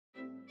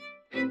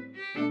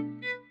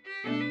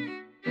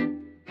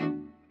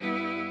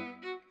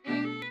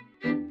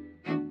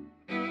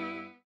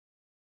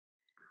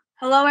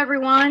Hello,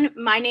 everyone.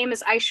 My name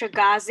is Aisha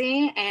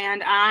Ghazi,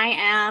 and I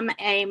am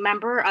a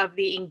member of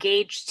the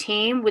Engaged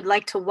team. We'd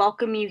like to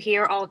welcome you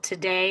here all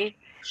today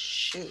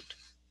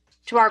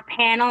to our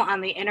panel on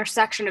the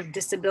intersection of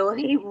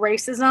disability,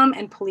 racism,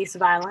 and police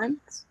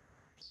violence.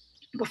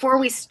 Before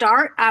we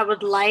start, I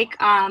would like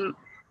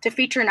to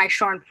feature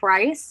Nishorn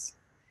Price,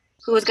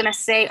 who is going to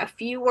say a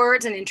few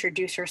words and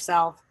introduce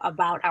herself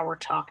about our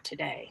talk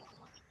today.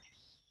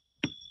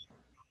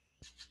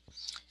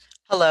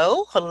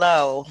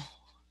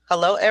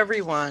 Hello,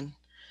 everyone.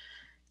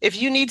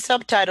 If you need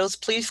subtitles,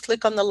 please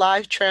click on the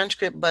live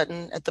transcript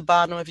button at the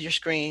bottom of your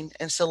screen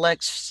and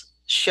select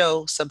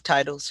Show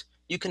Subtitles.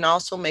 You can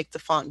also make the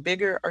font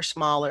bigger or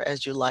smaller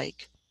as you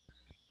like.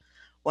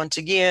 Once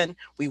again,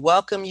 we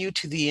welcome you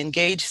to the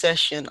Engage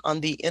session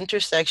on the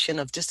intersection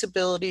of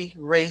disability,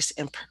 race,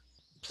 and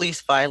police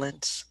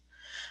violence.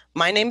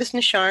 My name is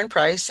Nishorn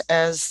Price,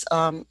 as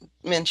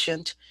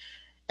mentioned,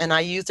 and I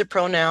use the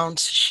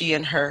pronouns she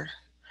and her.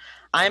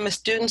 I am a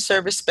student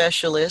service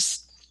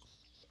specialist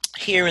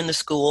here in the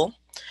school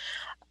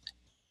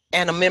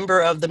and a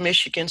member of the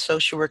Michigan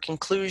Social Work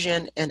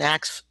Inclusion and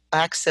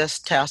Access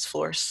Task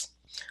Force.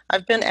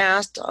 I've been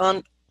asked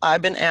on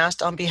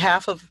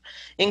behalf of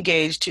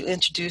Engage to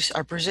introduce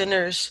our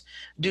presenters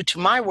due to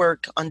my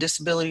work on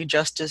disability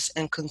justice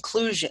and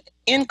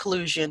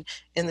inclusion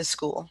in the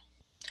school.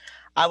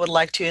 I would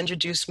like to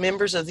introduce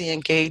members of the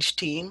Engage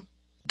team,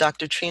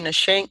 Dr. Trina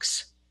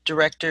Shanks,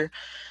 Director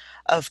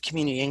of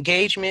Community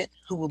Engagement,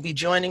 who will be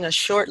joining us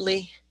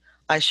shortly,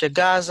 Aisha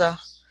Gaza,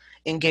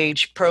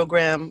 Engage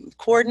Program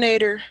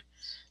Coordinator,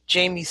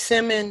 Jamie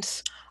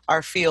Simmons,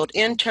 our field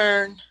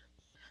intern,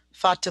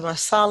 Fatima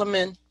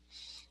Solomon,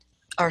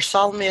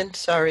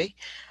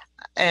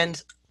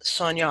 and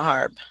Sonia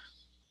Harb.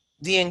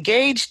 The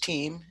Engage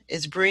team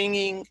is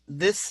bringing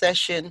this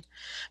session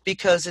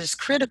because it's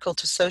critical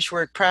to social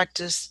work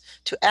practice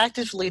to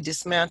actively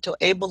dismantle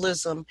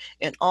ableism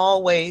in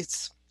all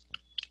ways,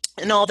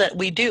 in all that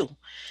we do,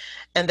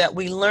 and that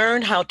we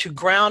learn how to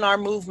ground our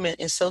movement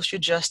in social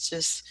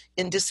justice,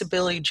 in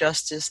disability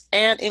justice,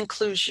 and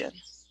inclusion.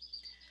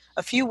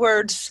 A few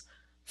words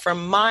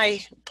from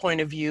my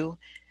point of view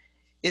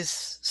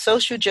is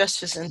social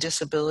justice and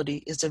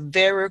disability is a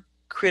very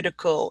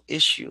critical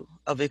issue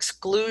of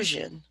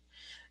exclusion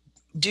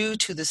due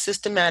to the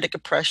systematic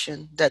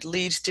oppression that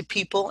leads to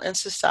people and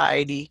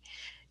society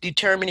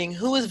determining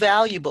who is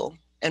valuable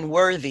and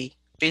worthy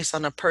based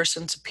on a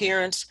person's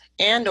appearance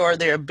and or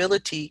their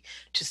ability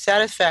to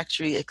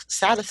satisfactorily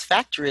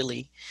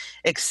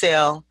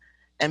excel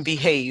and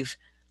behave,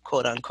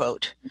 quote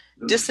unquote.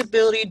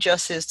 Disability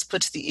justice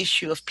puts the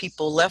issue of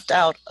people left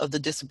out of the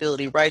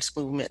disability rights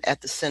movement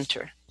at the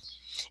center.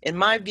 In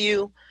my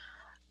view,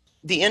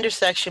 the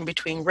intersection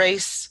between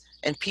race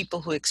and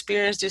people who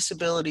experience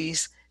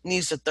disabilities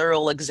needs a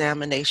thorough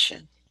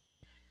examination.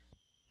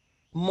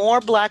 More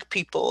Black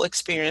people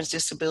experience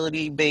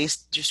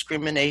disability-based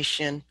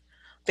discrimination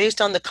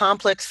based on the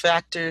complex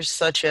factors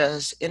such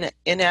as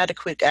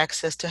inadequate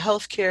access to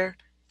healthcare,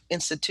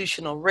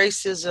 institutional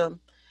racism,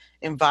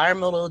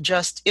 environmental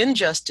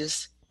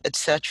injustice,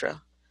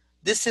 etc.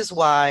 This is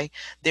why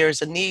there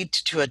is a need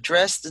to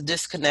address the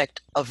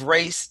disconnect of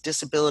race,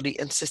 disability,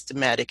 and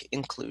systematic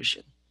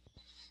exclusion.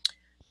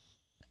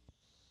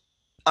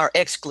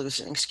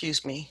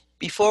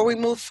 Before we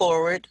move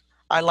forward,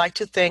 I'd like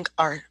to thank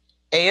our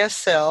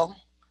ASL,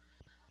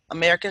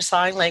 American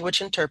Sign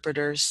Language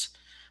interpreters,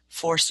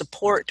 for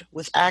support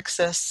with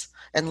access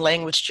and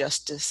language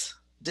justice.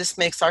 This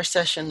makes our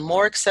session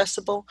more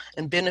accessible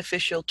and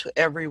beneficial to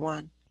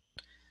everyone.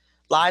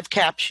 Live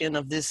caption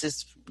of this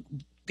is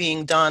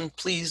being done.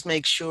 Please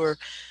make sure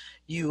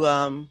you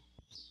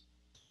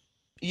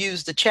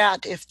use the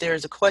chat if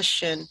there's a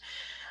question,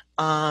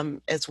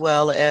 as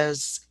well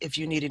as if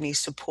you need any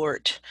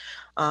support.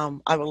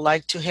 I would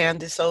like to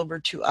hand this over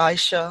to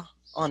Aisha,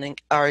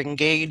 our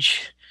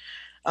Engage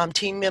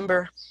team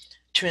member,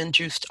 to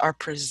introduce our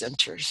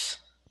presenters.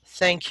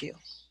 Thank you.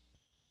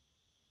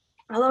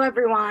 Hello,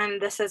 everyone.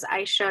 This is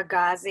Aisha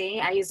Ghazi.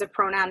 I use the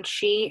pronoun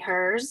she,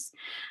 hers.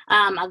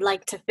 I'd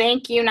like to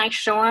thank you,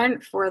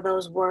 Nishorn, for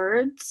those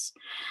words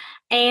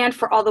and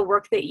for all the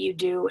work that you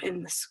do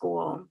in the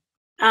school.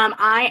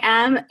 I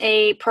am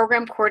a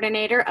program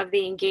coordinator of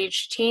the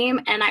Engaged team,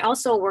 and I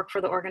also work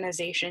for the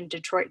organization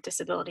Detroit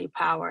Disability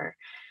Power,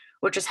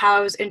 which is how I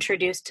was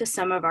introduced to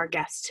some of our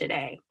guests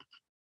today.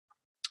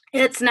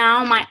 It's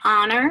now my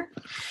honor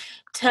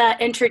to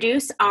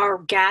introduce our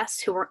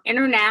guests who are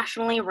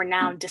internationally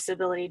renowned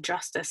disability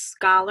justice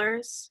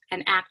scholars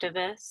and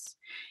activists,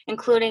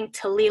 including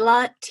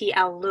Talila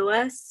T.L.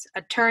 Lewis,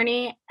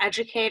 attorney,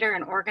 educator,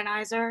 and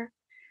organizer,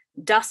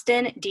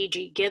 Dustin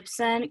D.G.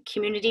 Gibson,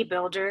 community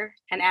builder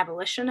and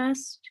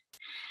abolitionist,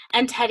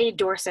 and Teddy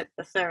Dorsette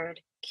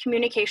III,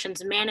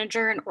 communications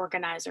manager and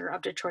organizer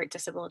of Detroit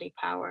Disability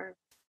Power.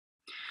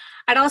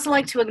 I'd also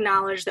like to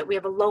acknowledge that we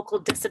have a local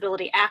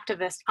disability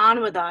activist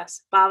on with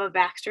us, Baba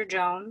Baxter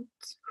Jones,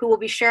 who will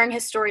be sharing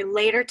his story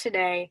later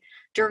today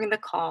during the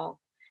call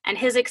and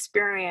his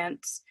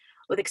experience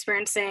with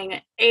experiencing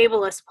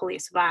ableist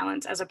police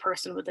violence as a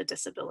person with a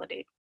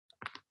disability.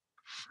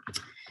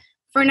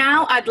 For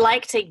now, I'd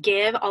like to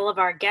give all of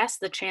our guests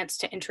the chance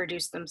to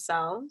introduce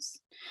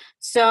themselves.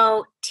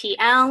 So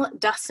TL,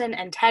 Dustin,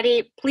 and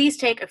Teddy, please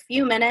take a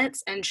few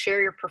minutes and share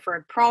your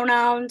preferred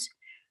pronouns,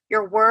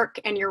 your work,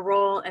 and your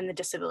role in the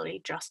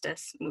disability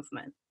justice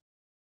movement.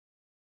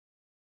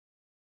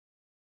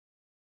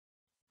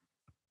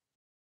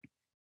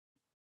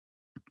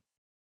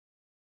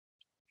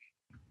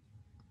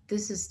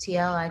 This is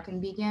TL. I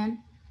can begin.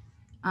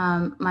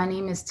 My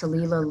name is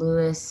Talila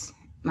Lewis.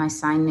 My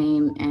sign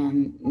name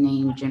and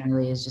name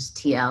generally is just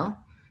TL.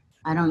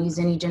 I don't use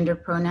any gender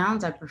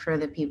pronouns. I prefer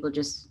that people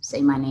just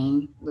say my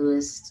name,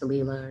 Lewis,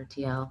 Talila, or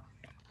TL.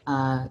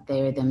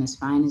 They or them is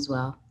fine as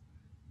well.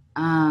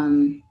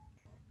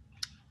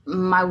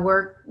 My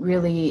work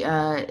really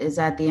is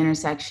at the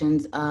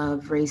intersections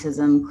of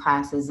racism,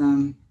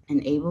 classism,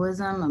 and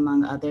ableism,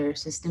 among other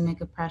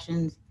systemic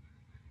oppressions,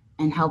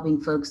 and helping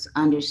folks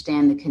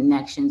understand the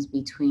connections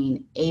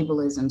between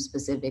ableism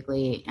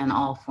specifically and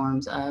all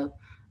forms of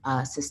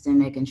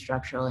systemic and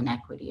structural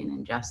inequity and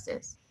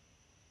injustice.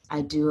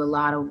 I do a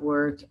lot of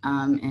work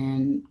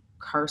in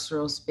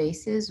carceral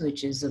spaces,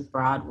 which is a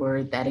broad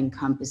word that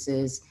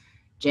encompasses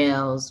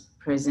jails,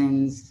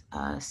 prisons,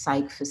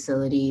 psych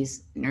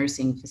facilities,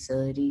 nursing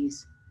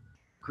facilities,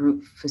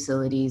 group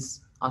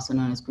facilities, also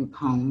known as group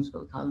homes,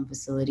 but we call them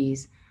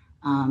facilities,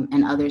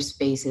 and other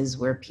spaces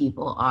where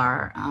people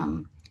are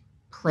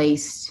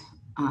placed,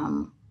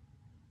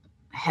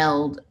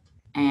 held,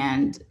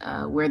 and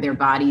where their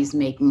bodies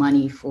make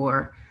money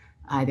for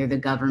either the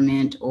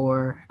government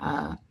or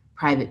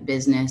private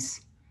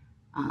businesses.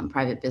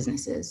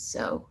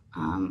 So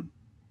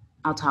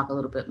I'll talk a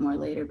little bit more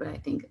later, but I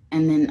think,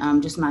 and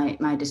then just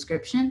my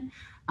description.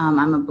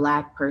 I'm a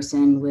Black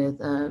person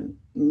with a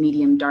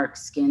medium dark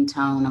skin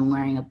tone. I'm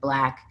wearing a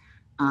black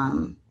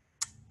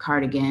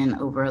cardigan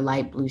over a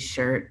light blue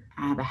shirt.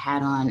 I have a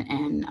hat on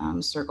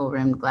and circle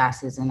rimmed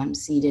glasses, and I'm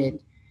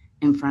seated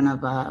in front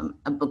of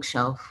a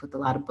bookshelf with a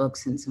lot of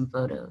books and some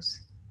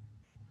photos.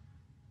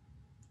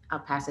 I'll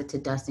pass it to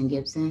Dustin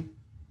Gibson.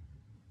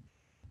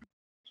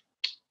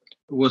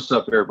 What's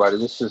up, everybody?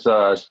 This is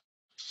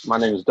my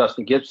name is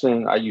Dustin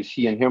Gibson. I use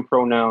he and him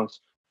pronouns.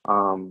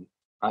 I'm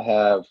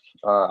a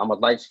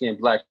light-skinned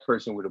Black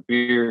person with a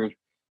beard.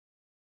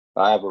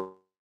 I have a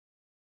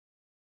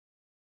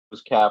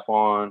cap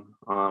on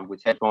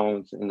with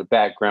headphones. In the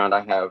background,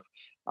 I have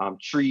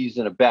trees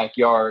in the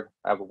backyard.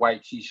 I have a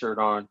white T-shirt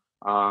on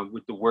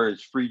with the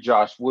words "Free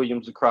Josh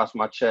Williams" across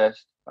my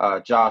chest.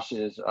 Josh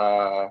is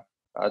the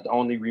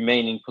only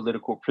remaining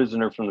political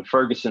prisoner from the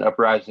Ferguson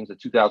uprisings of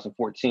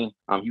 2014.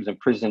 He was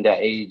imprisoned at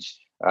age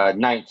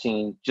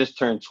 19, just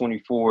turned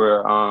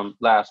 24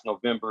 last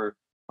November,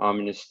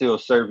 and is still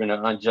serving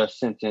an unjust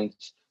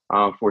sentence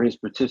for his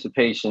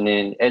participation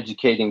in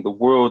educating the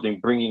world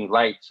and bringing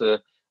light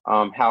to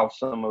how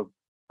some of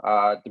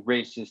the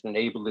racist and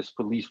ableist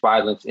police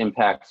violence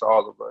impacts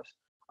all of us.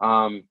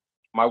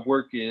 My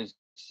work is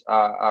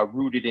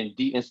rooted in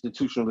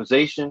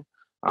deinstitutionalization.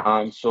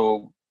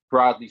 So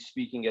broadly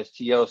speaking, as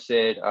TL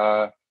said,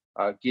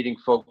 getting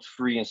folks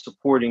free and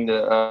supporting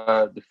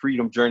the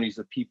freedom journeys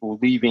of people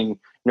leaving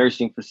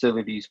nursing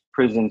facilities,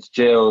 prisons,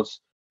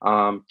 jails,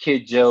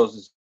 kid jails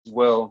as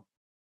well.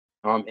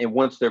 And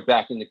once they're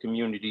back in the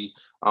community,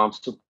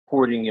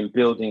 supporting and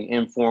building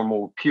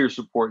informal peer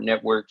support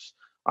networks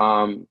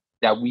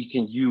that we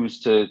can use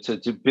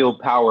to build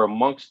power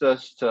amongst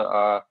us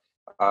to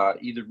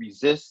either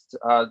resist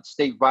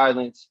state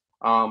violence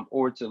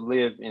or to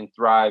live and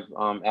thrive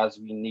as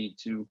we need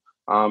to.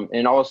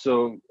 And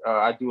also,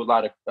 I do a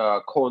lot of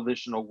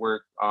coalitional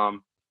work,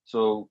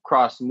 so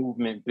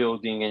cross-movement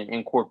building and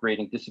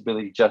incorporating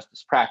disability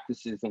justice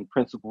practices and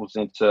principles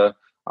into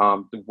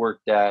the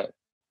work that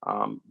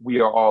we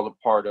are all a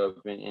part of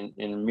in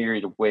a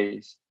myriad of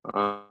ways.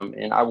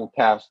 And I will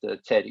pass to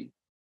Teddy.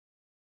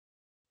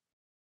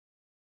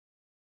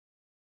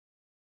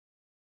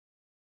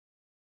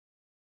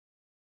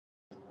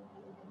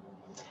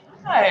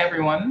 Hi,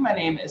 everyone. My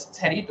name is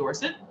Teddy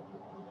Dorsette.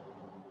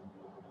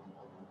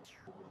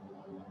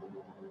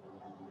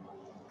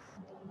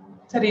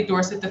 Teddy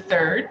Dorsette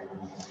III.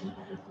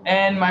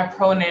 And my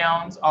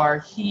pronouns are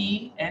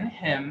he and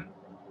him.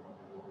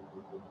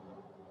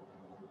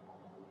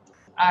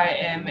 I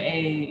am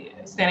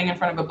standing in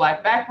front of a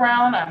Black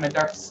background. I'm a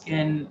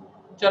dark-skinned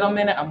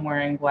gentleman. I'm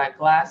wearing black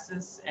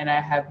glasses, and I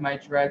have my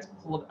dreads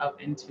pulled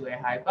up into a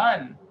high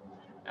bun.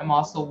 I'm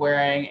also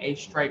wearing a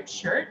striped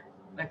shirt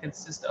that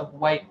consists of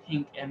white,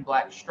 pink, and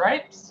black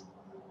stripes.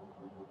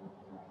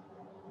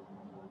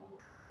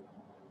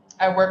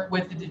 I work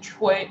with the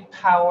Detroit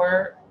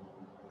Power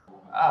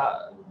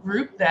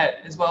group, that,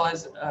 as well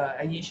as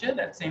Aisha,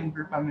 that same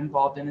group I'm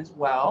involved in as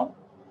well.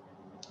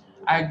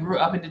 I grew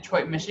up in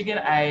Detroit, Michigan.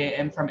 I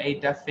am from a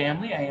deaf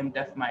family. I am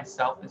deaf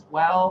myself as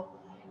well.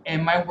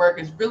 And my work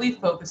is really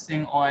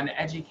focusing on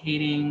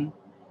educating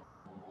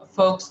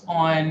folks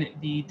on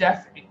the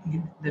deaf,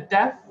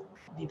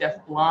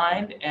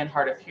 blind, and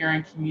hard of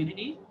hearing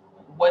community,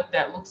 what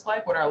that looks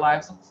like, what our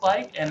lives looks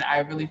like, and I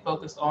really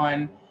focus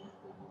on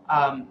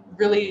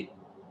really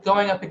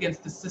going up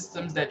against the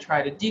systems that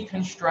try to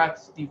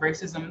deconstruct the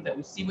racism that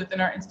we see within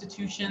our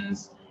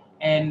institutions,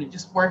 and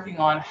just working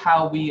on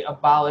how we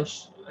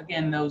abolish,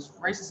 again, those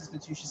racist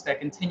institutions that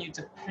continue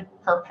to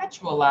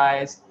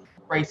perpetualize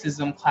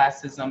racism,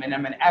 classism, and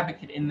I'm an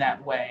advocate in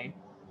that way.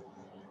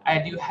 I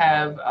do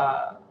have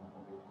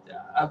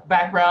a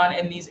background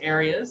in these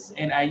areas,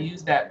 and I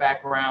use that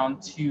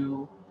background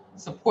to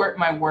support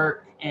my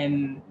work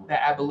in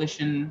the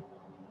abolition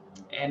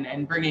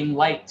and bringing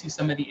light to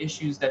some of the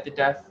issues that the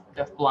deaf,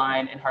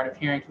 blind, and hard of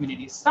hearing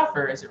communities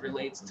suffer as it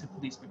relates to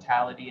police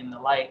brutality and the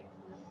like.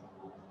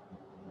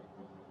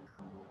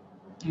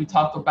 We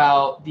talk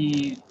about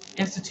the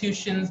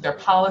institutions, their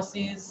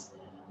policies.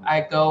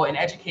 I go and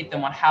educate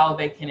them on how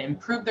they can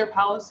improve their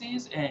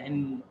policies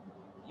and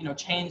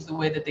change the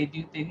way that they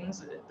do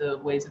things, the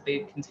ways that they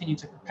continue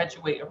to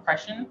perpetuate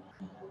oppression.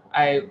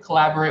 I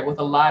collaborate with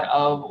a lot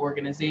of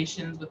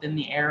organizations within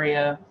the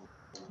area,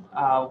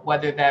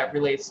 whether that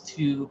relates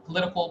to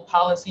political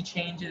policy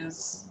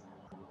changes,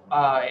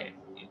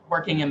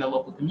 working in the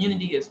local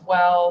community as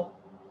well.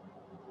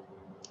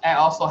 I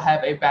also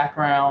have a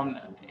background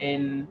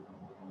in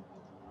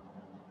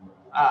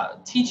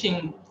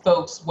teaching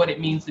folks what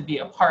it means to be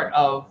a part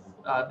of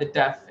the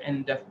deaf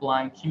and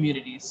deafblind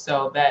communities.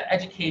 So that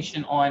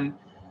education on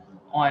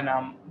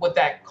what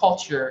that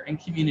culture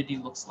and community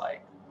looks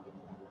like.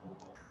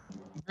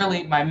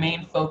 Really, my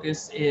main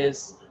focus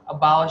is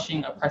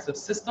abolishing oppressive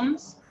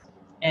systems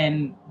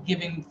and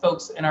giving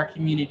folks in our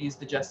communities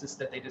the justice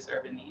that they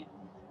deserve and need.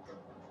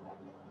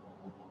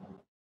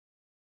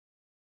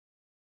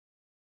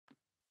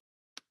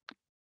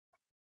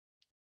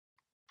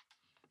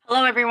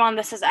 Hello, everyone.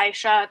 This is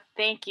Aisha.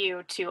 Thank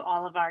you to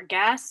all of our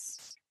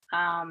guests.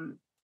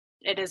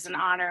 It is an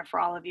honor for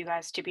all of you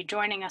guys to be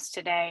joining us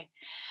today.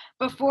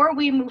 Before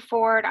we move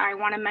forward, I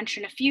want to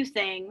mention a few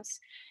things.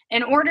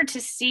 In order to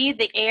see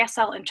the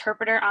ASL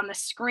interpreter on the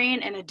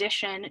screen, in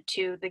addition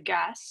to the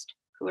guest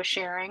who is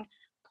sharing,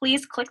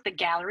 please click the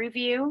gallery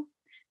view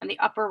in the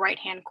upper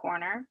right-hand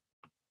corner.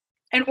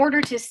 In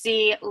order to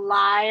see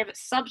live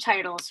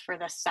subtitles for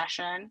this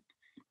session,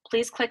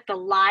 please click the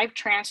live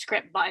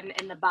transcript button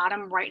in the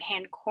bottom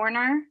right-hand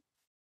corner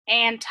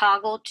and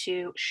toggle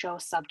to show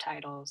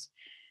subtitles.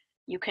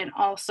 You can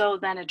also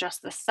then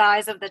adjust the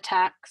size of the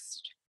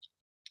text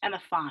and the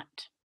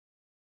font.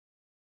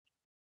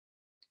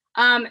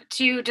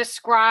 To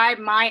describe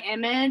my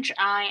image,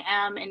 I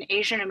am an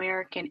Asian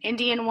American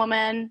Indian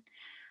woman.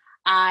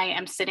 I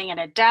am sitting at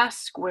a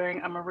desk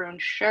wearing a maroon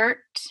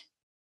shirt.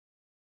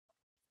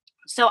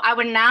 So I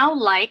would now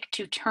like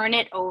to turn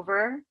it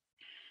over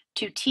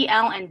to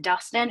TL and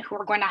Dustin, who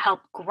are going to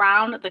help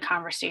ground the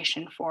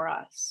conversation for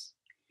us.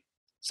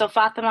 So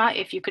Fatima,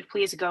 if you could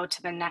please go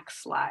to the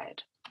next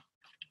slide.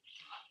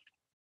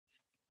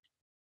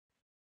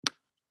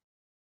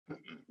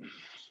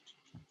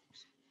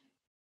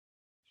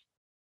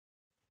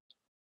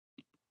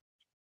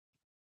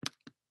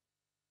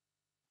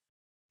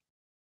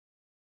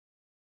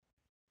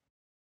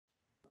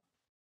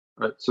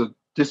 Right, so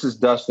this is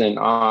Dustin,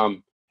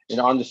 and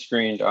on the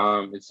screen,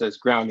 it says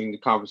grounding the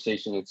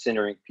conversation and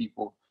centering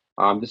people.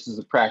 This is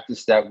a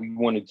practice that we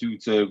want to do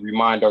to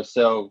remind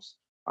ourselves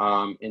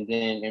and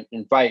then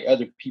invite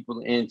other people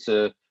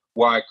into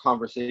why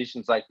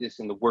conversations like this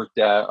and the work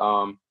that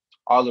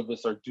all of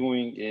us are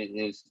doing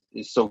is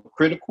so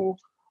critical.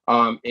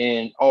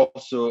 And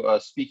also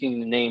speaking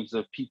the names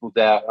of people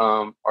that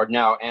are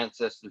now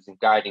ancestors and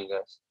guiding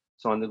us.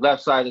 So on the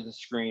left side of the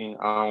screen,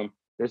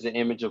 there's an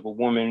image of a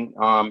woman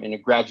in a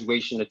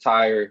graduation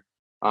attire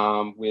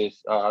with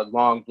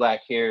long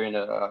black hair and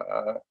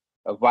a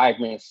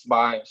vibrant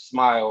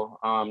smile.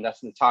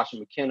 That's Natasha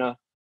McKenna.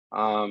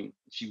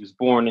 She was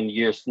born in the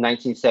year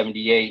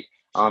 1978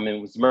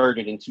 and was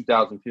murdered in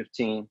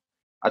 2015.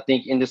 I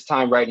think in this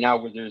time right now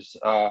where there's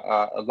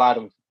a lot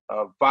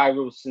of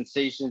viral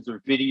sensations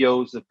or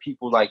videos of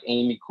people like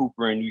Amy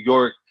Cooper in New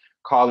York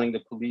calling the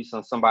police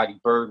on somebody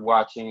bird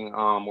watching,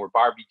 or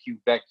Barbecue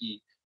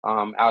Becky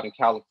out in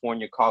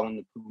California calling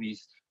the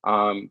police.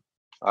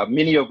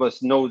 Many of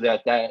us know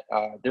that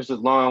there's a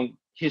long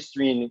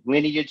history and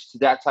lineage to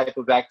that type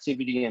of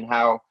activity, and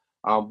how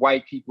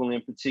white people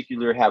in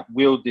particular have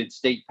wielded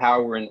state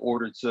power in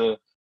order to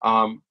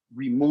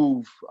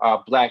remove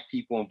Black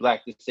people and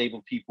Black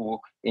disabled people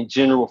in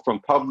general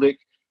from public.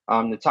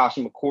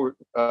 Natasha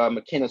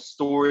McKenna's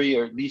story,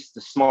 or at least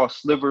the small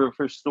sliver of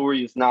her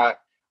story, is not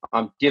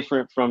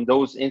different from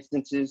those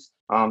instances.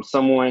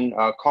 Someone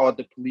called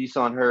the police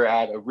on her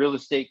at a real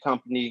estate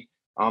company.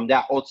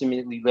 That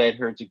ultimately led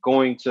her to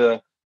going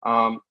to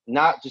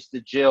not just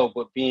the jail,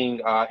 but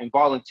being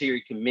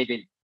involuntarily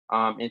committed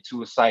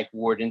into a psych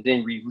ward and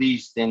then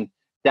released. And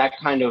that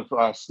kind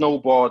of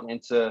snowballed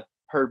into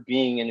her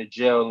being in a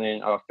jail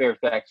in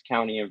Fairfax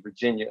County in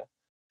Virginia.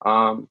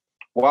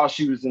 While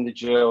she was in the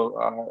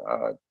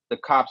jail, the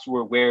cops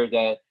were aware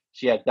that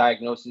she had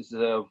diagnosis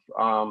of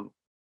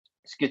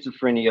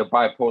schizophrenia,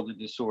 bipolar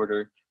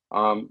disorder.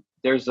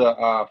 there's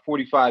a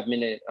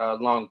 45-minute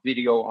long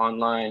video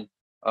online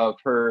of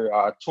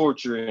her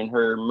torture and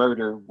her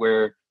murder,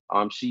 where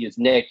she is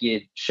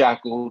naked,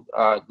 shackled,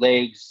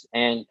 legs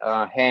and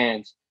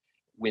hands,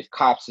 with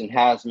cops in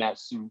hazmat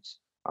suits,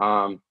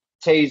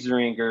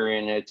 tasering her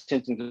and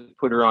attempting to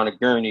put her on a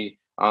gurney.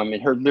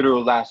 And her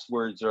literal last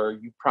words are,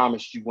 "You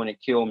promised you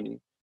wouldn't kill me."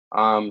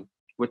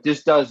 What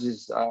this does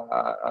is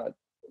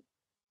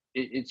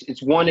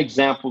it's one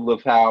example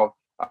of how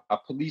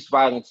police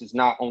violence is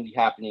not only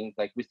happening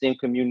like within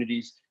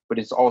communities, but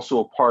it's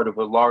also a part of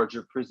a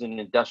larger prison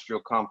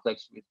industrial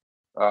complex. With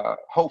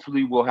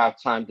hopefully we'll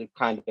have time to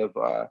kind of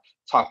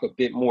talk a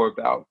bit more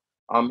about.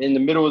 In the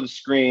middle of the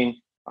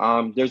screen,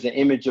 there's an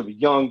image of a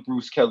young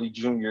Bruce Kelly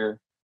Jr.,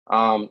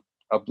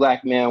 a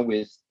black man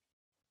with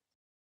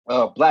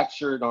a black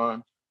shirt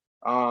on.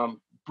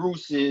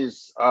 Bruce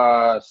is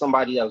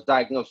somebody that was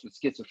diagnosed with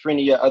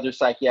schizophrenia, other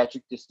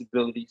psychiatric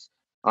disabilities.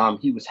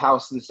 He was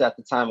houseless at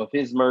the time of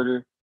his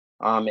murder.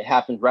 It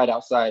happened right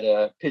outside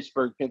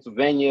Pittsburgh,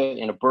 Pennsylvania,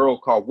 in a borough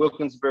called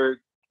Wilkinsburg.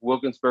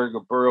 Wilkinsburg, a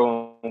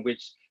borough in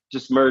which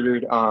just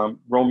murdered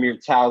Romir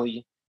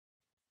Talley.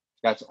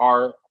 That's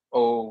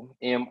Romirtalley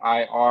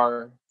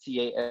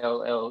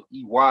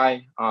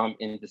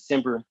in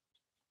December.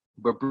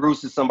 But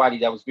Bruce is somebody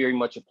that was very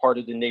much a part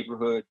of the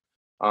neighborhood.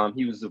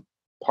 He was a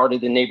part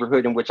of the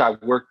neighborhood in which I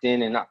worked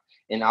in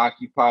and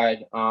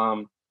occupied.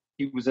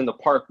 He was in the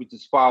park with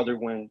his father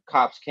when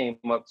cops came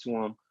up to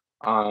him.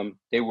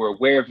 They were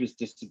aware of his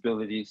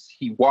disabilities.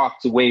 He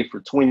walked away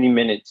for 20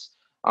 minutes,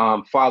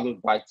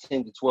 followed by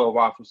 10 to 12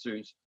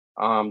 officers.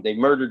 They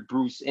murdered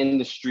Bruce in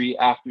the street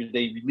after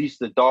they released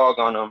the dog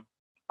on him,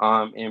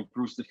 and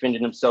Bruce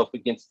defended himself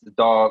against the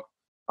dog.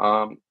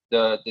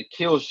 The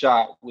kill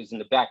shot was in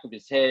the back of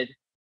his head.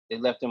 They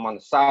left him on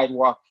the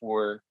sidewalk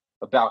for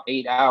about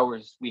 8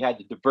 hours. We had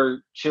to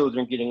divert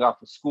children getting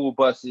off of school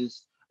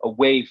buses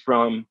away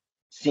from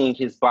seeing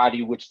his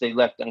body, which they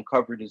left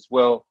uncovered as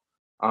well.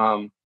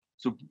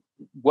 So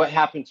what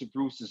happened to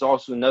Bruce is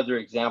also another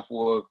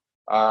example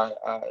of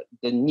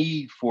the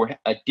need for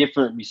a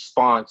different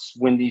response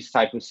when these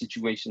type of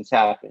situations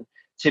happen.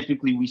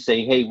 Typically, we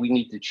say, hey, we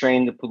need to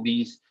train the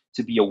police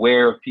to be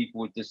aware of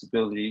people with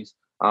disabilities.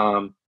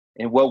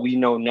 And what we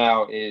know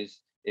now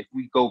is, if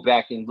we go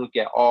back and look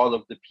at all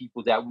of the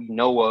people that we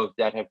know of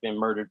that have been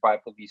murdered by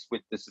police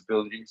with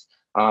disabilities,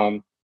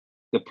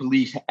 the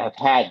police have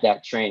had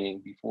that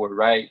training before,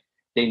 right?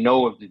 They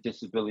know of the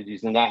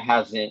disabilities, and that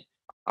hasn't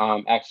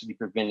actually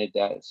prevented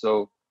that.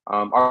 So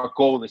our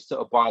goal is to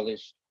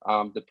abolish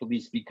the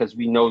police, because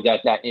we know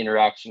that that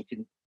interaction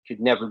could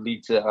never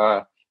lead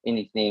to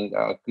anything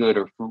good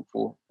or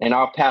fruitful. And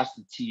I'll pass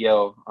to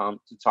TL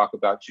to talk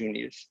about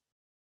juniors.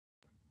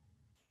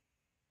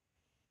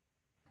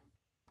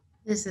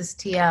 This is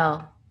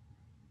TL.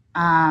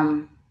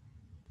 Having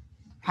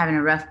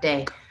a rough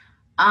day.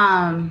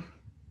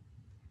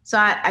 So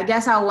I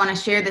guess I want to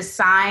share the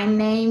sign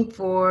name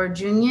for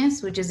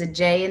Junius, which is a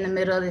J in the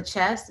middle of the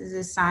chest, is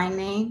his sign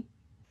name.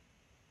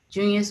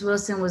 Junius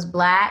Wilson was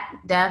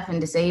Black, deaf, and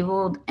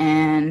disabled,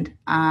 and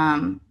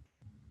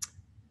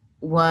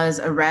was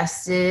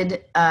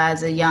arrested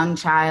as a young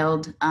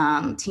child,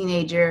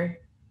 teenager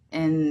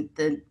in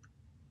the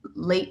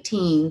late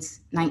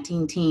teens,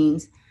 19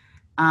 teens,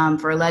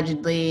 for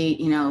allegedly,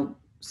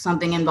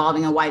 something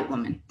involving a white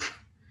woman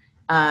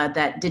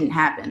that didn't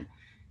happen.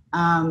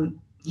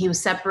 He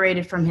was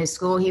separated from his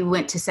school. He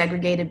went to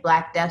segregated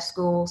Black deaf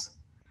schools.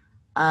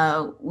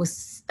 So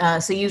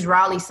used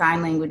Raleigh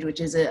Sign Language, which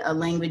is a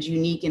language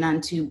unique and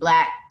unto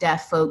Black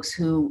deaf folks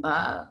who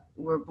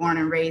were born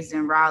and raised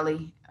in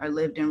Raleigh or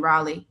lived in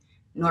Raleigh,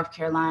 North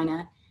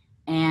Carolina,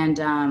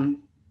 and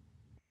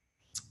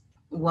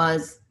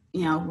was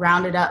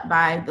rounded up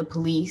by the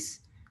police.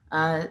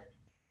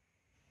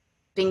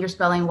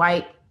 Fingerspelling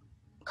white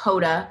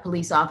Coda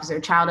police officer,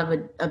 child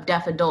of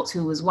deaf adults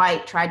who was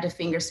white, tried to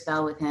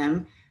fingerspell with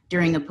him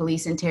during a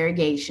police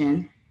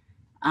interrogation.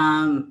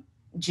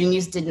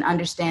 Junius didn't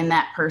understand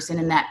that person,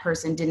 and that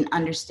person didn't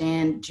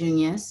understand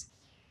Junius.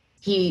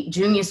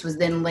 Junius was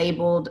then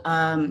labeled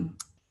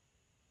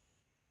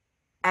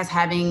as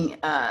having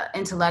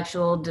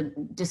intellectual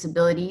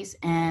disabilities,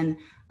 and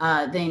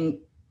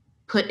then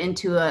put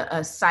into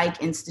a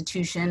psych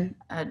institution,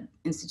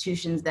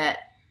 institutions that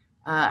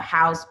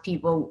house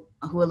people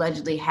who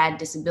allegedly had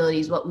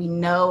disabilities. What we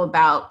know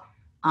about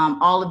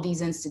all of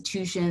these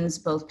institutions,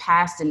 both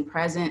past and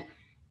present,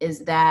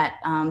 is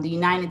that the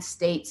United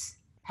States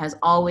has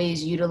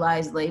always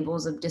utilized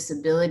labels of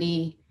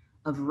disability,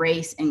 of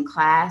race and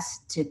class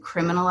to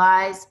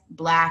criminalize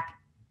Black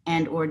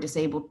and or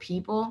disabled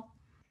people.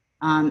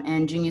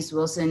 And Junius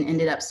Wilson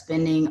ended up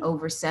spending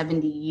over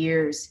 70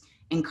 years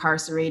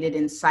incarcerated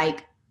in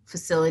psych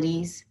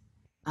facilities.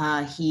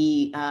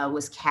 He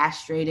was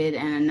castrated,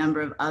 and a number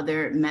of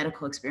other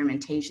medical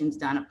experimentations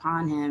done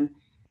upon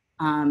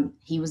him.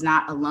 He was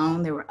not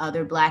alone. There were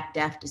other Black,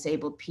 deaf,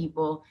 disabled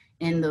people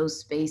in those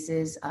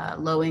spaces,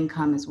 low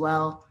income as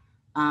well,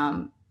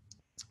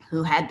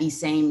 who had these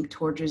same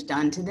tortures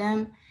done to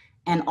them.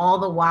 And all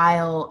the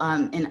while,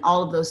 in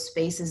all of those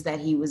spaces that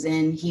he was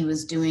in, he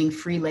was doing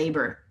free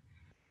labor.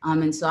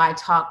 And so I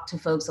talk to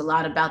folks a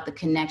lot about the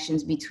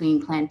connections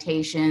between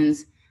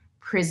plantations,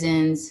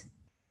 prisons,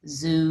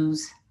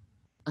 zoos,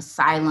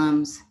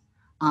 asylums,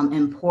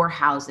 and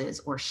poorhouses,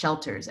 or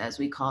shelters, as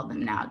we call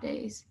them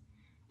nowadays,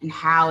 and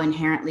how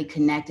inherently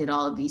connected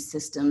all of these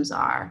systems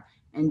are.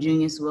 And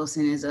Junius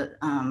Wilson is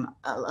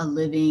a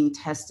living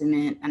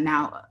testament, and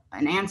now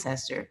an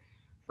ancestor,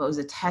 but was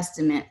a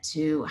testament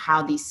to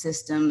how these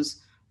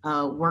systems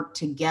work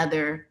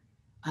together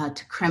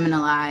to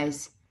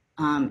criminalize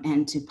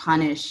and to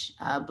punish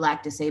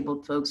Black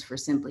disabled folks for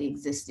simply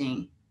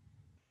existing.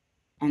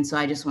 And so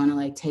I just want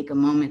to take a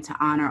moment to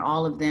honor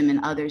all of them and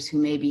others who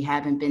maybe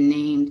haven't been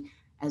named,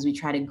 as we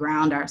try to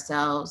ground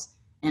ourselves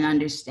in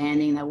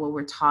understanding that what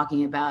we're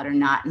talking about are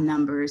not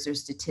numbers or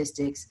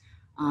statistics.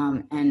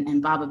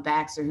 And Baba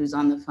Baxter, who's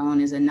on the phone,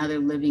 is another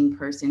living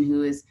person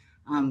who is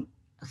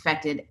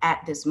affected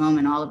at this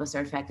moment. All of us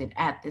are affected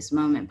at this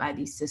moment by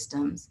these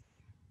systems.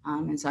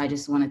 And so I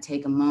just want to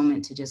take a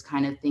moment to just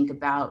kind of think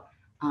about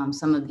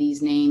some of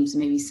these names,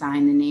 maybe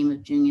sign the name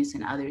of Junius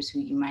and others who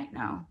you might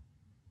know.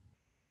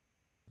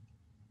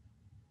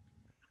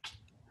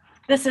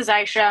 This is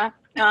Aisha.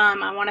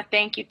 I want to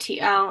thank you,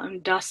 TL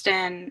and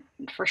Dustin,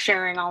 for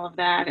sharing all of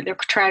that. They're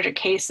tragic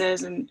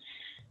cases, and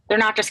they're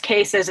not just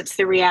cases, it's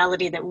the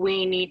reality that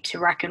we need to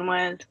reckon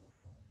with.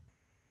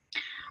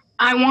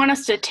 I want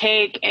us to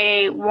take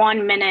a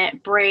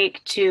 1-minute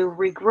break to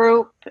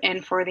regroup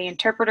and for the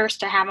interpreters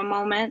to have a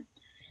moment,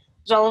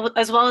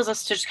 as well as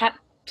us to just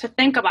to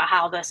think about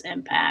how this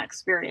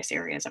impacts various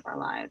areas of our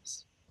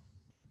lives.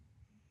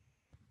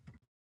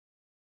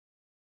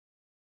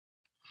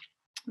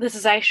 This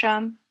is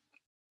Aisha.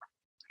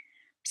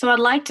 So I'd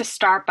like to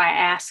start by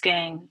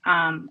asking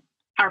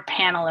our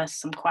panelists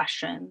some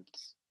questions.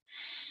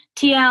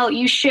 TL,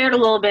 you shared a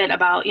little bit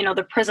about,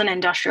 the prison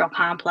industrial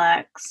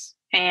complex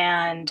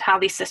and how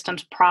these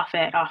systems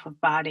profit off of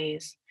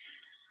bodies.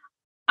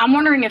 I'm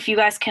wondering if you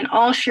guys can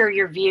all share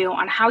your view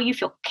on how you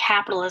feel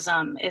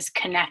capitalism is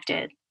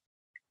connected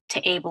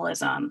to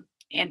ableism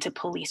and to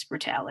police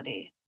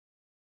brutality.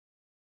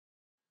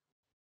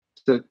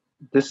 So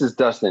this is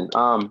Dustin.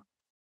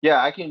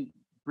 Yeah, I can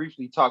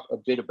briefly talk a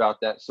bit about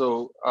that.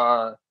 So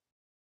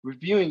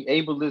reviewing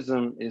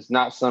ableism is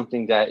not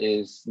something that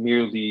is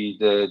merely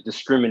the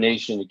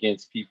discrimination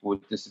against people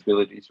with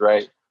disabilities,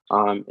 right?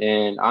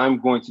 And I'm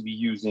going to be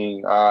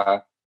using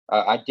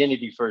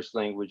identity first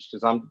language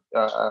because I'm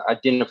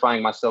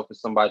identifying myself as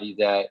somebody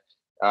that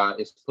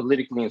is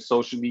politically and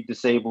socially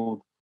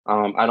disabled.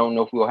 I don't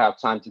know if we'll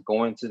have time to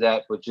go into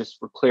that, but just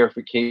for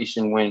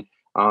clarification, when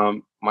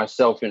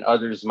myself and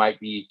others might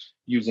be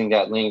using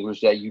that language,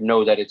 that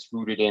that it's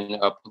rooted in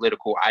a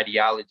political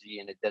ideology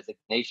and a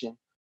designation.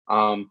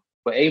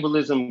 But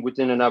ableism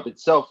within and of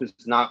itself is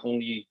not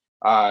only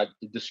the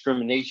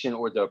discrimination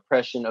or the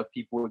oppression of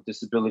people with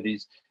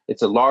disabilities.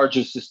 It's a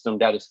larger system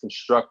that is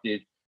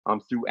constructed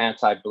through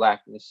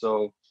anti-Blackness.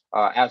 So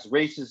as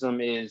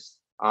racism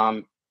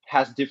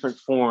has different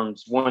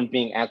forms, one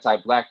being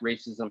anti-Black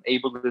racism,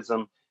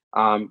 ableism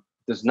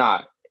does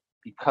not,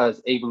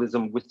 because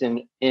ableism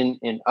within in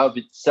and of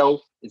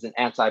itself is an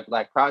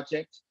anti-Black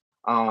project.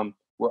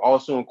 We're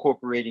also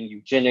incorporating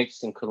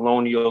eugenics and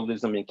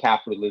colonialism and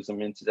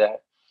capitalism into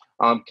that.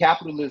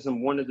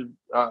 Capitalism, one of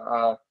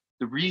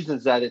the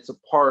reasons that it's a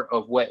part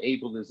of what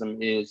ableism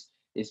is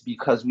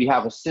because we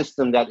have a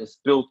system that is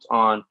built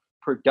on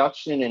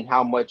production and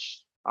how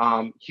much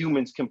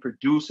humans can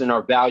produce, and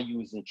our value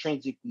is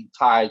intrinsically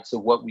tied to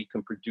what we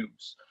can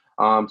produce.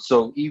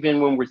 So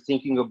even when we're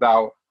thinking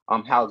about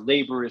how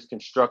labor is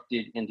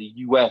constructed in the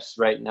US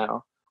right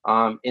now,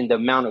 and the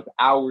amount of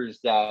hours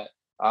that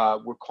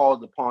we're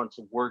called upon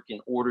to work in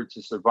order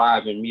to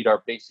survive and meet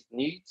our basic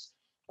needs,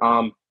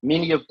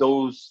 many of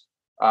those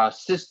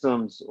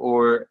systems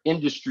or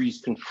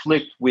industries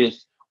conflict with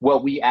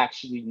what we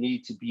actually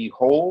need to be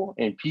whole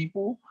and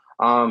people.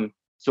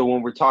 So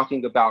when we're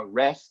talking about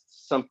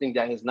rest, something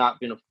that has not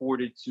been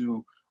afforded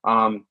to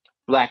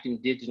Black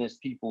Indigenous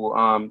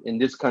people in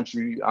this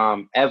country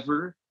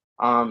ever,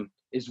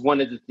 is one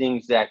of the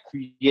things that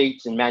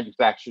creates and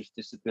manufactures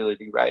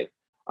disability, right?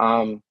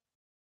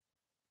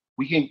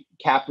 We can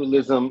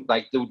capitalism,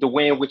 like the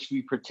way in which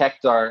we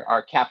protect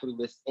our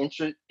capitalist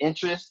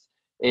interest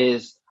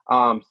is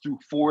through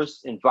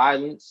force and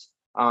violence,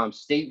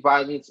 state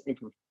violence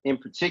in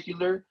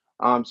particular.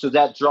 So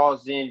that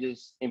draws in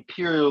this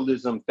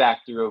imperialism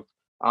factor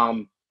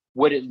of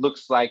what it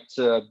looks like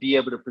to be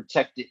able to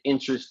protect the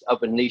interest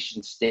of a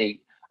nation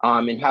state,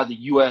 and how the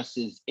US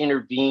has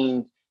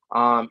intervened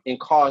and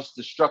caused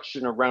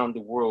destruction around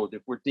the world.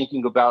 If we're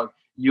thinking about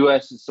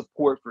US's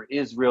support for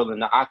Israel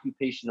and the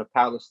occupation of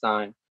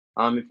Palestine,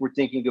 if we're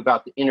thinking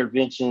about the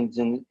interventions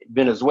in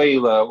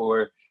Venezuela,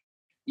 or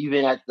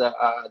even at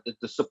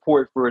the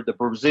support for the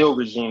Brazil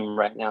regime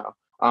right now,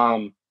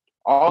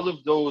 all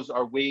of those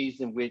are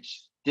ways in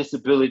which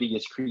disability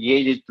is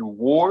created through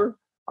war.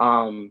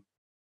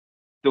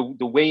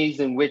 The ways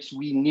in which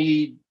we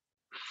need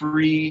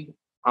free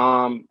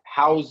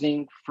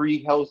housing,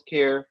 free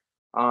healthcare,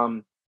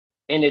 and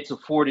it's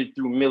afforded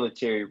through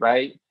military,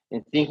 right?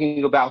 And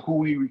thinking about who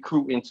we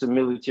recruit into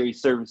military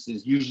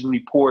services, usually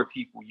poor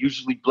people,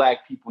 usually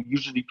Black people,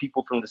 usually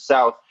people from the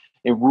South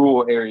in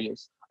rural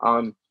areas.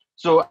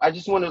 So I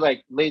just want to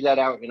like lay that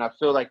out, and I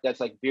feel like that's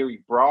like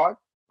very broad.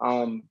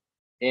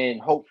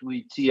 And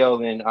hopefully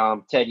TL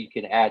and Teddy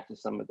can add to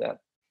some of that.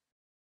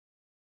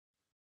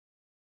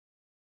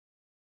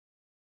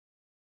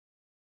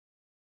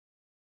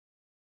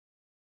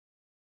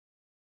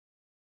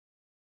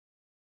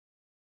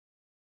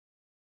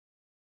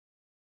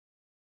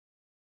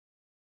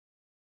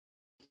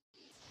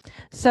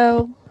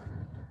 So,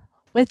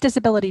 with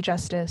disability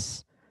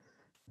justice,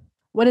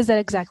 what does that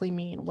exactly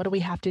mean? What do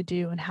we have to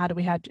do, and how do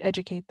we have to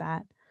educate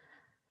that?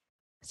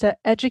 So,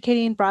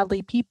 educating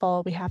broadly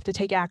people, we have to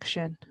take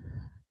action.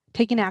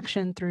 Taking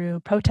action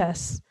through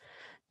protests,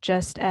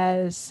 just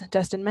as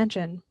Dustin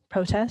mentioned,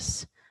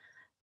 protests,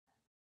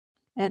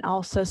 and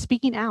also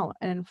speaking out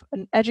and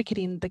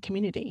educating the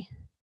community.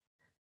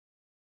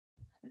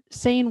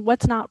 Saying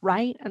what's not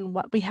right and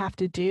what we have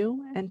to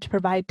do, and to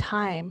provide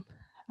time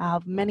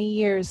of many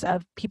years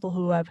of people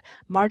who have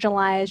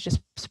marginalized,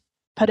 just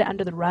put it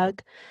under the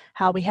rug,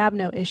 how we have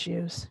no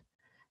issues.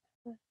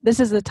 This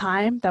is the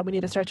time that we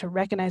need to start to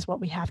recognize what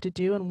we have to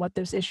do and what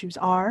those issues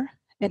are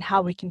and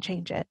how we can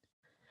change it.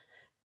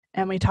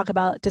 And when we talk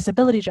about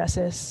disability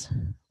justice,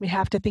 we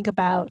have to think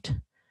about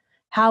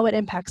how it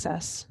impacts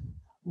us.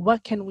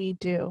 What can we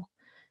do?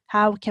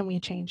 How can we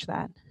change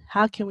that?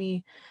 How can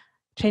we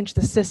change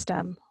the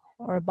system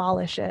or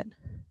abolish it?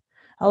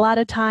 A lot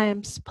of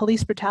times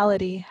police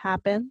brutality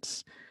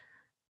happens,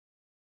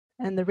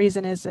 and the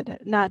reason is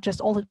that not just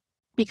only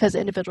because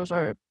individuals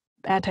are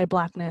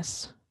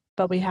anti-Blackness,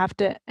 but we have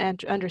to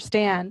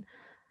understand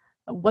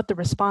what the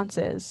response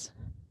is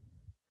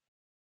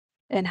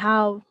and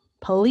how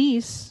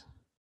police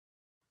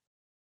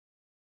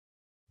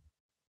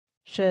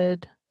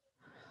should,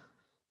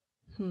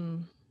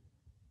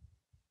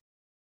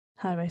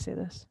 how do I say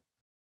this?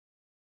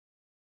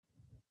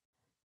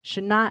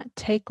 Should not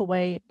take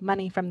away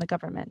money from the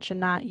government, should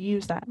not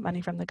use that money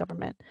from the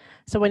government.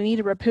 So we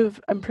need to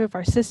improve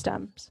our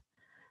systems,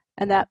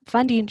 and that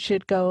funding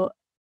should go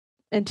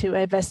into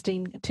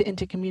investing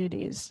into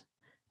communities,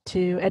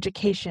 to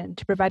education,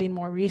 to providing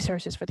more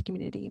resources for the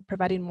community,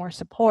 providing more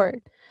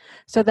support,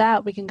 so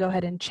that we can go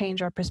ahead and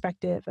change our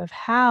perspective of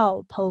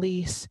how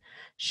police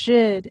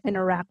should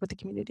interact with the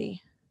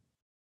community.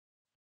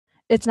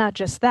 It's not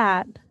just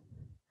that,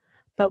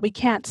 but we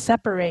can't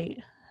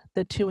separate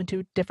the two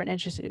into different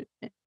issues.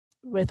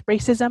 With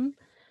racism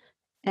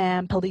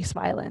and police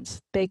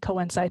violence, they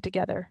coincide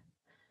together.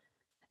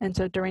 And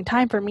so during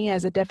time for me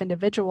as a deaf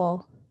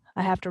individual,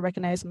 I have to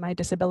recognize my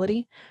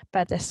disability, but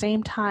at the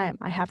same time,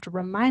 I have to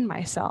remind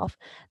myself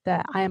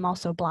that I am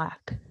also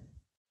Black.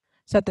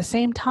 So at the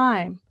same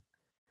time,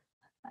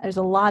 there's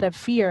a lot of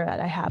fear that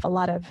I have, a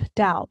lot of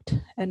doubt,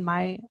 and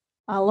my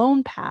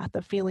alone path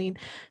of feeling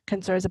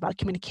concerns about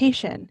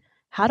communication.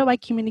 How do I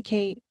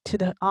communicate to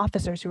the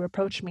officers who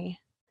approach me?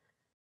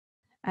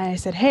 And I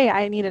said, hey,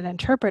 I need an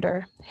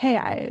interpreter.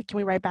 Hey, can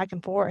we write back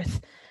and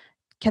forth?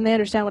 Can they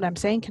understand what I'm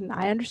saying? Can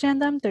I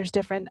understand them? There's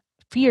different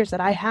fears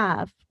that I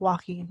have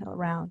walking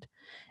around.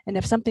 And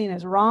if something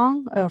is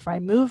wrong, or if I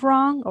move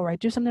wrong, or I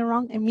do something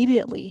wrong,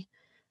 immediately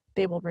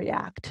they will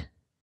react.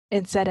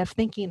 Instead of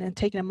thinking and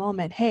taking a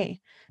moment,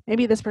 hey,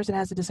 maybe this person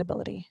has a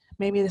disability.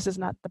 Maybe this is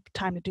not the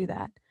time to do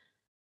that.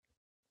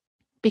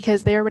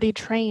 Because they're already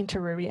trained to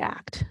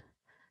react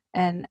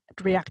and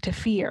react to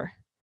fear.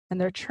 And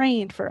they're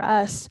trained for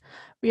us.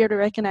 We are to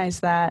recognize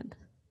that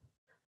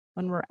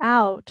when we're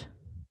out,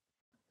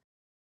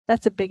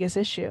 that's the biggest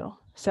issue.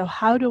 So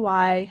how do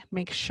we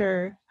make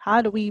sure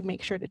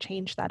to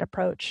change that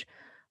approach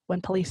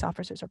when police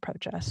officers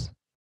approach us?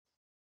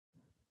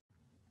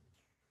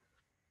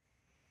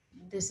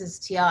 This is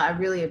TL. I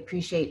really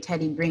appreciate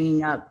Teddy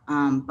bringing up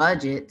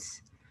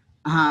budgets,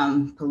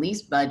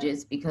 police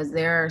budgets, because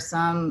there are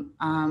some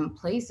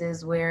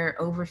places where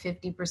over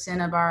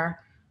 50% of our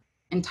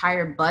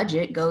entire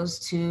budget goes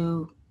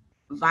to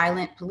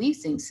violent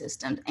policing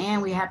systems.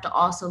 And we have to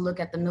also look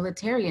at the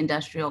military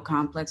industrial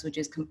complex, which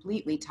is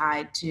completely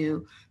tied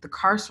to the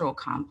carceral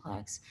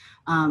complex,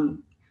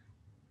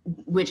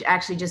 which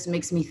actually just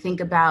makes me think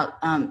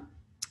about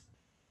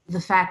the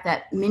fact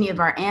that many of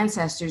our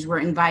ancestors were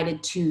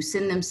invited to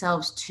send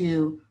themselves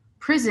to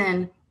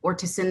prison or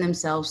to send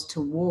themselves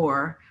to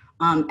war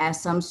as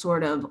some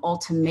sort of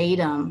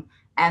ultimatum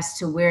as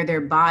to where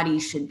their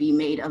bodies should be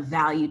made of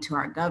value to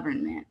our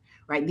government.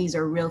 Right? These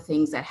are real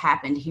things that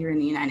happened here in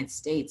the United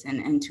States,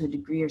 and to a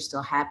degree are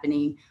still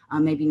happening,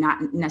 maybe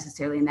not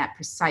necessarily in that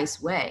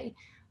precise way.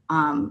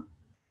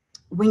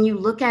 When you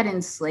look at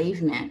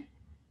enslavement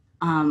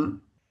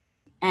and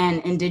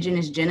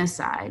indigenous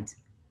genocides,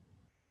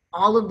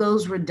 all of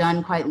those were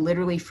done quite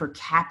literally for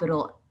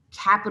capital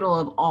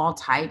of all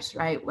types,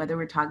 right? Whether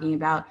we're talking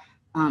about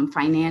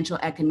financial,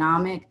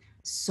 economic,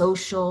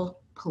 social,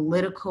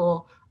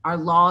 political, our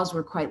laws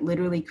were quite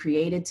literally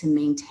created to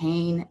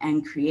maintain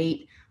and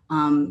create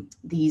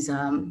these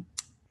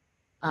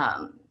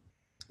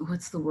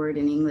what's the word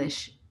in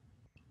English?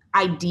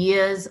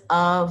 Ideas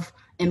of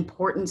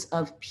importance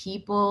of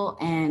people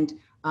and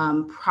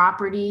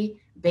property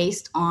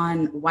based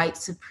on white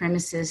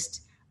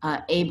supremacist,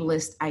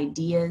 ableist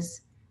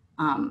ideas,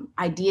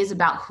 ideas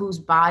about whose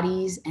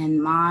bodies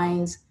and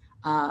minds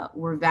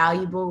were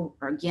valuable,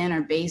 or again,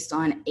 are based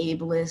on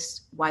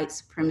ableist, white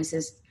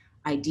supremacist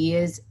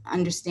ideas.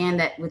 Understand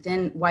that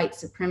within white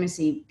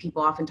supremacy,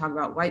 people often talk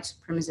about white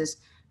supremacist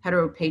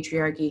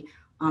heteropatriarchy.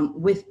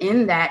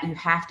 Within that, you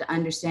have to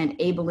understand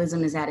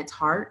ableism is at its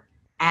heart,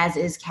 as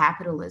is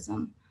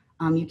capitalism.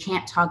 You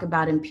can't talk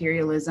about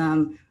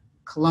imperialism,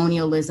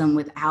 colonialism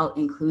without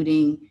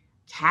including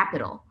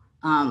capital.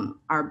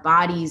 Our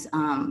bodies,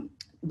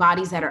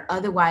 bodies that are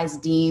otherwise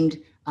deemed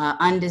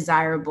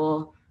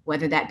undesirable,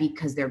 whether that be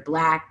because they're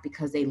Black,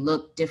 because they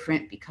look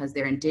different, because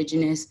they're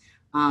indigenous,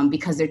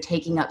 because they're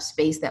taking up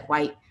space that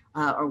white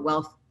or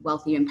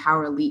wealthy and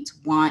power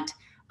elites want.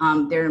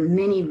 There are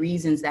many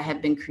reasons that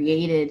have been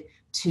created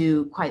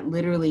to quite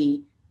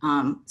literally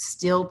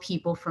steal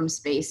people from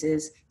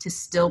spaces, to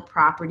steal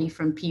property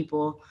from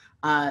people,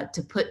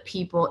 to put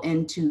people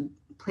into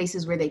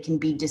places where they can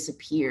be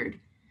disappeared.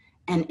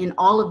 And in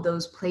all of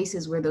those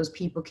places where those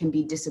people can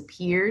be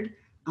disappeared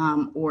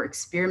or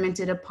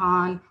experimented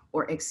upon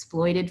or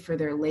exploited for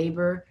their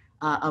labor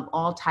of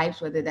all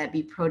types, whether that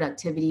be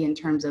productivity in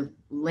terms of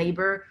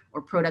labor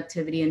or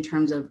productivity in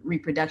terms of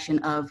reproduction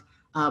of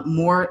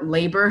more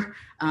labor,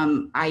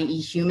 i.e.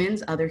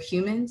 humans, other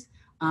humans.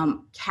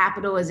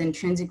 Capital is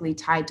intrinsically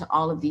tied to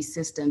all of these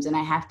systems. And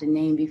I have to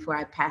name, before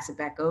I pass it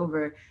back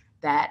over,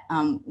 that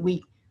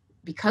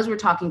because we're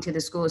talking to the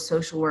School of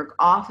Social Work,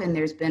 often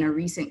there's been a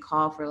recent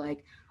call for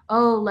like,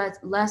 oh,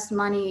 less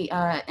money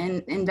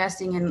in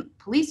investing in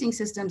policing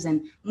systems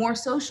and more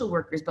social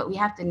workers. But we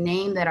have to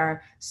name that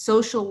our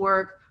social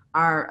work,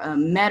 our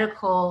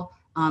medical,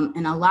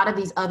 and a lot of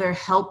these other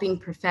helping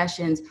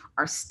professions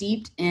are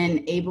steeped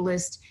in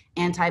ableist,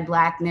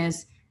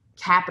 anti-Blackness,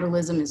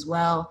 capitalism as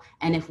well.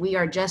 And if we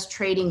are just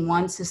trading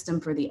one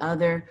system for the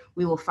other,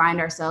 we will find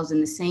ourselves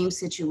in the same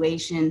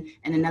situation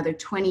in another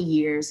 20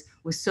 years,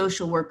 with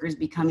social workers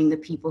becoming the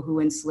people who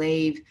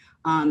enslave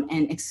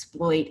and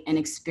exploit and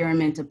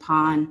experiment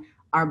upon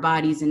our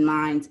bodies and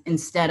minds,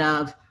 instead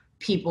of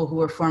people who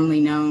were formerly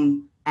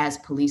known as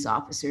police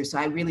officers. So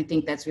I really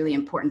think that's really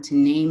important to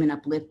name and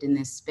uplift in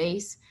this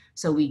space,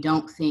 so we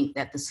don't think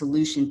that the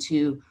solution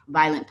to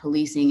violent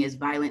policing is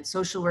violent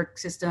social work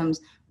systems,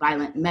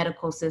 violent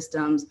medical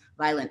systems,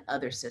 violent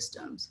other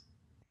systems.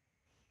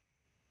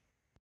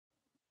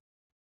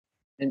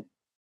 And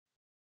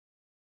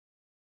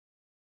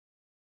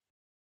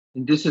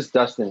this is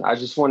Dustin. I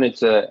just wanted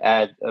to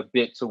add a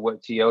bit to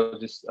what TL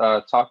just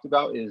talked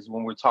about, is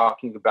when we're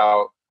talking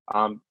about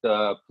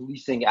the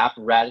policing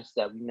apparatus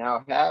that we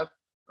now have,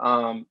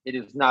 it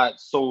is not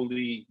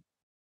solely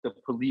the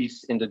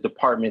police and the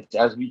departments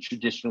as we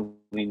traditionally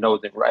know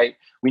them, right?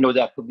 We know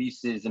that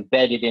police is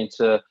embedded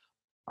into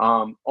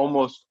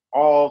almost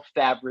all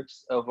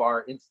fabrics of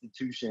our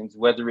institutions,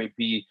 whether it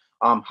be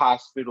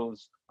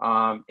hospitals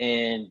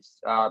and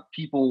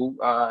people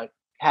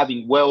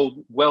having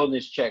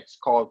wellness checks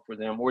called for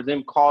them, or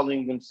them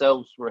calling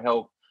themselves for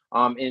help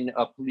in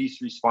a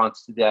police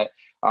response to that.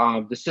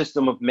 The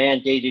system of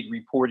mandated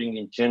reporting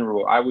in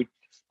general. I would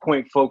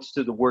point folks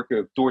to the work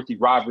of Dorothy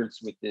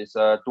Roberts with this.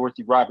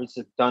 Dorothy Roberts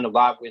has done a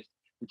lot with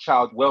the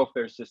child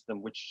welfare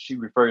system, which she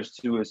refers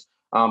to as,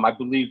 I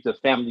believe, the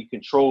family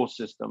control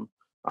system,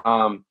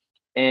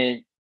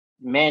 and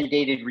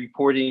mandated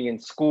reporting in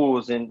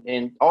schools,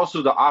 and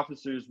also the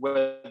officers,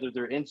 whether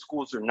they're in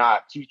schools or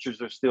not,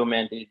 teachers are still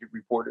mandated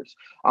reporters.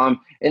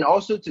 And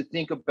also to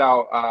think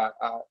about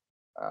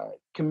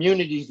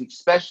communities,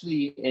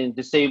 especially in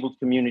disabled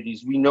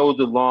communities. We know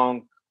the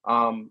long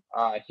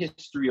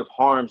history of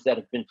harms that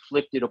have been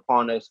inflicted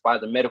upon us by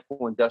the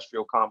medical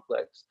industrial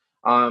complex.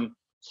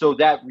 So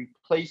that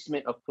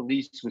replacement of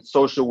police with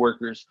social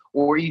workers,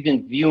 or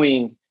even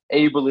viewing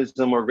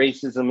ableism or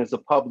racism as a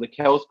public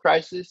health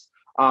crisis,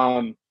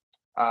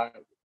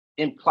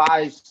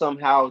 implies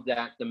somehow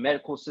that the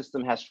medical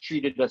system has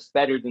treated us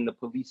better than the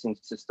policing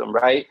system,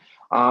 right?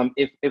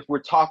 If we're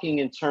talking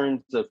in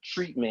terms of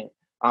treatment,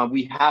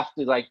 we have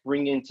to like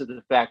bring into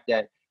the fact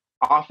that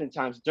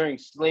oftentimes during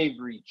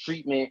slavery,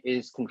 treatment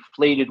is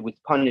conflated with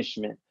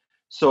punishment.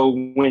 So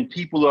when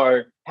people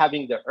are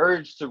having the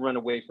urge to run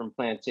away from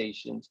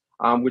plantations,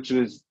 which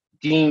was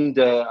deemed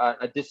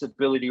a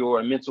disability or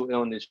a mental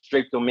illness,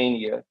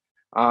 drapetomania,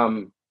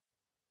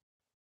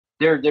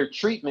 their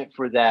treatment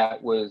for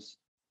that was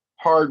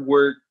hard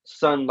work,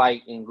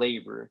 sunlight, and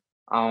labor,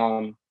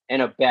 and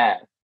a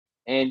bath.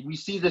 And we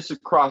see this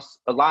across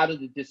a lot of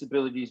the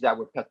disabilities that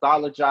were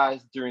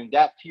pathologized during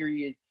that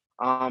period.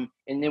 And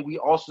then we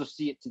also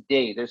see it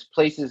today. There's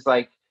places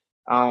like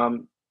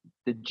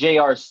the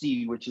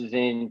JRC, which is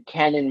in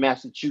Canton,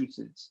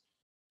 Massachusetts,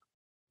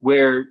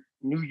 where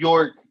New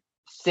York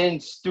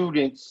sends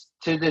students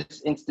to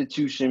this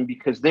institution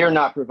because they're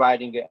not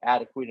providing an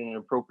adequate and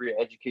appropriate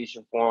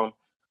education for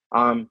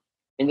them.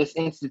 And this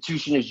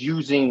institution is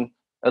using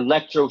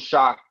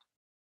electroshock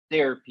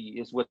therapy,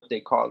 is what they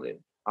call it,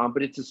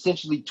 but it's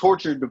essentially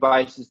torture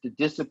devices to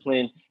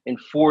discipline and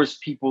force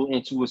people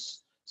into a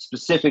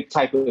specific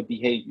type of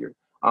behavior.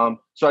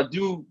 So I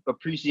do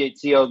appreciate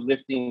CL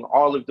lifting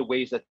all of the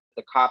ways that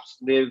the cops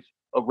live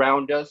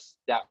around us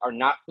that are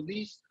not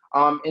police,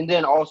 and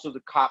then also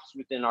the cops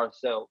within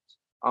ourselves,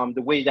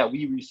 the way that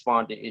we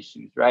respond to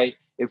issues, right?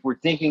 If we're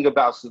thinking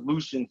about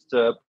solutions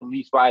to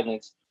police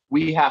violence,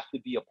 we have to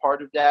be a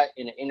part of that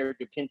in an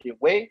interdependent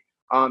way.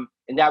 And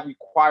that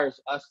requires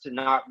us to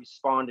not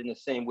respond in the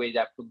same way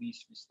that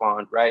police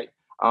respond, right?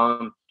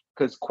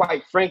 Because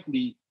quite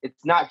frankly,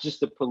 it's not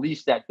just the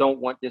police that don't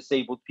want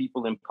disabled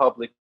people in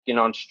public and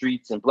on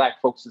streets and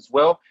Black folks as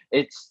well.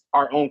 It's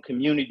our own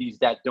communities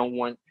that don't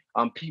want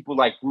people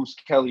like Bruce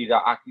Kelly to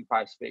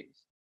occupy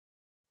space.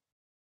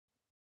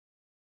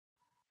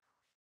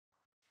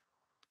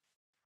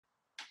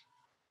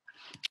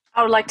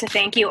 I would like to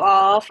thank you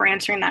all for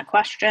answering that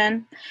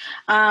question.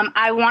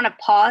 I want to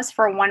pause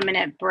for a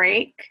 1-minute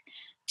break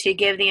to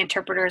give the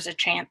interpreters a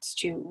chance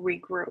to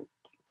regroup,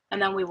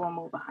 and then we will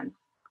move on.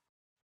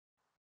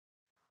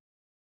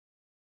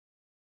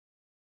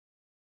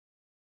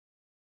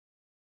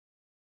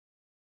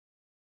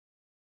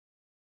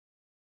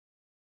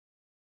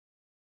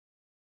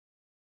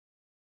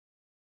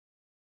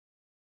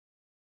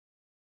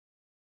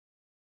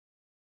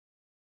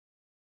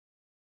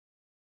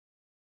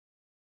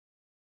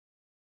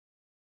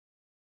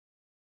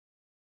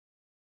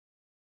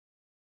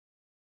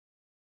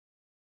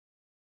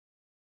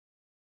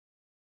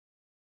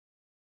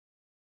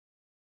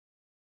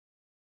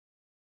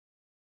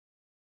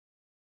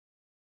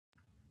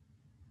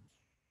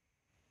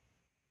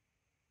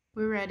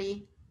 We're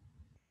ready.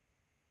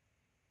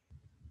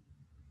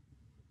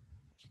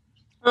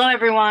 Hello,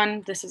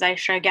 everyone. This is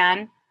Aisha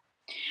again.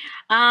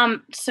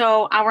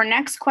 So our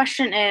next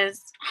question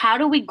is, how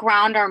do we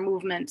ground our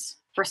movements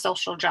for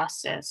social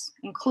justice,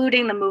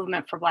 including the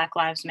movement for Black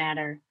Lives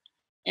Matter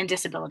and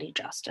disability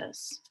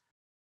justice?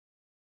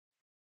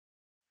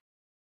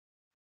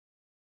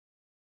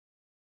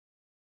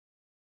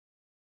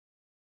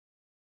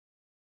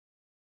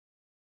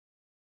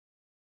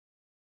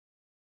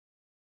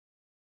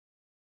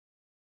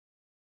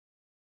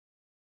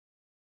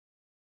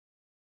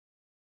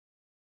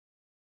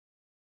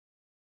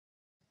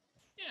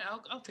 Yeah,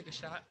 I'll take a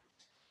shot.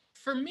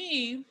 For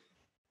me,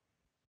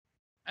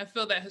 I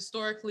feel that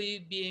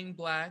historically being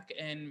Black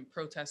and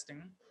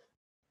protesting,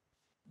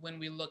 when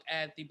we look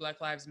at the Black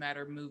Lives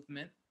Matter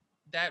movement,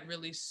 that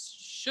really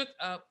shook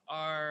up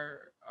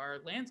our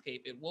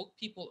landscape. It woke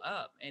people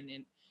up, and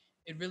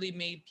it really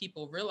made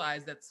people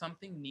realize that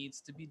something needs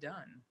to be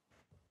done.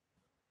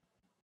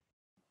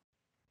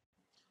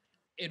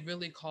 It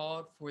really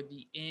called for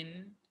the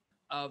end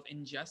of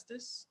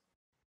injustice,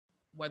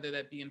 whether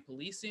that be in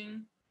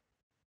policing,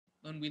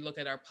 when we look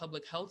at our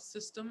public health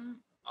system,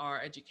 our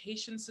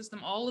education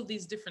system, all of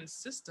these different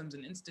systems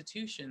and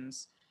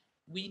institutions,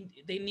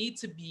 they need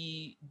to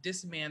be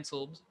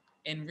dismantled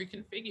and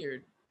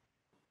reconfigured.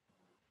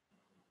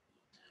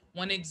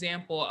 One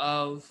example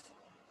of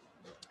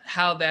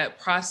how that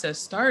process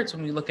starts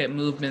when we look at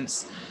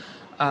movements,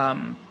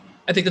 I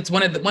think it's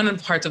one of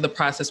the parts of the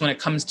process when it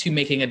comes to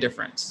making a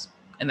difference.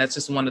 And that's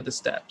just one of the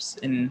steps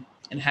in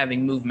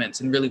having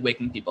movements and really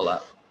waking people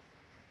up.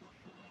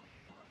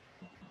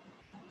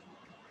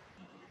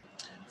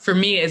 For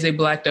me, as a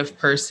Black deaf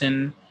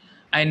person,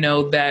 I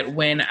know that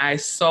when I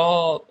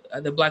saw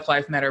the Black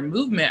Lives Matter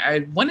movement,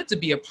 I wanted to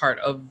be a part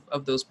of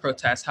those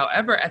protests.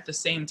 However, at the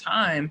same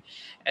time,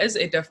 as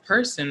a deaf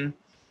person,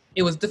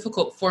 it was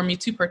difficult for me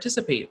to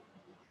participate.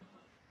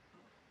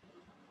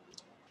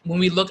 When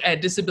we look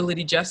at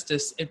disability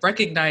justice, and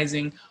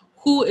recognizing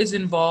who is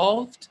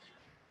involved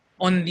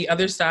on the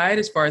other side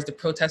as far as the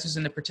protesters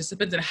and the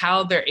participants and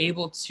how they're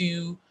able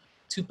to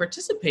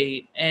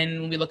participate.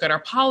 And when we look at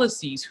our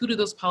policies, who do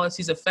those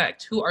policies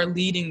affect? Who are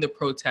leading the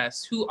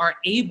protests? Who are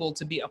able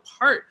to be a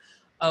part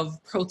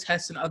of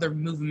protests and other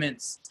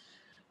movements?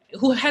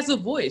 Who has a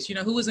voice?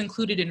 Who is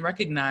included and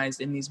recognized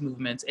in these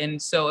movements?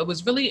 And so it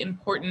was really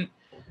important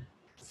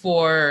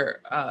for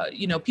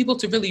people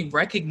to really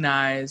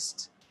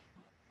recognize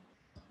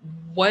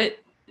what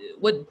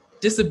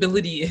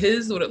disability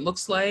is, what it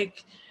looks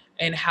like,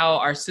 and how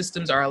our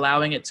systems are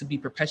allowing it to be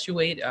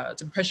perpetuate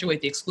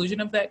the exclusion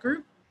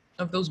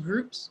of those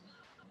groups.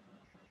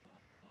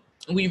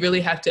 We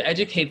really have to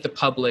educate the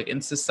public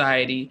and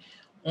society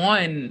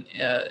on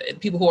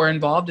people who are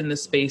involved in the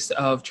space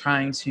of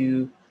trying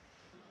to,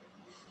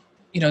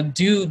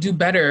 do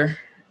better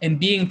and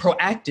being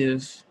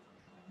proactive,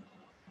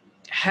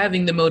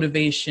 having the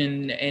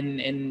motivation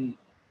and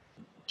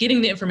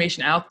getting the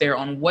information out there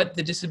on what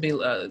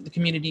the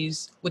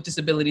communities with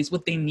disabilities,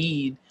 what they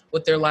need,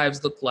 what their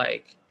lives look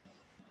like.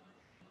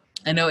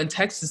 I know in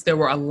Texas, there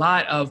were a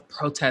lot of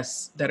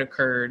protests that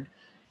occurred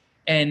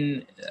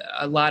and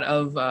a lot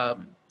of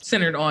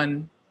centered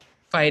on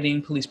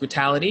fighting police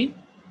brutality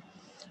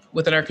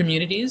within our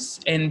communities.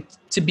 And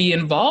to be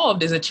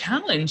involved is a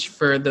challenge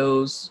for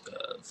those,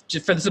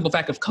 just for the simple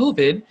fact of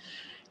COVID.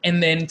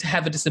 And then to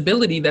have a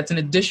disability, that's an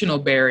additional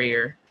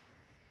barrier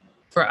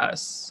for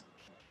us.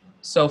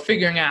 So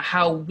figuring out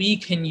how we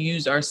can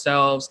use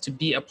ourselves to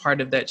be a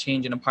part of that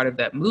change and a part of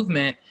that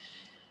movement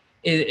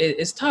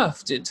is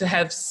tough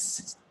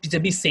to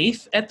be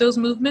safe at those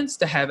movements,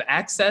 to have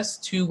access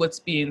to what's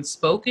being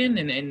spoken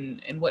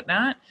and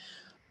whatnot.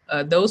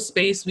 Those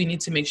space, we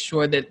need to make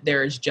sure that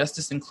there is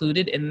justice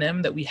included in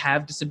them, that we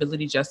have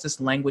disability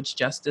justice, language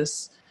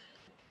justice,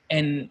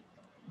 and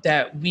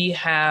that we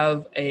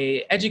have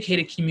a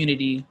educated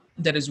community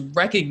that is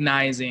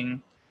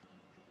recognizing,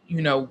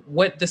 you know,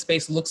 what the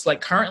space looks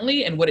like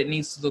currently and what it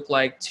needs to look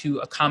like to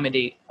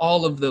accommodate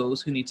all of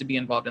those who need to be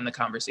involved in the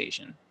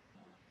conversation.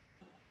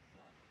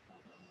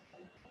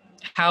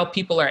 How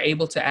people are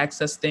able to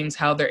access things,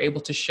 how they're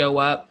able to show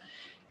up,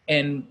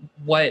 and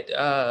what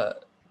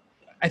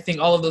I think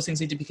all of those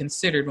things need to be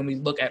considered when we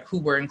look at who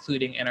we're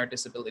including in our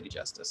disability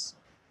justice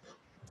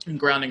and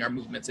grounding our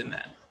movements in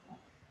that.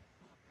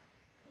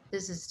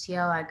 This is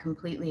TL. I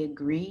completely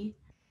agree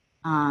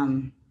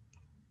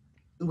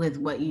with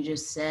what you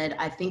just said.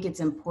 I think it's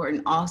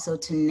important also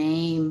to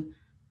name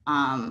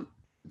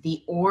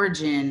the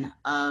origin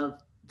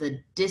of the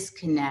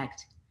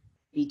disconnect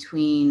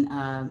between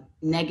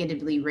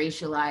negatively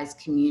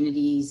racialized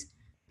communities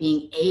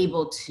being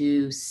able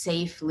to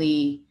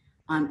safely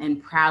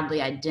and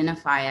proudly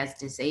identify as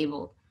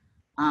disabled.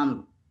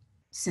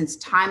 Since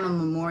time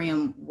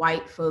immemorial,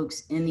 white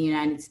folks in the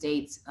United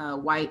States,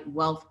 white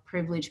wealth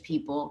privileged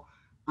people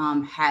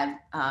have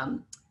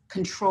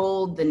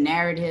controlled the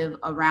narrative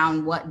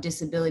around what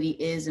disability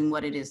is and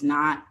what it is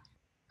not,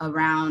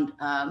 around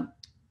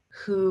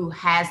who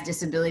has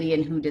disability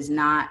and who does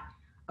not,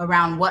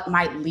 around what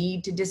might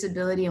lead to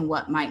disability and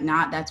what might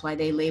not. That's why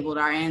they labeled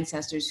our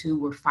ancestors who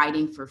were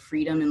fighting for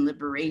freedom and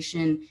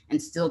liberation,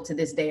 and still to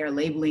this day are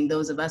labeling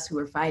those of us who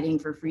are fighting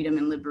for freedom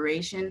and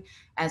liberation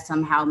as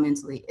somehow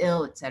mentally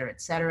ill, et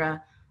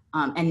cetera,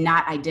 and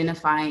not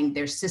identifying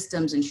their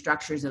systems and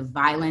structures of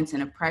violence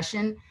and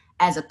oppression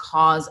as a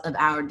cause of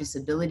our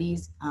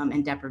disabilities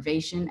and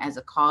deprivation, as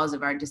a cause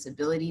of our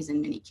disabilities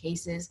in many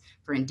cases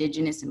for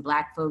Indigenous and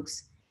Black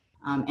folks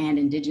and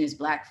Indigenous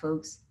Black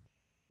folks.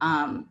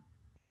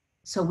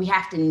 So we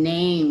have to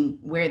name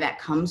where that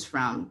comes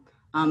from.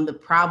 The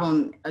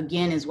problem,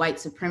 again, is white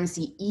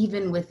supremacy,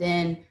 even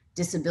within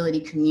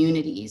disability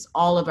communities.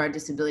 All of our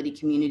disability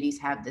communities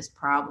have this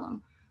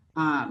problem.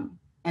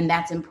 And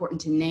that's important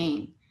to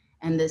name.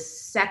 And the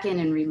second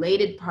and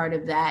related part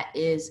of that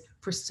is,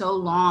 for so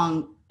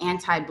long,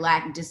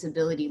 anti-Black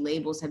disability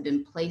labels have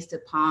been placed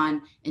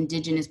upon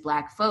Indigenous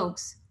Black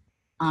folks.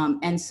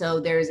 And so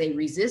there is a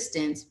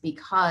resistance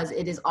because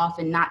it is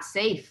often not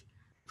safe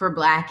for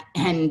Black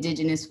and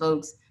Indigenous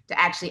folks to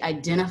actually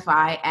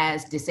identify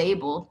as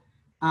disabled.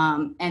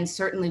 And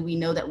certainly we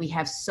know that we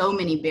have so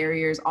many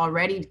barriers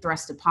already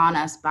thrust upon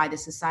us by the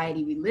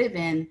society we live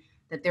in,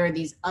 that there are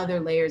these other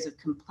layers of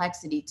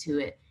complexity to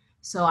it.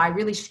 So I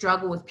really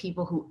struggle with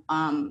people who,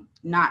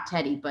 not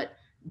Teddy, but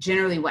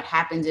generally what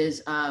happens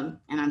is, and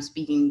I'm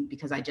speaking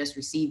because I just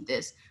received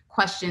this,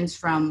 questions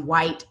from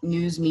white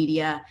news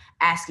media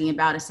asking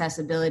about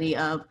accessibility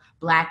of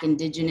Black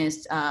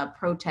Indigenous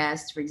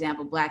protests, for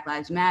example, Black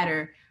Lives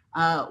Matter,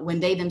 when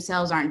they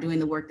themselves aren't doing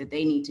the work that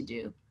they need to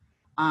do.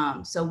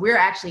 So we're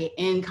actually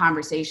in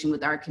conversation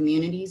with our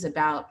communities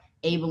about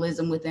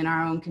ableism within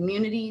our own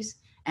communities,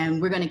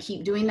 and we're going to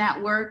keep doing that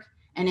work.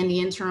 And in the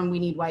interim, we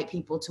need white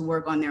people to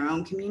work on their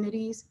own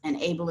communities and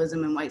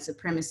ableism and white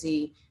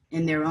supremacy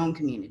in their own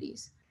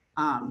communities,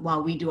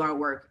 while we do our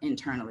work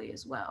internally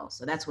as well.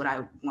 So that's what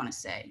I want to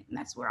say, and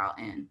that's where I'll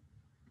end.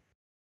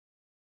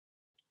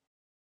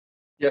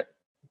 Yeah,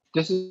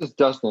 this is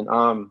Dustin.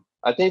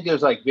 I think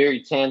there's like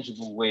very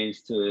tangible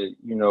ways to,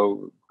 you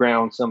know,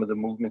 ground some of the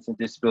movements in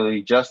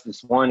disability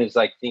justice. One is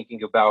like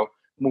thinking about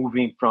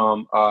moving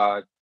from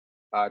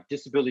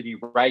disability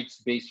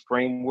rights-based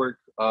framework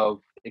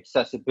of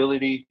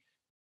accessibility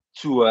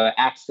to an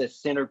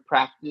access-centered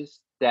practice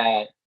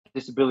that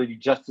disability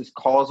justice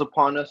calls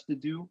upon us to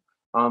do.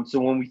 So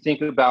when we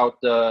think about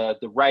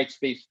the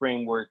rights-based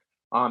framework,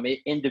 it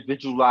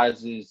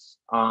individualizes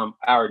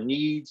our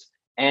needs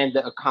and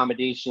the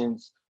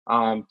accommodations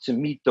to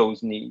meet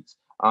those needs.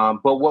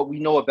 But what we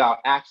know about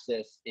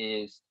access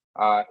is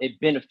it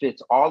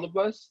benefits all of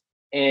us,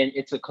 and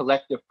it's a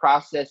collective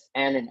process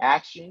and an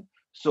action.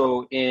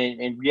 So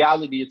in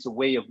reality, it's a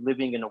way of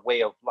living and a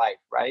way of life,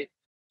 right?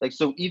 Like,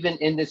 so even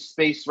in this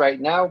space right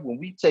now, when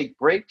we take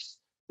breaks,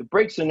 the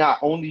breaks are not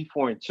only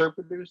for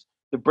interpreters,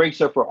 the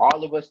breaks are for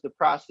all of us to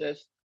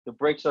process. The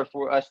breaks are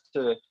for us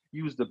to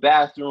use the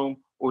bathroom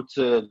or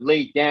to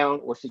lay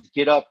down or to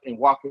get up and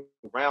walk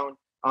around.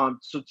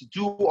 So to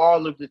do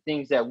all of the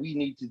things that we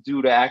need to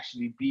do to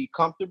actually be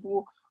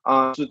comfortable.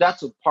 So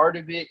that's a part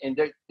of it. And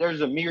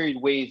there's a myriad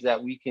ways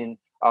that we can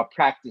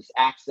practice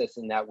access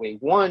in that way.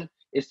 One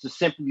is to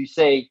simply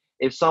say,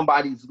 if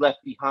somebody's left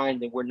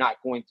behind, then we're not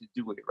going to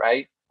do it,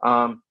 right?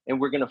 And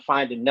we're going to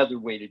find another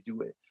way to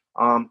do it.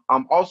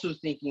 I'm also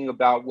thinking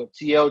about what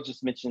TL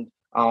just mentioned,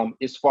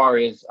 as far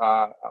as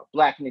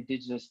Black and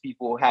Indigenous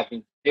people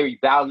having very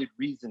valid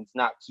reasons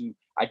not to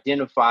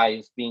identify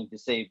as being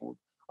disabled.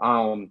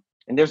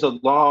 And there's a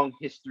long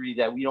history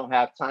that we don't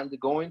have time to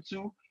go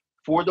into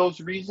for those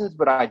reasons,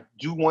 but I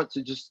do want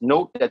to just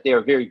note that they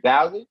are very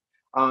valid.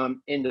 And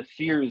the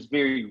fear is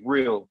very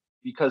real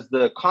because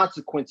the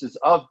consequences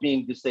of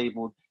being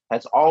disabled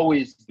has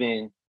always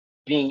been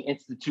being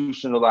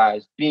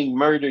institutionalized, being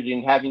murdered,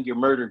 and having your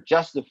murder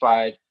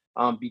justified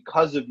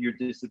because of your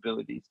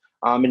disabilities,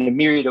 and a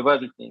myriad of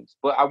other things.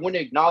 But I want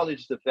to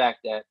acknowledge the fact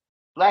that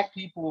Black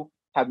people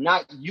have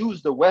not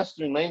used the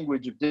Western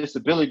language of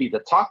disability to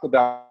talk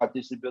about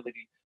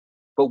disability,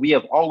 but we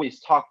have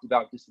always talked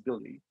about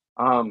disability.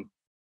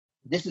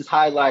 This is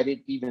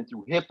highlighted even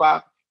through hip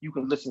hop. You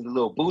can listen to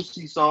Lil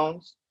Boosie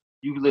songs,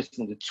 you can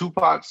listen to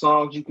Tupac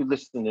songs, you can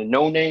listen to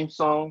No Name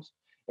songs,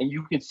 and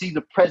you can see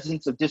the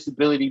presence of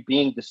disability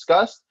being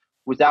discussed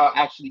without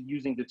actually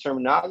using the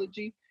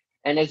terminology.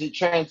 And as it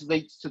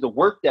translates to the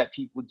work that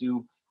people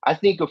do, I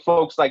think of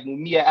folks like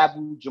Mumia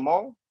Abu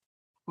Jamal,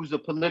 who's a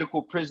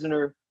political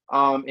prisoner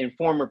and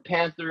former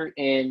Panther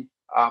in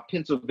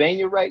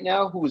Pennsylvania right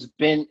now, who has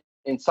been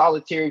in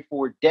solitary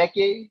for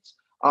decades.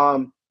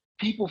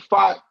 People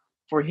fought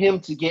for him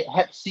to get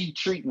Hep C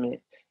treatment.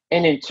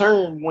 And in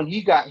turn, when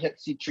he got Hep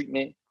C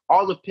treatment,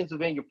 all of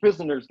Pennsylvania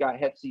prisoners got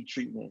Hep C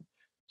treatment.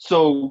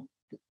 So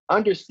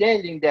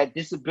understanding that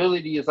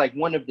disability is like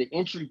one of the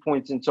entry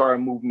points into our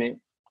movement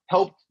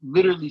helped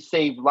literally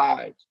save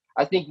lives.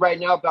 I think right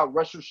now about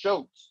Russell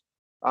Schultz,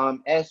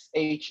 Shoatz,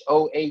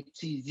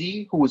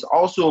 who was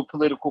also a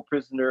political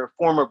prisoner, a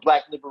former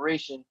Black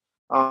Liberation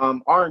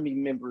Army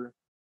member,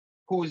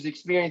 who is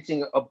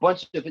experiencing a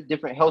bunch of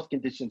different health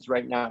conditions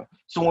right now.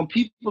 So when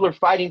people are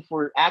fighting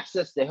for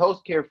access to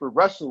healthcare for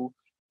Russell,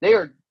 they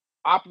are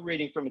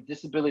operating from a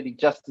disability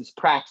justice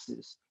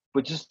praxis,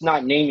 but just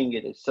not naming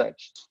it as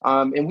such.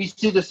 And we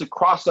see this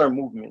across our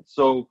movement.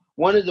 So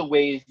one of the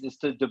ways is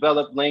to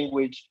develop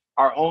language,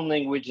 our own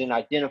language, and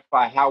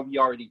identify how we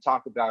already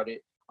talk about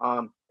it.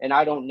 And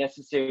I don't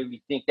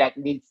necessarily think that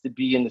needs to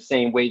be in the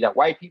same way that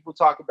white people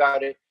talk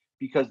about it,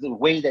 because the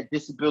way that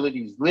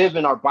disabilities live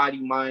in our body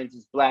minds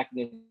as Black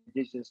and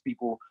Indigenous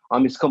people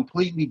is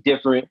completely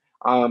different,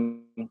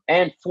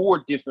 and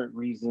for different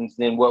reasons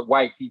than what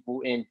white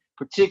people, and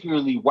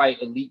particularly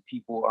white elite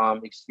people,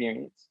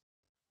 experience.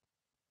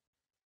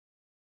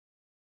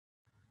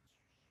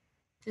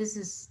 This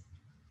is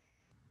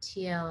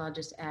TL. I'll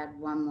just add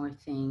one more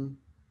thing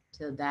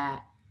to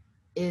that,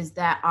 is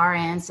that our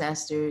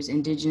ancestors,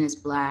 Indigenous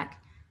Black,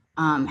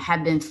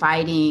 have been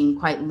fighting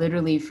quite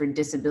literally for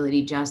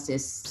disability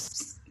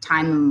justice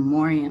time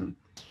immemorial.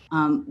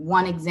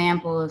 One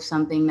example of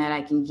something that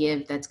I can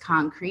give that's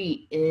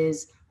concrete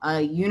is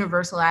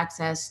universal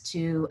access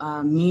to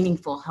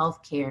meaningful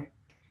health care.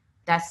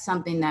 That's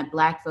something that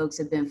Black folks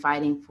have been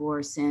fighting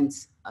for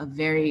since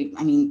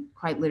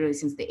quite literally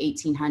since the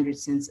 1800s,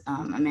 since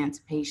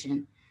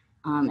emancipation.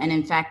 And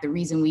in fact, the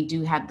reason we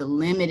do have the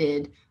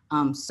limited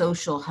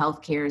social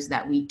health cares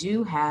that we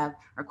do have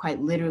are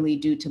quite literally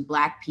due to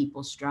Black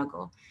people's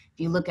struggle. If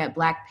you look at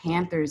Black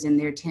Panthers and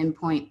their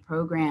 10-point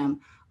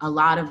program, a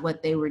lot of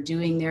what they were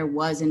doing there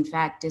was in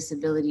fact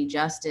disability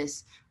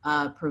justice,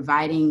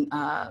 providing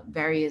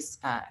various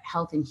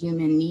health and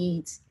human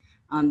needs.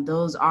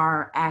 Those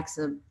are acts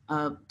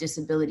of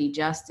disability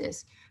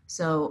justice.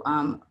 So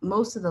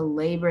most of the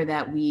labor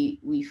that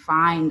we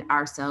find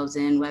ourselves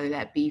in, whether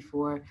that be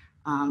for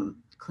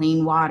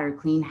clean water,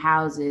 clean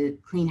houses,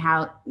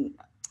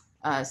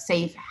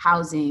 safe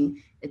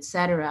housing,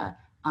 etc.,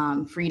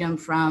 freedom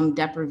from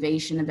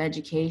deprivation of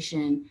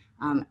education,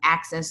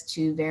 access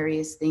to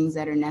various things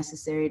that are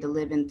necessary to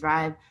live and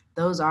thrive,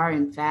 those are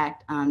in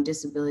fact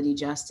disability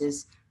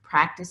justice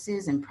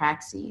practices and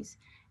praxis.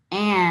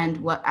 And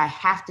what I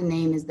have to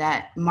name is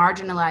that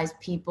marginalized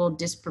people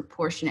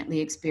disproportionately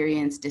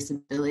experience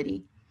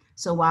disability.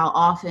 So while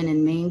often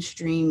in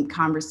mainstream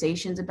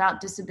conversations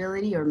about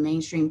disability or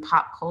mainstream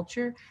pop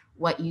culture,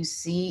 what you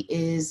see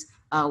is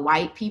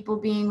white people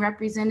being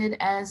represented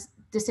as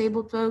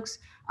disabled folks,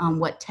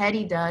 what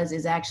Teddy does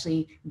is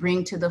actually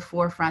bring to the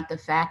forefront the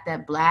fact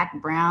that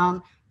Black,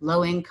 brown,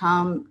 low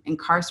income,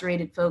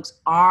 incarcerated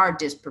folks are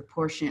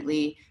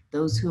disproportionately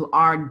those who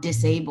are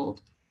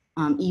disabled.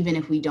 Even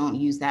if we don't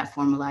use that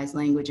formalized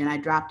language. And I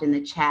dropped in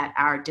the chat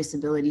our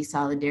disability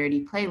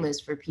solidarity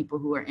playlist for people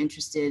who are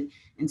interested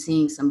in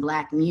seeing some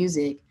Black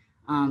music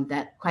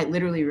that quite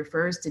literally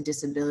refers to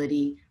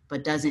disability,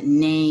 but doesn't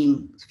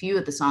name, few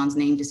of the songs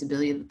name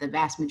disability, the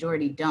vast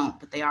majority don't,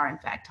 but they are in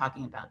fact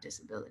talking about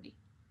disability.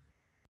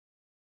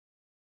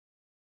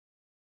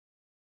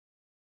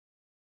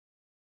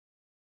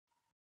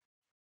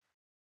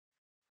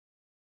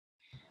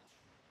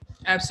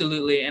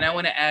 Absolutely. And I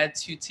want to add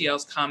to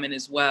TL's comment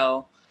as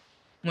well.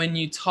 When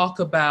you talk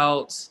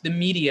about the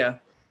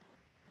media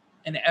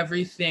and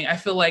everything, I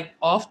feel like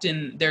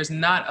often there's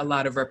not a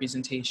lot of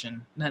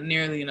representation, not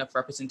nearly enough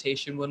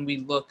representation when we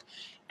look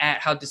at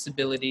how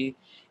disability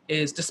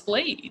is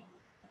displayed.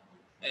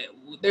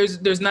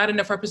 There's not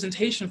enough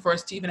representation for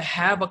us to even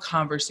have a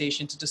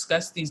conversation to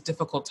discuss these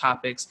difficult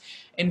topics.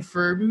 And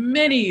for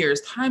many years,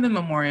 time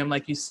immemorial,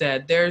 like you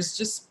said, there's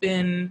just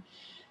been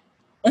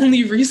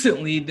only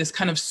recently, this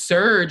kind of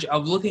surge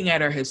of looking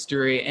at our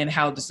history and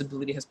how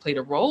disability has played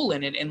a role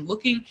in it, and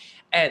looking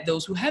at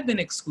those who have been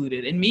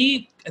excluded. And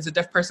me, as a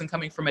deaf person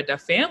coming from a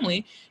deaf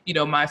family, you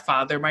know, my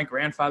father, my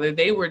grandfather,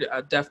 they were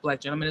deaf Black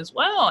gentlemen as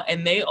well.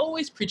 And they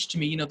always preached to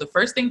me, you know, the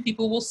first thing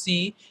people will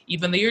see,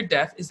 even though you're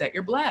deaf, is that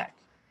you're Black.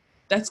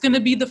 That's going to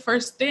be the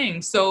first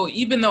thing. So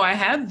even though I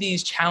have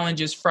these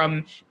challenges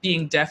from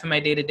being deaf in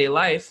my day-to-day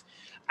life,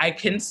 I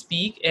can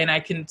speak, and I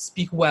can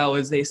speak well,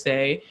 as they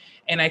say,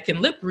 and I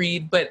can lip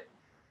read. But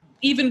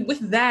even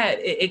with that,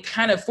 it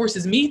kind of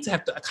forces me to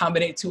have to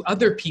accommodate to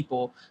other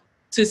people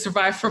to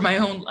survive for my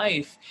own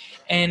life.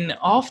 And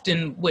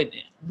often when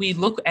we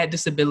look at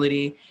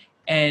disability,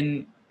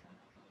 and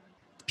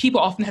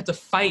people often have to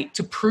fight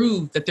to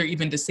prove that they're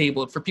even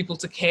disabled for people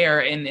to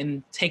care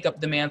and take up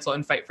the mantle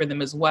and fight for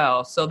them as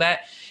well. So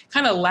that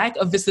kind of lack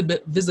of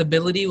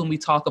visibility when we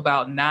talk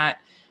about not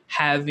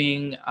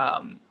having,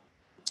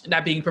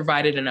 not being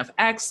provided enough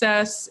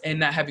access and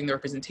not having the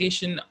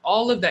representation,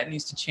 all of that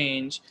needs to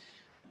change,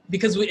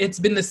 because it's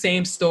been the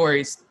same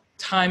stories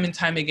time and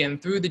time again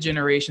through the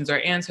generations. Our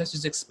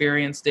ancestors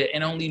experienced it,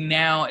 and only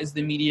now is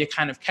the media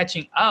kind of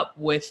catching up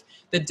with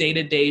the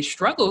day-to-day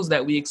struggles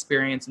that we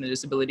experience in the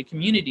disability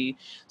community.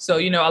 So,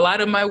 you know, a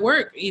lot of my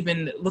work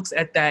even looks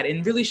at that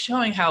and really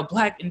showing how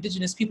Black,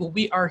 Indigenous people,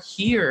 we are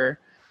here.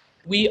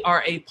 We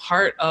are a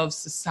part of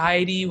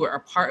society, we're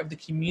a part of the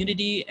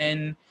community,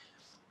 and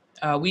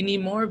we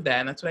need more of that.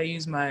 And that's what I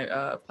use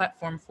my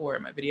platform for,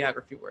 my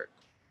videography work.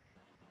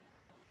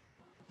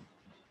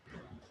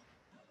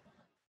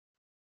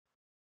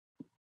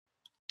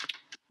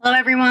 Hello,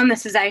 everyone.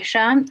 This is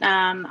Aisha.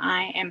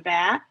 I am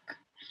back.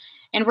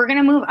 And we're going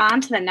to move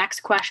on to the next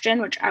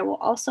question, which I will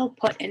also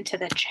put into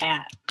the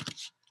chat,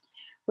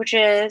 which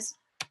is,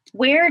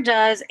 where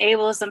does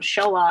ableism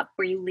show up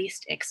where you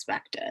least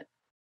expect it?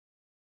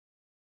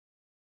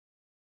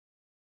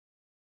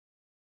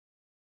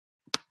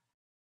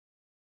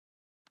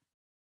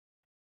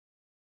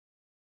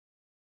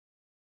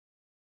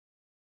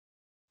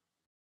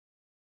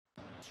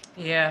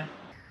 Yeah.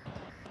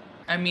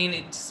 I mean,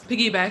 it's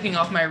piggybacking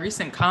off my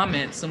recent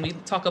comments, when we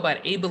talk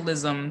about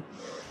ableism,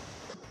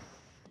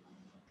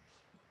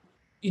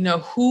 you know,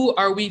 who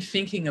are we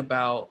thinking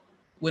about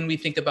when we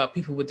think about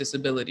people with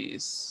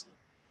disabilities?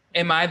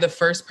 Am I the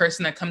first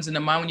person that comes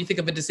into mind when you think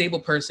of a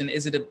disabled person?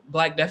 Is it a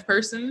Black deaf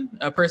person,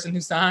 a person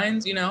who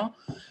signs, you know?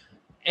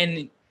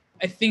 And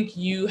I think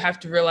you have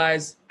to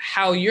realize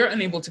how you're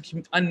unable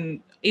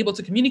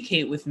to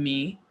communicate with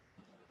me,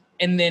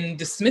 and then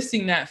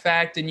dismissing that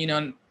fact, and, you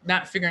know,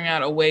 not figuring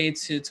out a way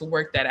to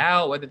work that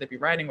out, whether that be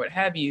writing, what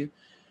have you.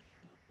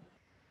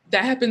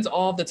 That happens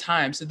all the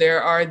time. So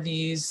there are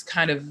these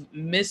kind of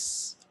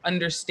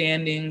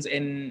misunderstandings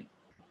and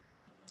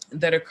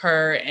that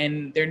occur,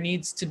 and there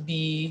needs to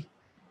be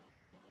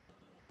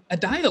a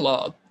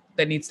dialogue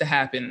that needs to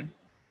happen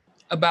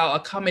about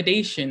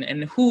accommodation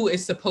and who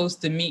is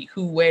supposed to meet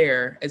who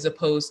where, as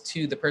opposed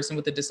to the person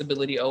with the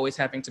disability always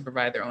having to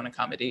provide their own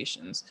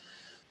accommodations.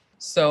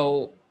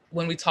 So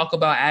when we talk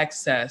about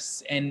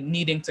access and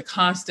needing to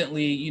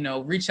constantly, you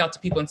know, reach out to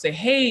people and say,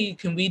 hey,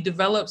 can we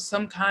develop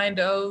some kind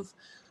of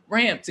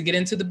ramp to get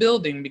into the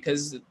building,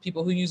 because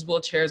people who use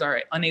wheelchairs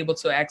are unable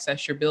to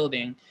access your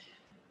building.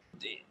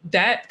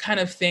 That kind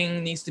of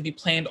thing needs to be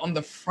planned on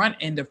the front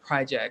end of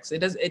projects.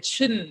 It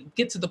shouldn't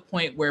get to the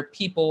point where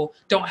people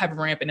don't have a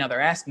ramp and now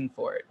they're asking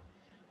for it.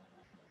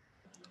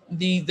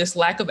 This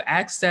lack of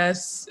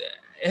access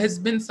has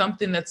been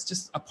something that's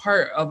just a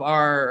part of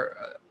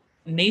our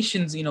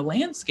nation's, you know,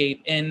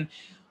 landscape, and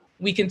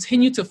we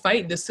continue to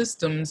fight the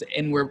systems,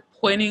 and we're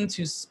pointing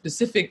to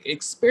specific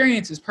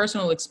experiences,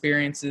 personal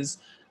experiences,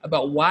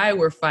 about why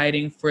we're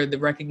fighting for the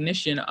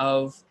recognition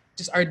of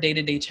just our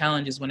day-to-day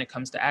challenges when it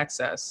comes to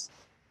access.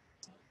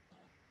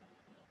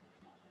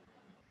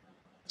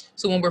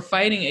 So when we're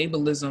fighting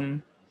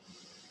ableism,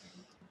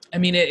 I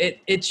mean,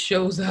 it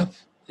shows up.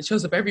 It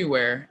shows up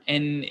everywhere.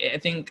 And I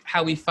think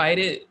how we fight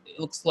it, it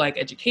looks like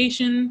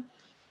education,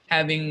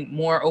 having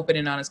more open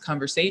and honest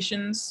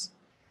conversations,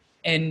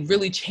 and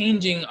really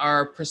changing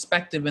our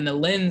perspective and the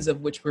lens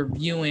of which we're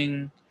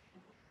viewing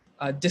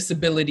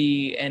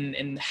disability,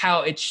 and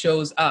how it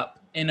shows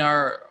up in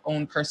our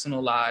own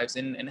personal lives,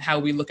 and how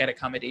we look at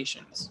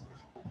accommodations.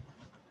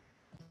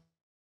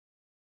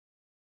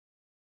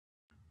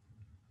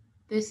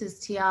 This is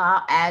Tia.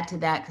 I'll add to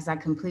that because I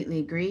completely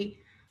agree.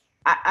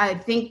 I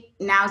think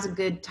now's a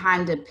good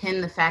time to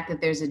pin the fact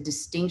that there's a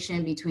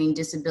distinction between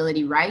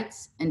disability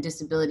rights and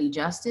disability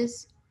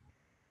justice.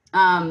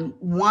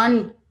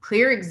 One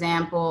clear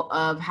example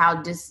of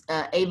how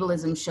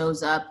ableism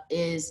shows up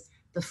is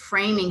the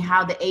framing,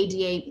 how the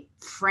ADA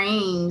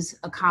frames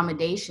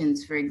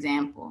accommodations, for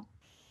example.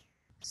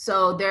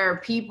 So there are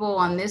people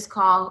on this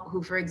call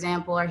who, for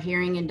example, are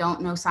hearing and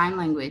don't know sign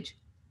language.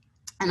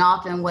 And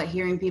often what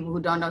hearing people who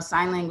don't know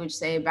sign language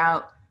say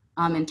about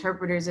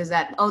interpreters is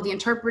that, oh, the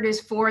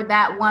interpreter's for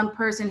that one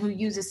person who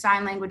uses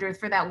sign language, or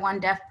for that one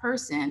deaf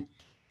person,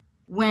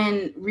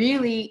 when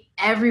really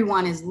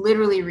everyone is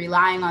literally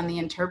relying on the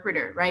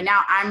interpreter. Right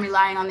now, I'm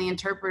relying on the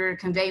interpreter to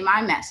convey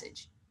my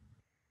message.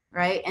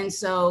 right? And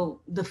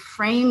so the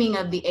framing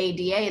of the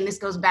ADA, and this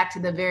goes back to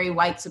the very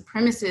white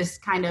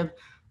supremacist kind of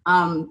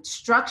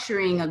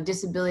structuring of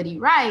disability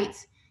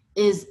rights,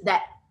 is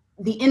that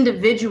the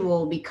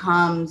individual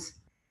becomes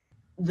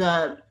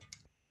the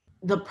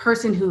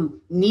person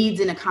who needs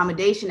an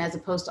accommodation, as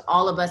opposed to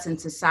all of us in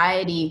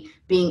society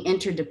being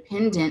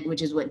interdependent,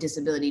 which is what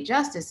disability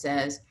justice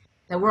says,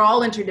 that we're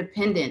all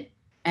interdependent,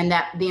 and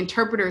that the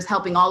interpreter is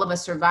helping all of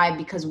us survive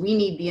because we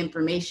need the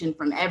information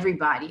from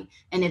everybody.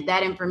 And if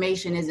that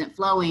information isn't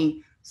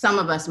flowing, some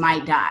of us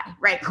might die,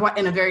 right?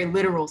 In a very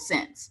literal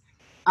sense.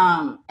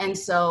 And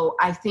so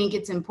I think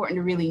it's important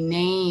to really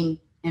name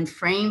and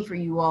frame for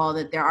you all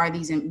that there are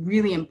these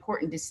really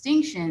important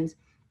distinctions,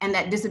 and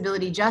that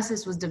disability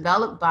justice was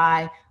developed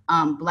by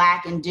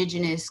Black,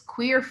 Indigenous,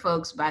 queer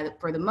folks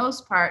for the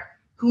most part,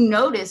 who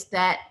noticed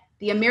that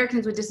the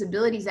Americans with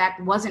Disabilities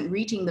Act wasn't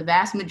reaching the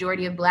vast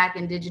majority of Black,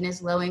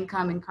 Indigenous,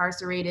 low-income,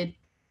 incarcerated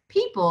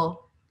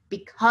people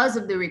because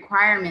of the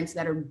requirements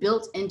that are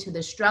built into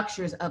the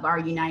structures of our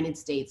United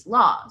States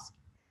laws.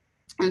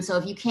 And so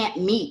if you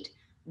can't meet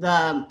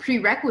the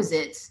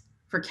prerequisites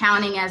for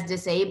counting as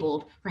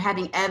disabled, for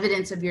having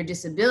evidence of your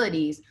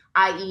disabilities,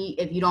 i.e.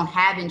 if you don't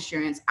have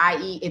insurance,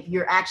 i.e. if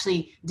you're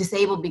actually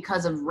disabled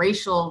because of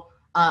racial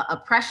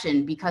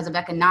oppression, because of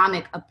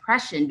economic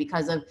oppression,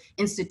 because of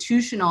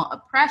institutional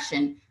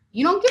oppression,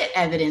 you don't get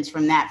evidence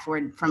from that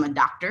from a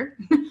doctor.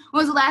 When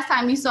was the last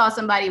time you saw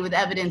somebody with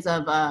evidence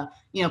of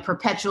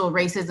perpetual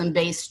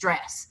racism-based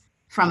stress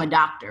from a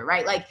doctor,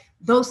 right? Like,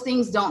 those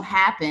things don't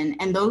happen.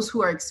 And those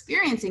who are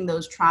experiencing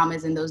those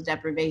traumas and those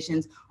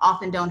deprivations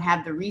often don't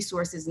have the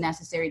resources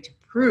necessary to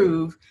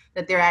prove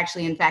that they're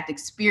actually, in fact,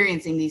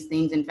 experiencing these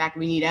things. In fact,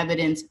 we need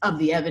evidence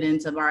of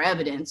our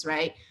evidence,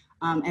 right?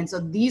 And so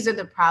these are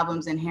the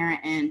problems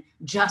inherent in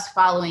just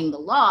following the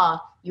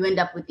law. You end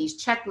up with these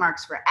check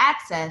marks for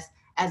access,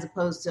 as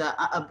opposed to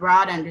a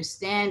broad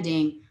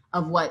understanding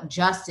of what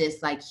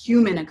justice, like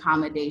human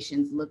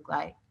accommodations, look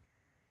like.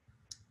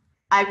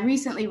 I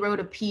recently wrote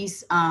a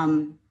piece,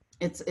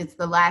 it's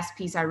the last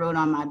piece I wrote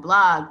on my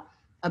blog,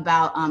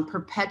 about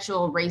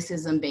perpetual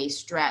racism-based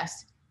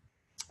stress.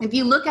 If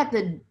you look at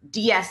the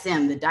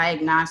DSM, the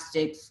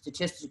Diagnostic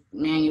Statistic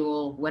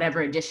Manual,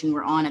 whatever edition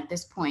we're on at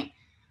this point,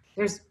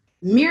 there's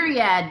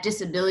myriad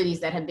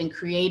disabilities that have been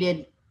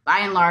created by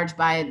and large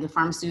by the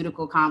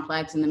pharmaceutical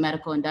complex and the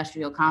medical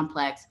industrial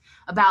complex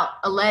about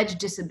alleged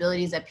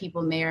disabilities that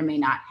people may or may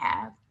not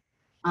have.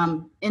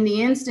 In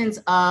the instance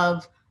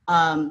of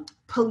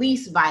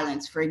police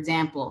violence, for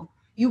example,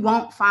 you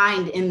won't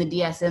find in the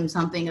DSM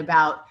something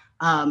about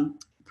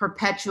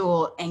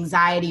perpetual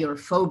anxiety or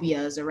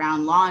phobias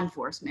around law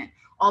enforcement.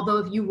 Although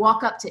if you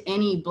walk up to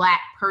any Black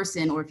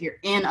person, or if you're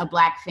in a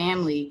Black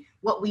family,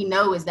 what we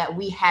know is that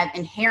we have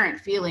inherent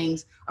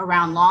feelings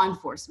around law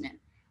enforcement,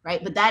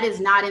 right? But that is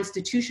not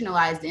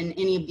institutionalized in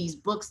any of these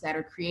books that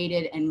are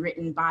created and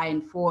written by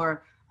and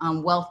for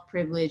wealth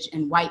privilege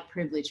and white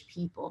privileged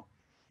people.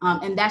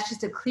 And that's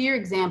just a clear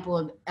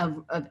example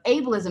of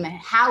ableism and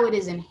how it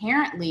is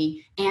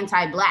inherently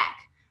anti-Black,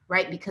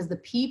 right? Because the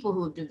people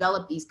who have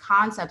developed these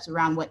concepts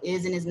around what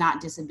is and is not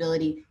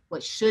disability,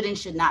 what should and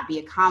should not be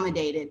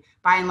accommodated,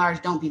 by and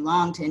large don't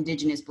belong to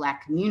Indigenous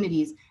Black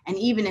communities. And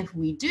even if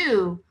we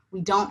do,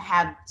 we don't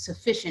have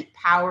sufficient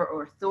power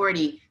or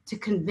authority to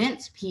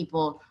convince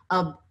people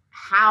of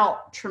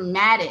how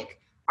traumatic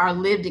our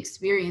lived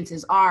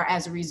experiences are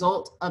as a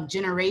result of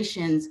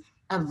generations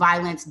of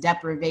violence,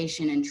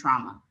 deprivation, and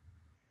trauma.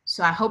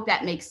 So I hope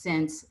that makes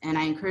sense. And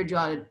I encourage you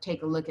all to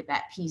take a look at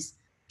that piece,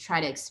 try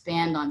to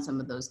expand on some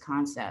of those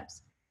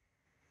concepts.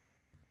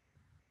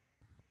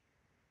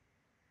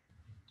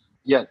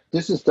 Yeah,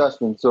 this is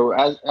Dustin. So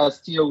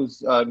as Tia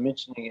was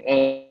mentioning,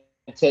 and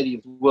Teddy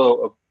as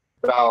well,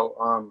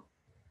 about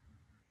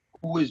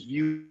who is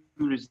viewed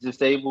as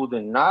disabled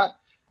and not,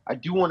 I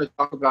do want to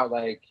talk about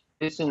like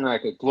this in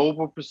like a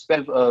global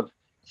perspective of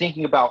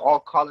thinking about all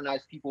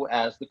colonized people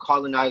as the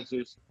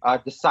colonizers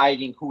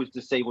deciding who is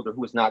disabled or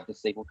who is not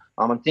disabled.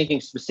 I'm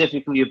thinking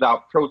specifically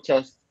about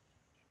protests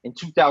in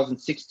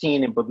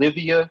 2016 in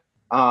Bolivia.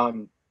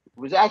 It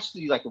was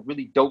actually like a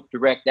really dope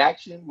direct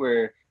action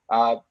where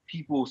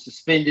people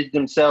suspended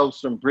themselves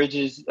from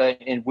bridges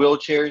in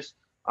wheelchairs.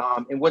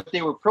 And what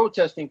they were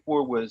protesting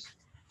for was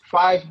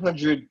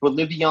 500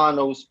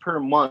 Bolivianos per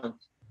month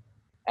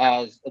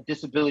as a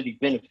disability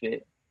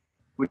benefit,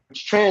 which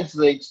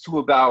translates to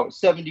about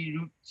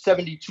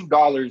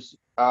 $72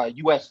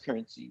 US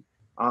currency.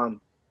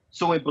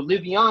 So in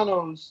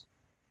Bolivianos,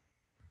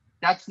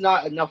 that's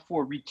not enough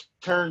for a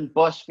return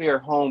bus fare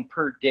home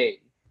per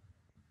day.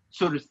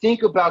 So to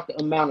think about the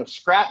amount of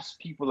scraps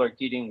people are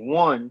getting,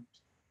 one,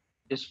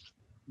 is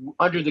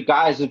under the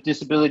guise of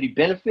disability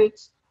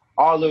benefits,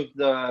 all of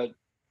the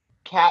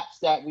caps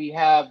that we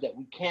have, that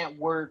we can't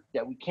work,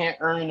 that we can't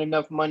earn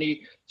enough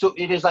money. So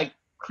it is like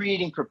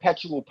creating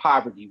perpetual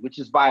poverty, which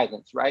is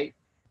violence, right?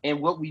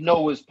 And what we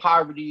know is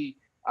poverty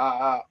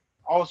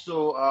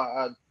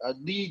also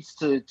leads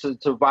to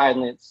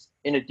violence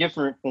in a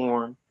different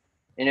form.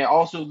 And it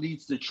also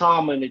leads to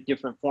trauma in a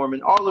different form.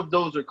 And all of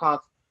those are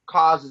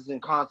causes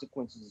and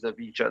consequences of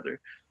each other.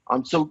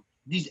 So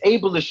these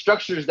ableist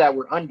structures that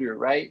we're under,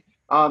 right?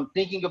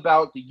 Thinking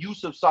about the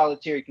use of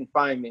solitary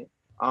confinement,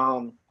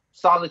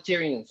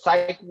 solitary and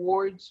psych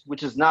wards,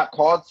 which is not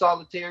called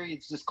solitary,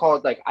 it's just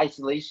called like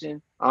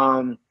isolation.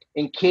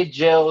 In kid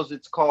jails,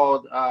 it's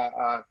called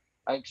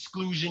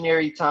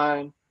exclusionary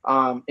time.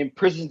 In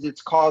prisons,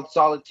 it's called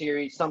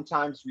solitary,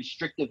 sometimes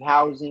restrictive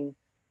housing.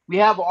 We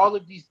have all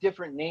of these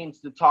different names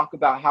to talk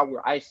about how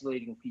we're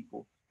isolating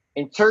people.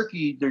 In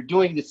Turkey, they're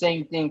doing the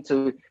same thing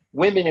to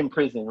women in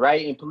prison,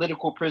 right? And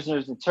political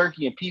prisoners in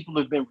Turkey, and people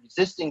have been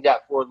resisting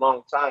that for a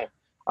long time.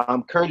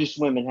 Kurdish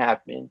women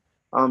have been.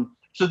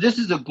 So this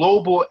is a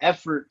global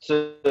effort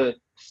to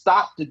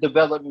stop the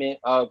development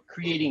of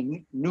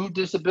creating new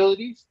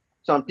disabilities.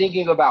 So I'm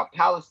thinking about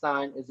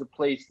Palestine as a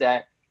place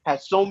that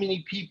has so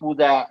many people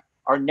that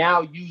are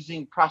now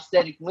using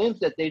prosthetic limbs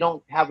that they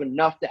don't have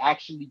enough to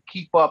actually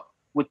keep up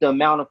with the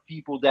amount of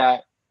people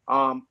that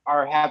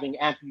are having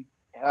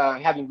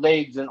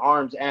legs and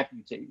arms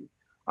amputated.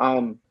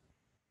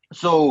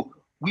 So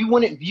we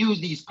wouldn't view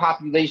these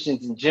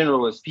populations in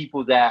general as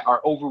people that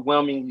are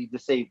overwhelmingly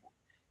disabled.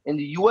 In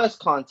the US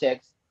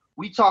context,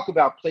 we talk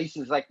about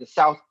places like the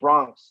South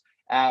Bronx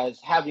as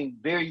having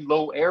very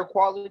low air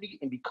quality.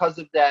 And because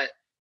of that,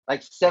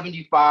 like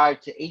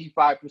 75 to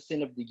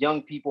 85% of the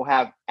young people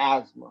have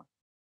asthma.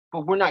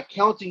 But we're not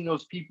counting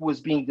those people as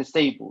being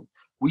disabled.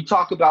 We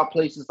talk about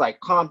places like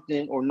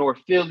Compton or North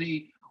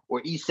Philly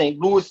or East St.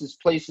 Louis as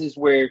places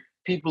where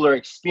people are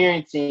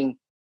experiencing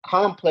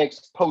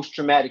complex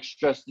post-traumatic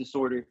stress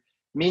disorder,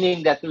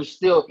 meaning that they're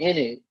still in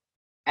it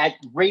at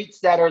rates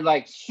that are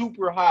like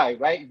super high,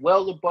 right?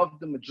 Well above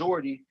the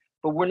majority,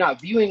 but we're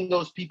not viewing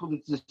those people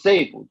as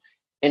disabled.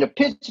 In a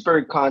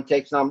Pittsburgh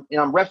context, and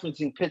I'm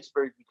referencing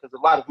Pittsburgh because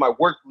a lot of my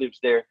work lives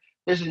there,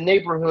 there's a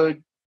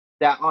neighborhood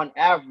that on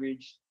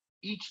average,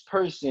 each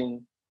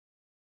person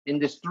in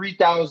this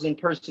 3,000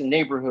 person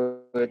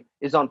neighborhood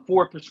is on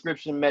 4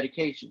 prescription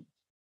medications.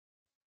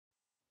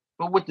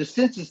 But what the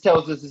census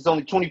tells us is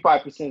only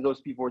 25% of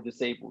those people are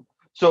disabled.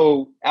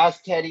 So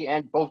as Teddy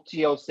and both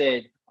TL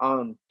said,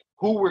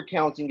 who we're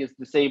counting as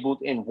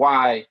disabled and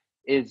why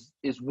is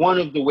one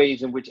of the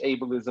ways in which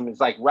ableism is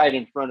like right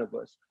in front of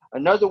us.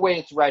 Another way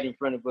it's right in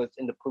front of us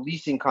in the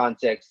policing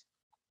context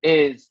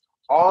is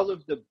all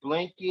of the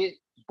blanket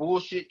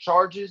bullshit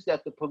charges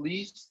that the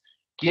police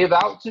give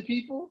out to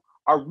people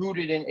are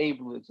rooted in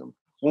ableism.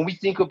 When we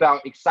think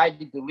about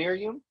excited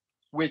delirium,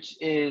 which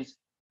is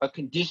a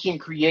condition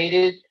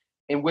created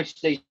in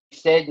which they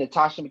said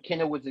Natasha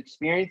McKenna was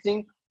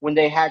experiencing when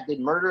they had to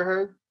murder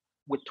her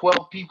with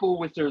 12 people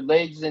with their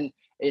legs and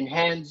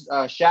hands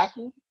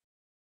shackled.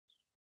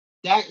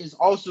 That is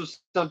also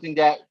something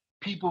that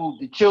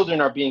the children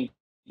are being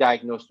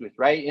diagnosed with,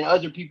 right? And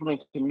other people in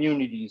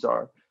communities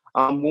are.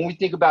 When we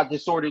think about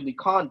disorderly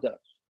conduct,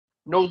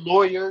 no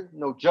lawyer,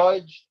 no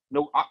judge,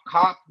 no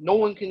cop, no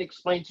one can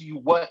explain to you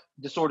what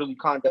disorderly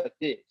conduct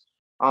is.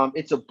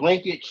 It's a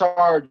blanket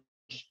charge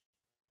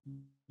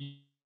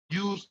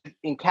used to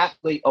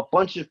encapsulate a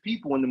bunch of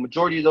people, and the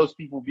majority of those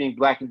people being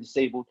Black and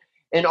disabled.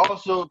 And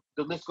also,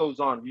 the list goes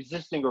on.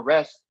 Resisting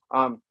arrest,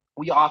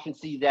 we often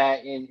see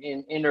that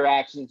in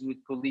interactions with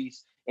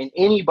police, and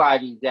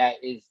anybody that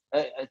is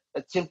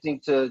attempting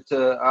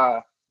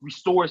to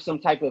restore some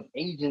type of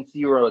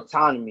agency or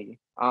autonomy,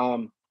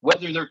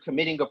 whether they're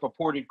committing a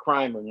purported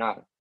crime or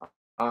not.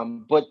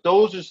 But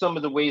those are some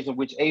of the ways in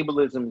which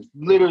ableism is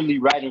literally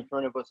right in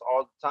front of us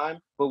all the time,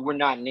 but we're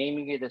not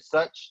naming it as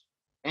such,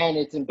 and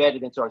it's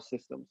embedded into our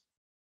systems.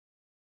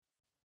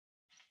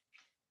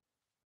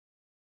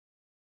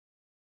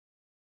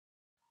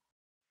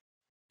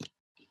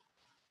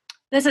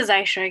 This is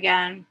Aisha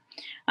again.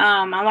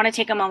 I want to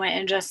take a moment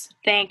and just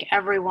thank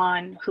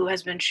everyone who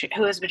has been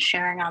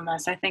sharing on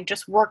this. I think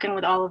just working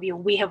with all of you,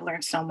 we have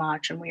learned so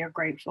much, and we are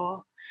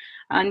grateful,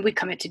 and we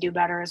commit to do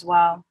better as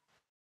well.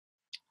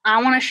 I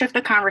want to shift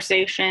the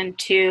conversation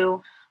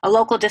to a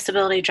local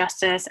disability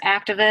justice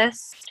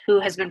activist who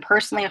has been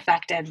personally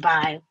affected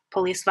by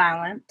police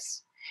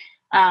violence,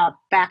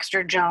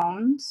 Baxter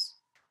Jones.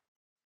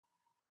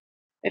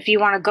 If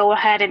you want to go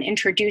ahead and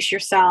introduce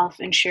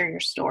yourself and share your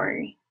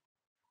story.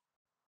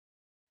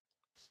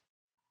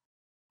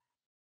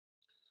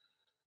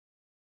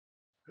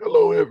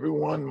 Hello,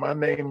 everyone. My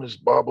name is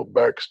Baba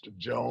Baxter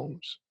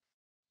Jones.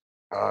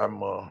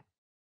 I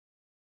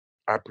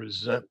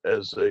present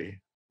as a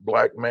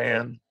Black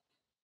man,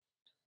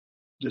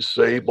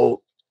 disabled,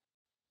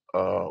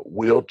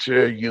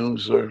 wheelchair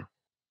user.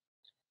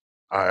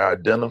 I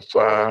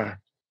identify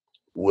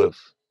with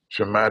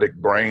traumatic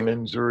brain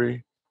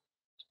injury,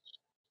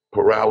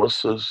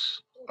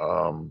 paralysis,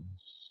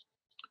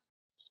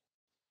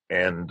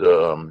 and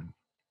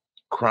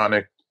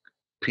chronic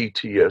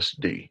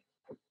PTSD,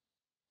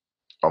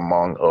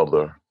 among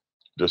other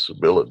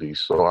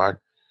disabilities. So I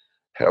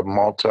have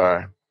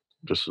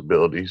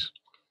multi-disabilities.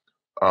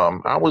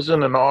 I was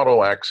in an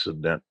auto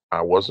accident.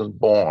 I wasn't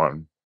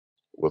born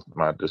with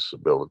my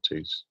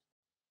disabilities.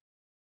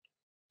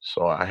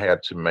 So I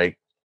had to make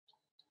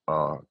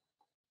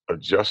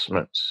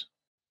adjustments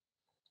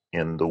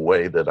in the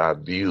way that I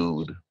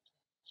viewed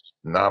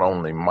not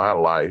only my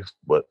life,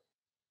 but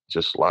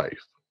just life.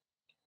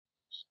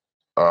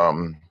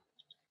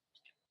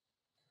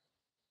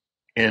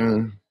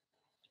 In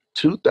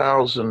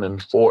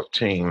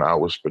 2014, I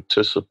was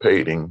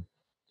participating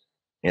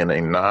in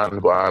a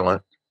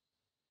nonviolent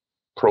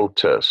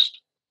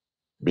protest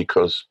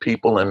because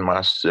people in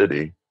my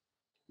city,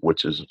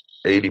 which is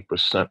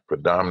 80%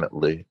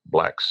 predominantly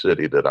Black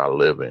city that I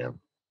live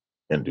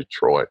in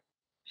Detroit,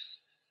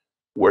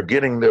 were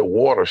getting their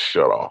water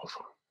shut off.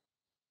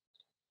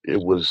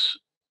 It was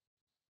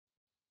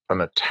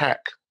an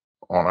attack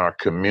on our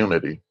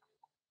community,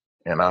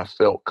 and I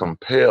felt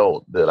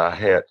compelled that I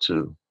had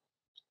to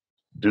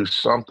do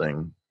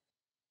something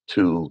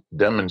to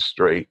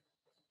demonstrate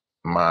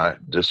my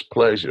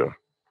displeasure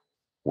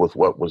with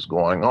what was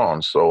going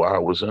on. So I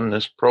was in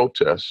this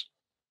protest.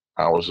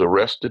 I was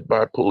arrested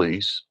by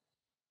police,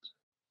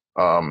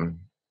 and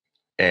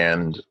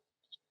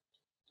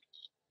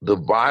the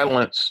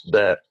violence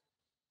that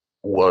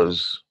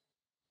was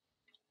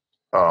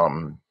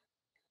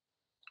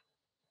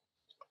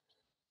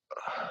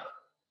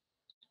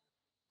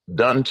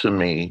done to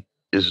me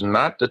is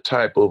not the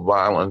type of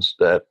violence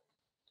that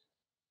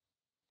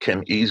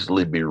can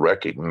easily be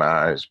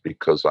recognized,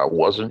 because I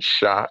wasn't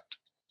shot,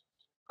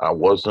 I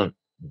wasn't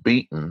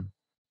beaten,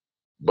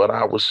 but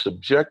I was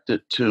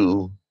subjected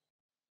to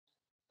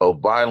a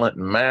violent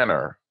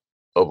manner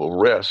of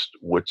arrest,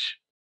 which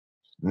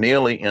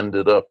nearly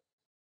ended up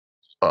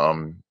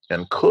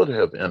and could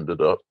have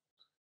ended up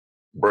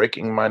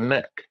breaking my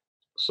neck.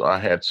 So I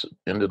had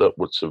ended up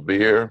with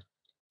severe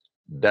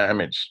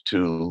damage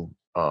to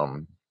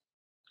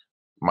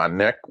my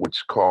neck,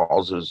 which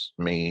causes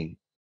me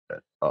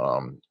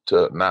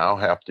to now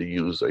have to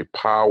use a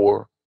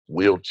power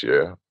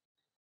wheelchair.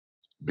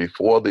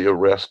 Before the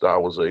arrest, I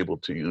was able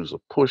to use a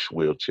push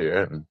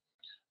wheelchair, and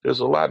there's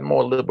a lot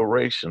more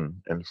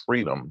liberation and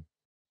freedom,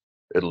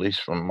 at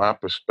least from my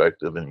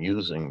perspective, in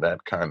using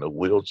that kind of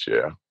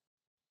wheelchair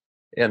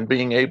and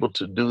being able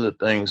to do the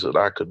things that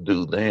I could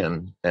do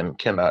then and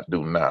cannot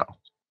do now.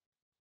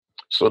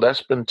 So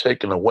that's been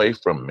taken away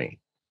from me.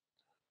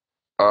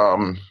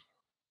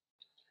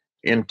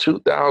 In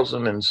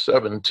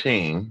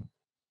 2017,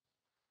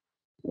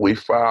 we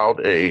filed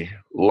a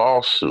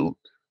lawsuit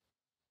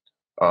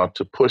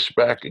to push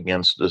back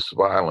against this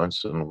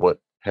violence and what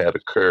had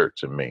occurred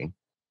to me.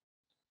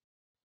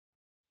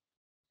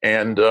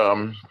 And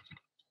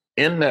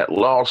in that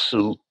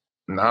lawsuit,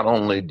 not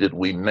only did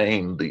we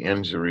name the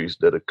injuries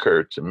that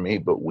occurred to me,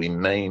 but we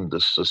named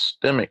the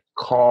systemic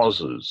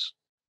causes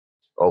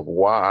of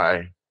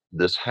why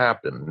this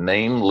happened,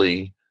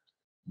 namely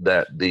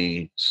that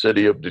the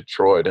city of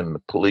Detroit and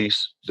the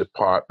police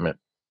department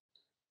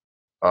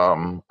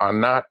are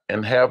not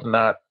and have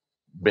not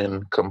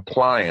been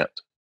compliant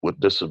with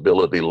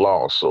disability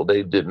law. So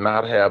they did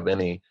not have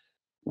any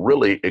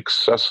really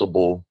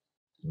accessible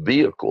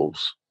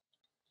vehicles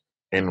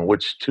in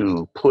which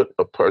to put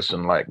a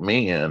person like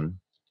me in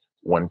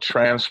when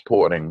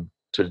transporting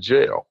to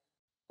jail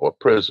or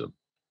prison.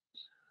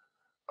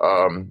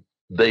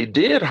 They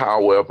did,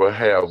 however,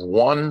 have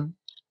one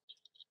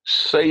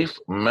safe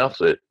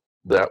method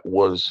that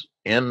was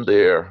in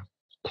their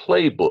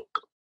playbook,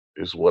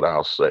 is what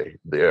I'll say,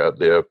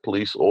 their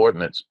police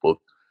ordinance book,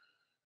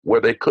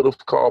 where they could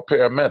have called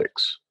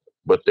paramedics,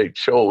 but they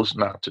chose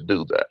not to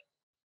do that.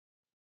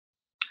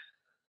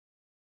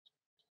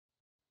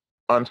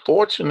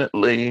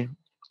 Unfortunately,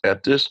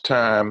 at this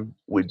time,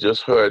 we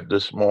just heard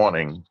this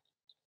morning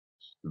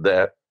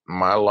that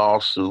my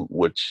lawsuit,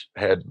 which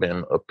had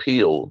been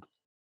appealed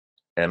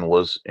and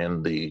was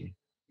in the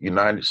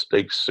United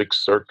States Sixth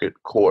Circuit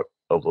Court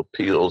of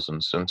Appeals in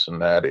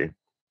Cincinnati,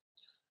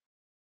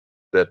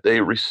 that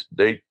they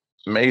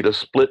made a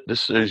split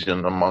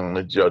decision among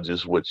the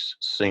judges, which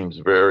seems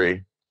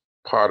very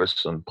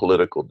partisan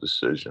political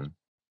decision,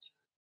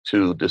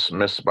 to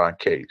dismiss my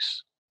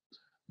case.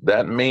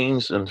 That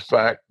means, in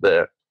fact,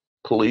 that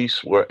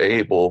police were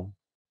able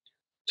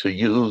to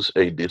use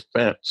a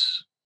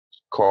defense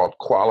called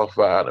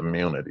qualified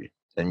immunity.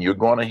 And you're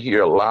going to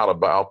hear a lot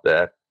about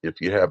that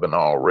if you haven't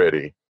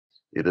already.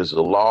 It is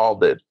a law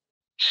that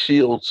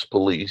shields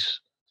police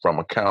from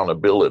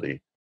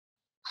accountability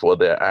for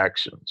their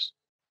actions.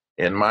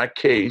 In my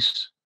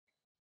case,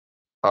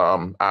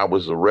 I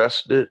was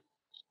arrested.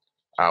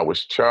 I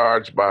was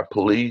charged by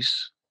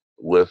police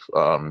with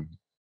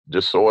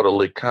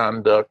disorderly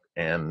conduct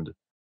and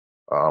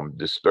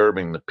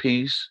disturbing the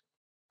peace.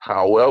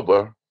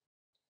 However,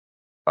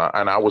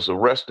 and I was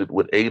arrested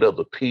with 8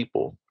 other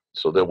people,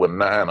 so there were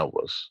 9 of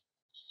us.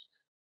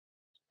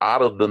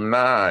 Out of the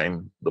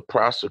 9, the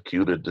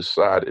prosecutor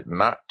decided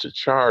not to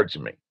charge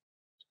me.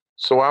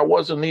 So I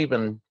wasn't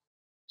even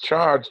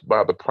charged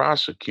by the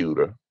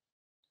prosecutor.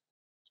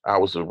 I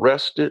was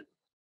arrested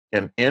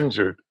and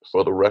injured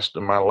for the rest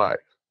of my life.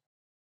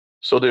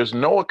 So there's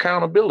no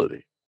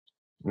accountability,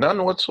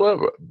 none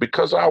whatsoever,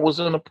 because I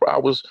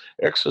was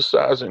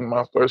exercising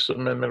my First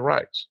Amendment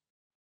rights.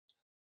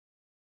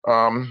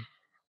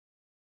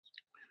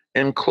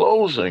 In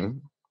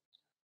closing,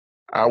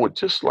 I would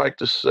just like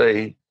to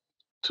say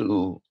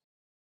to,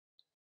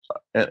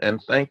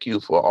 and thank you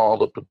for all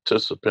the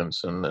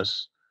participants in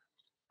this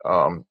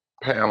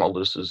panel.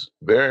 This is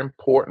very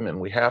important, and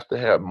we have to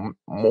have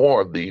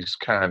more of these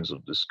kinds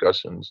of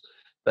discussions.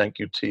 Thank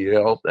you,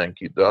 TL. Thank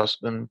you,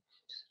 Dustin.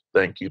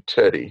 Thank you,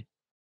 Teddy,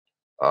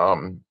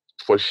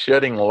 for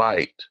shedding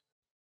light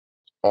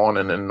on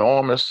an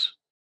enormous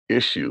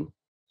issue.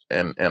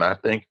 And I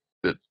think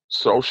that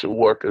social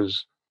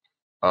workers,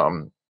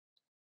 um,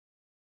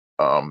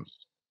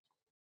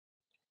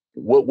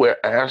 what we're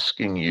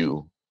asking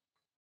you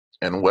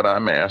and what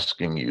I'm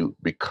asking you,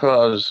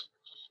 because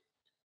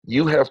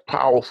you have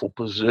powerful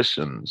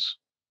positions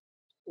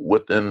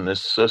within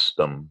this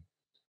system,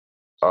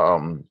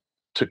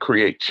 to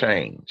create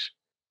change.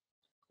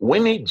 We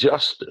need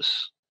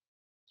justice.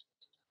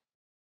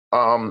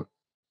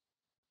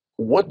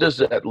 What does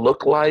that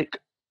look like?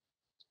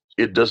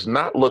 It does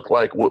not look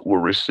like what we're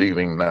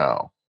receiving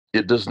now.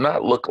 It does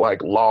not look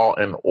like law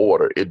and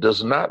order. It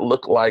does not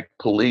look like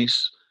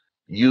police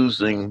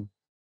using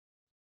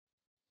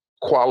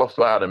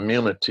qualified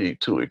immunity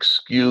to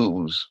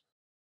excuse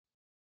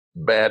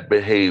bad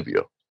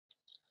behavior.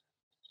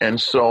 And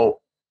so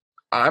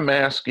I'm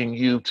asking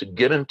you to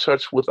get in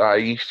touch with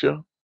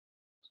Aisha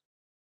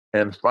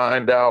and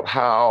find out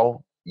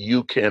how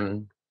you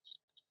can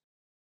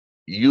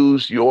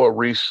use your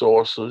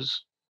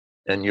resources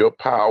and your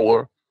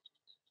power.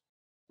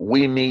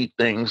 We need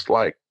things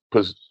like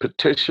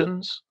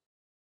petitions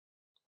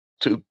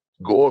to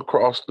go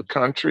across the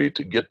country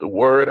to get the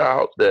word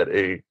out that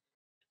a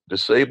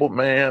disabled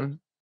man,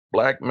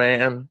 Black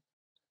man,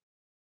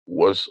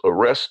 was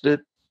arrested,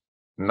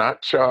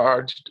 not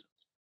charged,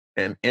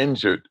 and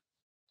injured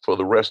for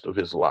the rest of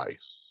his life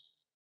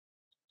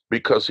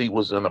because he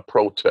was in a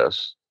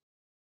protest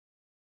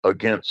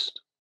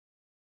against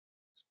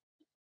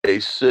a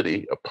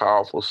city, a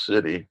powerful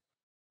city,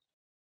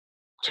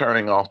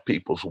 turning off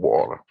people's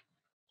water.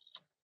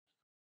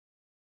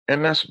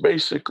 And that's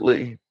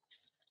basically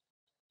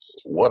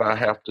what I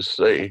have to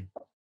say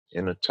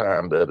in the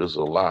time that is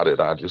allotted.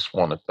 I just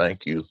want to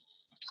thank you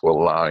for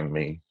allowing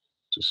me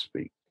to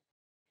speak.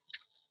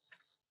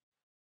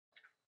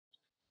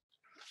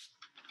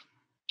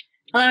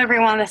 Hello,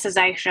 everyone. This is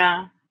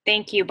Aisha.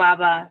 Thank you,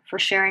 Baba, for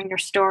sharing your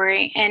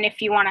story. And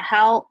if you want to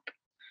help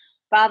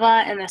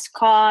Baba in this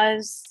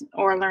cause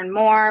or learn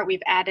more,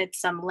 we've added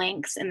some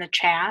links in the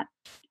chat,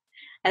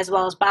 as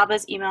well as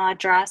Baba's email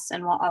address,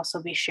 and we'll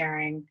also be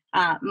sharing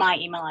my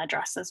email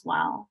address as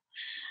well.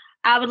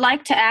 I would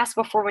like to ask,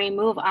 before we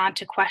move on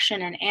to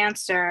question and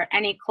answer,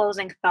 any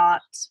closing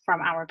thoughts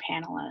from our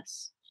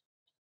panelists?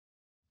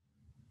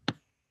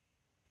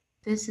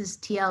 This is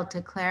TL.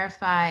 To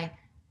clarify,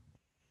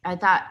 I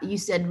thought you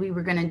said we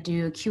were going to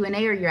do a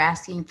Q&A, or you're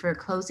asking for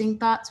closing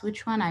thoughts.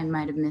 Which one? I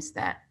might have missed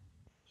that.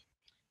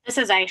 This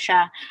is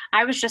Aisha.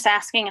 I was just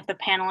asking if the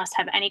panelists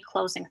have any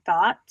closing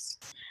thoughts,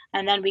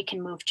 and then we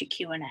can move to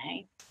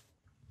Q&A.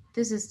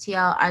 This is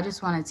TL. I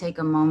just want to take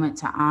a moment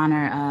to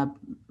honor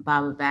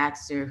Baba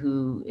Baxter,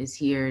 who is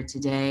here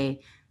today,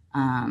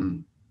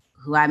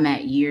 who I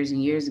met years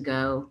and years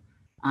ago,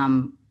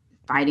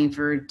 fighting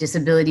for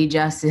disability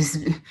justice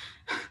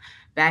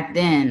back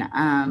then.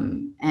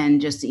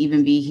 And just to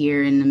even be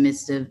here in the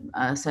midst of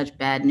such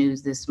bad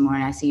news this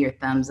morning. I see your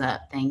thumbs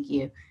up. Thank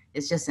you.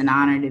 It's just an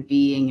honor to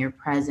be in your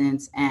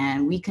presence.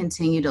 And we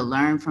continue to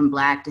learn from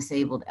Black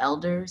disabled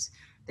elders.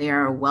 They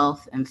are a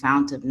wealth and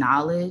fount of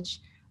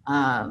knowledge.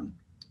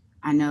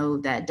 I know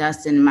that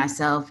Dustin and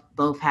myself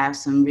both have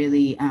some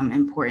really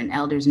important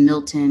elders.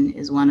 Milton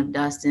is one of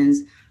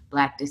Dustin's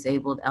Black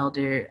disabled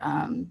elder.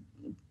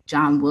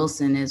 John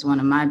Wilson is one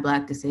of my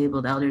Black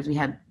disabled elders. We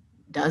have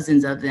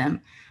dozens of them.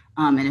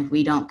 And if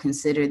we don't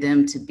consider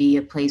them to be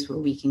a place where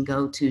we can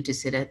go to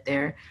sit at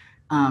their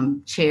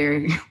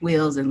chair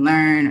wheels and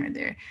learn, or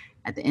they're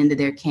at the end of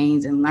their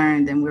canes and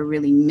learn, then we're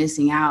really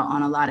missing out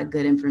on a lot of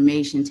good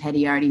information.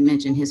 Teddy already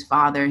mentioned his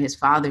father, his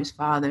father's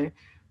father.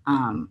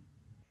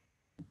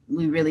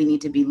 We really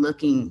need to be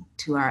looking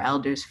to our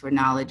elders for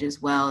knowledge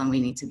as well. And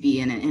we need to be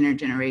in an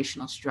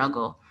intergenerational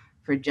struggle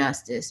for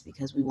justice,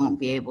 because we won't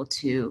be able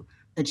to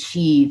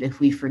achieve if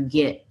we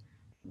forget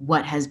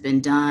what has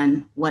been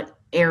done, what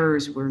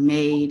errors were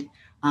made,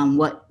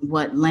 what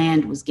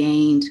land was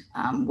gained,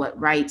 what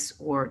rights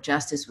or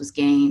justice was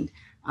gained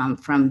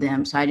from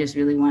them. So I just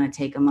really want to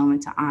take a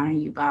moment to honor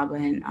you, Baba,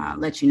 and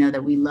let you know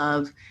that we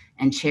love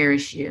and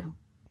cherish you.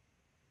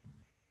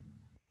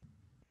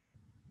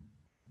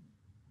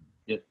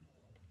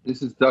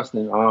 This is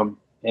Dustin,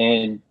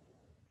 and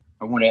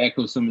I want to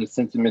echo some of the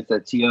sentiments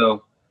that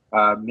TL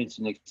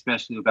mentioned,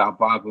 especially about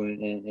Baba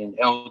and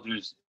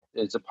elders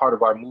as a part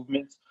of our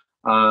movements,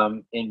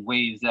 in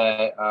ways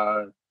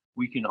that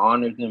we can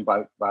honor them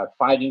by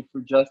fighting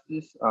for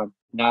justice,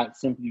 not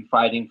simply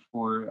fighting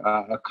for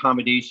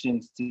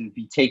accommodations to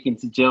be taken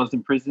to jails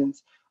and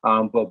prisons.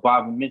 But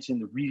Baba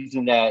mentioned the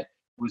reason that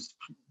was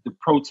the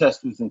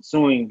protest was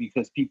ensuing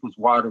because people's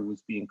water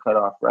was being cut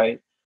off, right?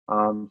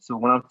 So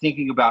when I'm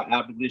thinking about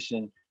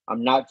abolition,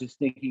 I'm not just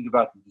thinking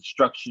about the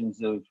destructions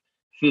of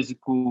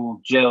physical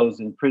jails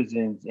and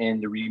prisons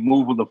and the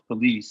removal of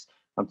police.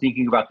 I'm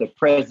thinking about the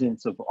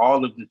presence of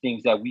all of the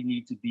things that we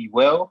need to be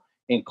well,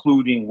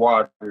 including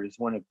water is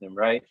one of them,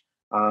 right?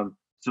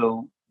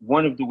 So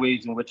one of the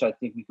ways in which I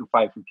think we could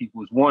fight for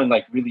people is one,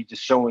 like really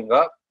just showing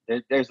up.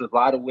 There's a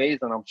lot of ways,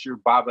 and I'm sure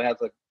Baba has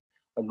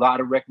a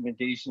lot of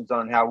recommendations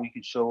on how we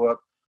could show up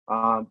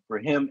for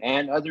him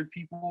and other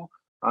people.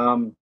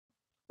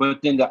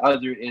 But then the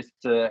other is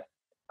to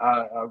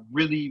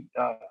really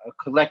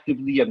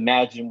collectively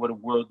imagine what a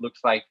world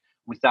looks like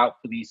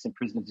without police and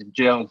prisons and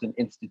jails and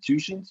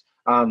institutions,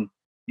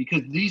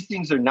 because these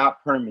things are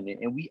not permanent,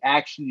 and we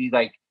actually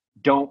like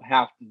don't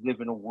have to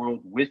live in a world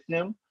with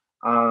them.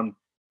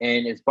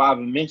 And as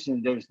Baba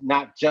mentioned, there's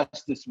not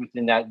justice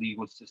within that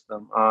legal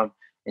system,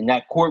 and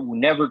that court will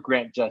never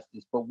grant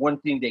justice. But one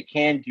thing they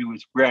can do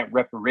is grant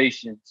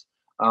reparations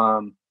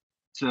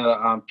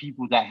to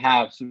people that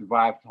have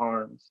survived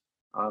harms.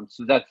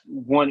 So that's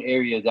one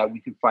area that we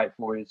could fight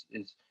for is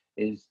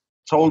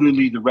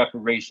totally the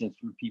reparations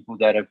for people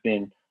that have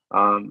been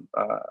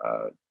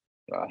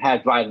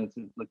had violence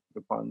inflicted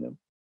upon them.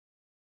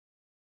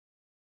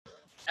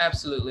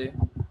 Absolutely,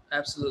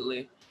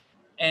 absolutely.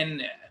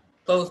 And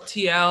both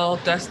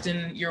TL,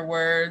 Dustin, your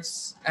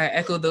words, I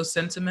echo those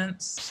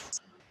sentiments.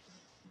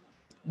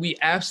 We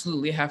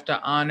absolutely have to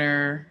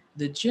honor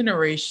the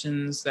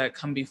generations that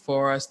come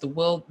before us, the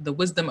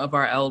wisdom of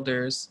our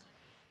elders.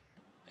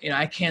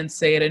 I can't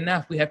say it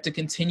enough. We have to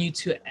continue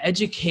to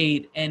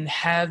educate and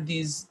have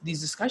these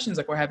discussions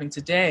like we're having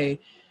today,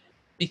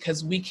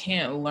 because we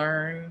can't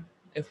learn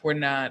if we're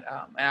not,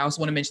 I also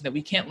want to mention that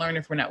we can't learn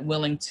if we're not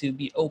willing to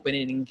be open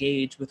and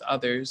engage with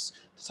others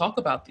to talk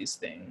about these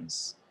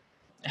things.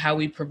 How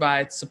we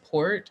provide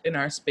support in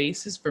our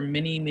spaces. For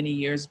many, many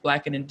years,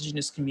 Black and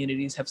Indigenous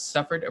communities have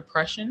suffered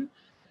oppression,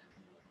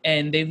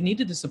 and they've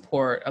needed the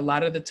support. A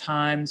lot of the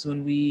times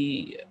when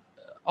we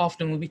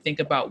think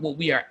about what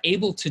we are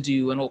able to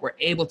do and what we're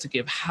able to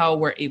give, how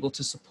we're able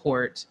to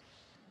support,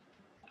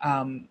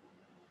 to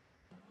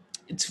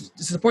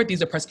support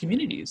these oppressed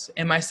communities.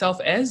 And myself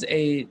as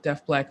a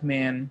deaf Black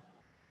man,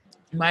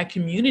 my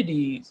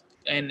community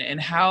and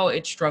how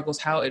it struggles,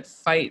 how it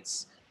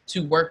fights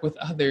to work with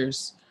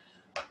others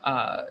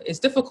is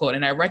difficult.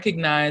 And I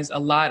recognize a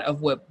lot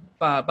of what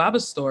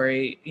Baba's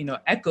story,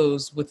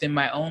 echoes within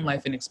my own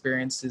life and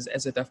experiences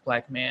as a deaf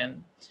Black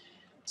man.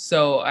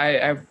 So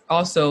I've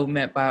also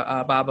met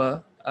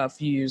Baba a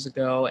few years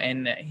ago,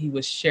 and he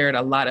was shared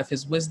a lot of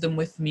his wisdom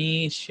with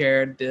me,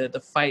 shared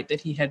the fight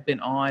that he had been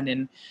on.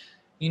 And,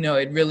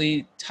 it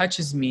really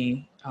touches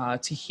me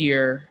to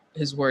hear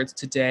his words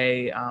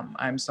today.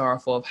 I'm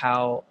sorrowful of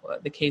how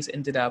the case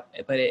ended up,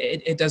 but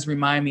it does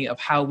remind me of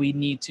how we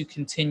need to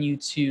continue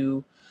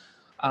to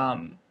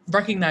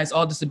recognize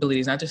all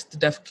disabilities, not just the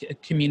deaf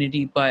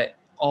community, but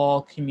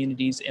all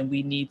communities. And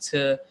we need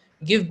to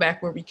give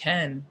back where we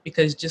can,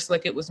 because just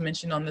like it was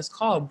mentioned on this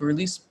call,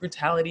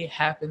 brutality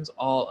happens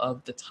all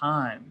of the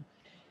time.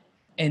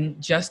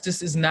 And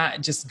justice is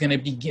not just going to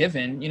be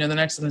given. They're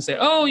not just going to say,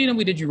 oh,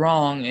 we did you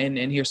wrong and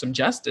here's some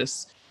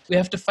justice. We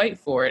have to fight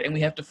for it, and we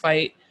have to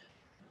fight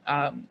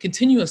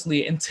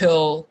continuously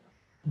until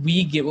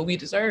we get what we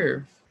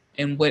deserve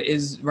and what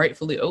is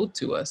rightfully owed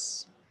to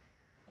us.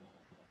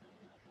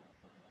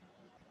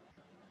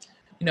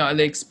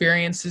 The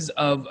experiences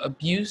of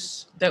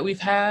abuse that we've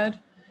had,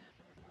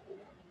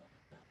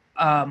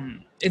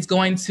 it's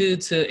going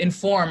to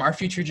inform our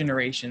future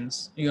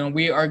generations.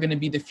 We are going to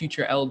be the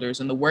future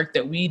elders, and the work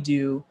that we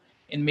do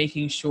in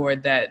making sure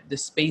that the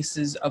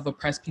spaces of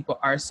oppressed people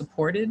are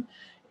supported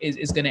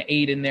is going to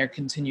aid in their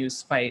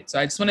continuous fight. So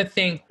I just want to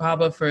thank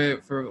Baba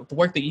for the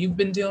work that you've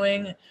been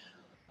doing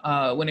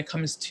when it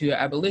comes to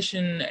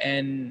abolition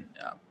and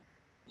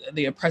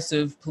the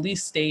oppressive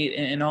police state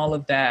and all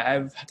of that.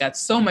 I've got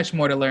so much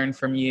more to learn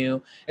from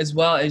you, as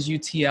well as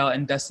UTL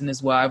and Dustin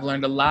as well. I've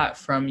learned a lot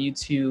from you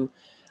two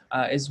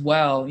as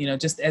well,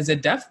 just as a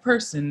deaf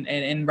person,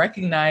 and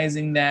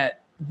recognizing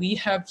that we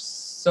have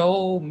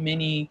so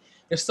many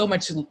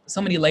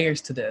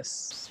layers to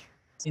this.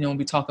 When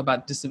we talk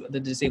about the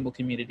disabled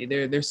community,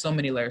 there's so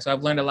many layers. So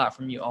I've learned a lot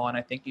from you all, and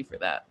I thank you for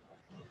that.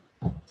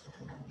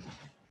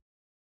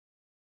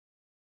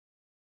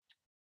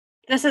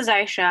 This is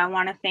Aisha. I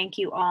want to thank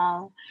you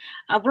all.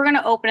 We're going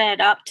to open it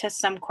up to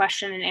some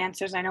question and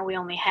answers. I know we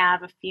only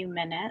have a few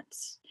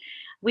minutes.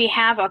 We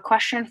have a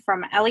question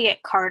from Elliot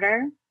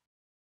Carter,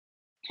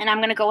 and I'm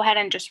going to go ahead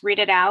and just read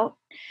it out.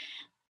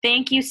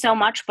 Thank you so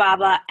much,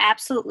 Baba.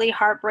 Absolutely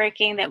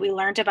heartbreaking that we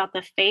learned about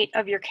the fate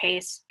of your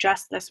case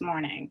just this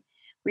morning.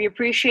 We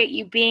appreciate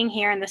you being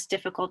here in this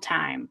difficult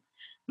time.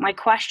 My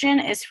question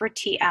is for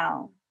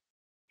TL.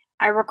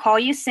 I recall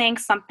you saying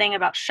something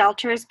about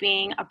shelters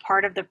being a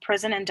part of the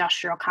prison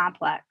industrial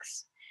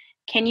complex.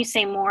 Can you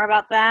say more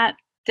about that?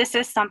 This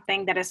is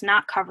something that is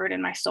not covered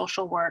in my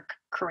social work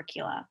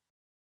curricula.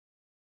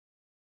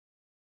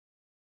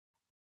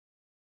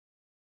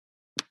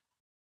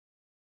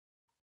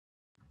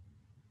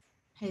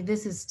 Hey,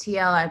 this is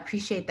TL. I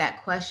appreciate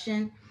that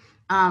question.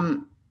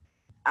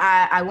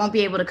 I won't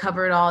be able to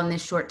cover it all in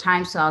this short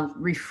time, so I'll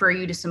refer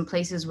you to some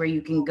places where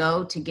you can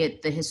go to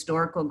get the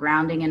historical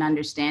grounding and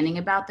understanding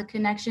about the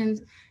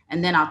connections.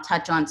 And then I'll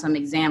touch on some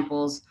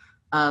examples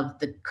of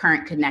the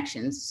current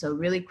connections. So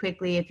really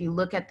quickly, if you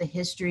look at the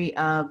history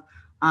of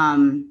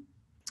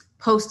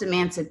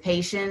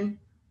post-emancipation,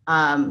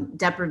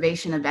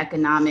 deprivation of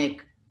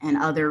economic and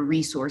other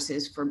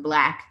resources for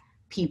Black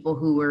people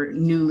who were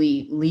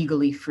newly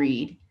legally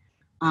freed,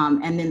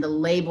 and then the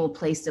label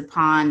placed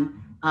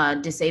upon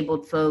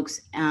disabled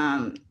folks,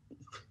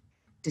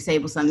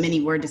 disabled, some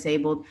many were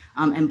disabled,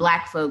 and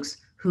Black folks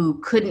who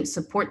couldn't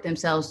support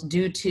themselves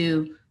due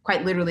to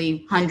quite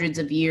literally hundreds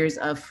of years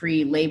of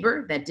free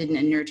labor that didn't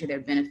inure to their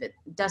benefit.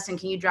 Dustin,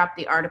 can you drop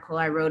the article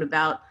I wrote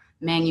about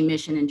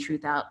manumission and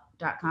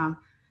truthout.com?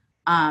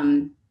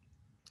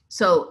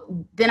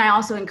 So then I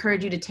also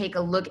encourage you to take a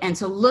look, and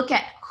so look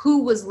at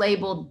who was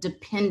labeled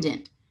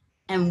dependent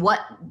and what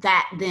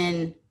that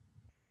then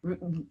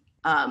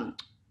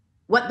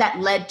what that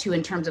led to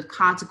in terms of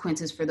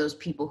consequences for those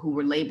people who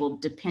were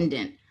labeled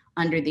dependent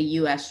under the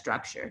US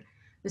structure.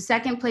 The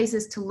second place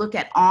is to look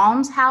at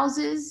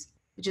almshouses,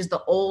 which is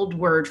the old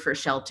word for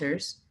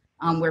shelters,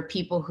 where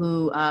people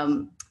who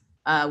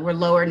were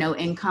low or no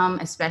income,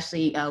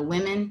 especially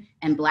women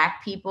and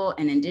Black people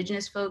and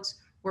Indigenous folks,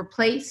 were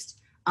placed,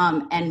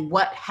 and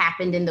what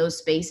happened in those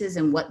spaces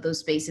and what those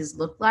spaces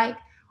looked like.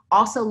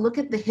 Also look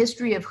at the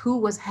history of who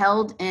was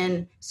held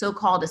in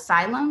so-called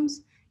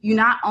asylums. You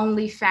not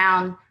only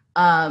found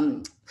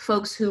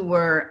folks who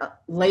were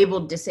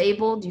labeled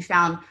disabled, you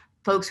found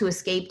folks who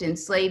escaped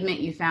enslavement,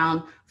 you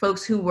found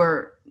folks who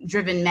were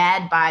driven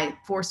mad by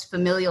forced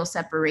familial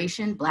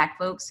separation, Black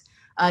folks.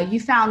 You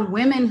found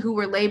women who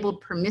were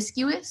labeled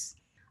promiscuous.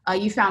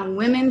 You found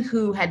women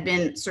who had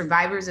been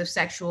survivors of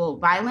sexual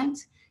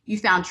violence. You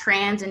found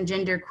trans and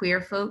gender queer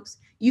folks.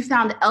 You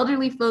found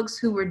elderly folks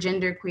who were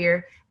gender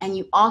queer, and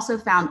you also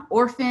found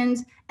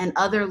orphans and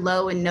other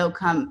low and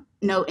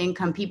no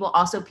income people,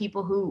 also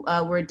people who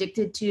were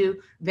addicted to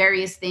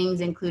various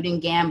things, including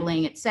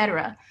gambling, et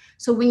cetera.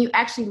 So when you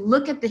actually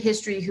look at the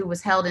history who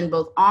was held in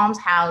both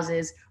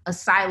almshouses,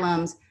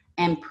 asylums,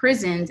 and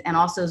prisons, and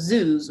also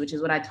zoos, which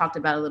is what I talked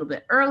about a little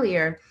bit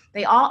earlier,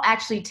 they all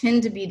actually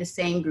tend to be the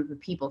same group of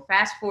people.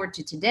 Fast forward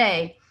to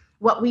today,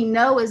 what we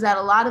know is that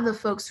a lot of the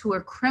folks who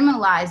are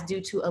criminalized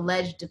due to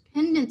alleged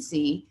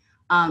dependency,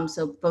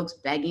 so folks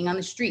begging on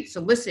the street,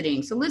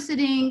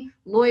 soliciting,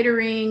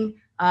 loitering,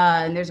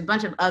 and there's a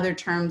bunch of other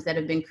terms that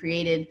have been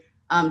created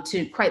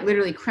to quite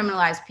literally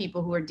criminalize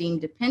people who are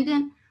deemed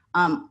dependent.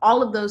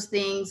 All of those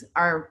things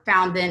are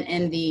found then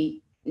in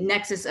the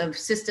nexus of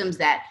systems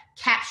that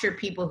capture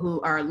people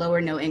who are low or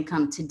no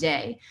income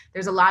today.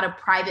 There's a lot of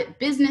private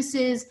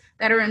businesses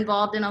that are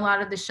involved in a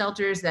lot of the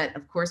shelters that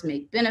of course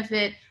make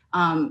benefit.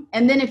 And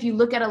then if you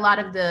look at a lot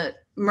of the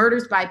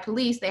murders by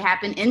police, they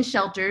happen in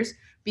shelters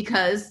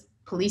because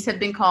police have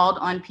been called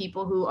on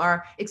people who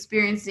are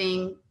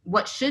experiencing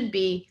what should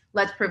be,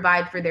 let's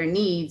provide for their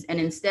needs, and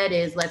instead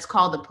is let's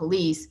call the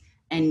police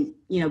and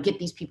get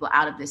these people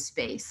out of this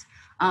space.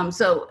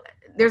 So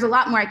there's a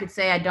lot more I could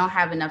say. I don't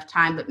have enough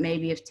time, but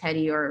maybe if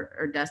Teddy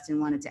or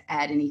Dustin wanted to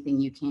add anything,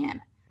 you can.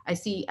 I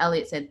see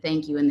Elliot said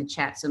thank you in the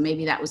chat, so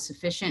maybe that was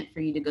sufficient for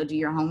you to go do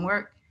your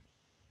homework.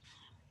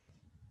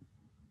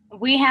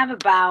 We have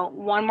about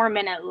 1 more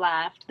minute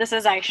left. This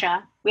is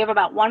Aisha. We have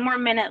about 1 more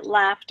minute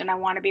left, and I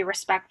want to be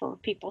respectful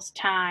of people's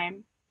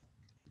time.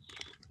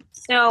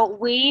 So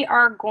we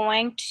are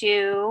going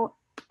to,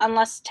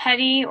 unless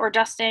Teddy or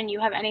Dustin,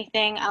 you have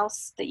anything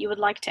else that you would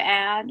like to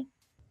add?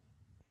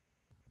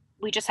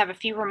 We just have a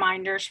few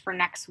reminders for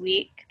next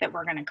week that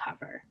we're going to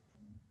cover.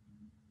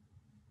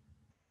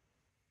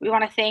 We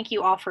want to thank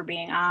you all for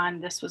being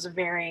on. This was a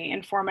very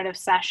informative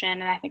session,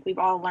 and I think we've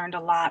all learned a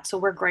lot, so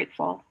we're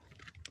grateful.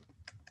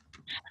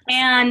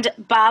 And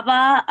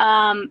Baba,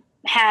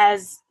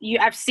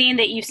 I've seen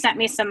that you sent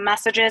me some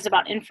messages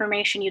about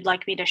information you'd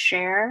like me to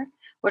share,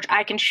 which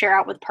I can share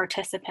out with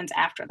participants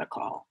after the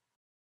call.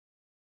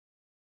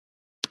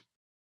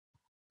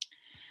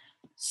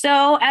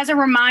 So as a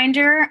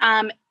reminder,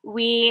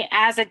 we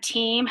as a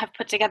team have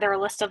put together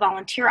a list of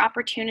volunteer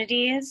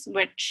opportunities,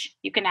 which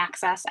you can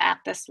access at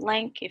this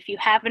link. If you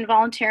have been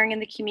volunteering in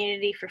the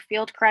community for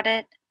field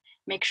credit,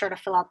 make sure to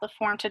fill out the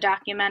form to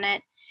document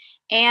it,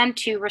 and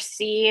to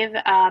receive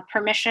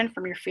permission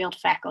from your field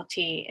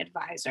faculty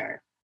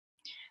advisor.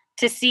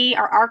 To see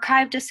our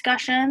archive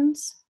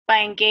discussions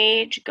by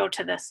Engage, go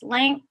to this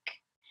link.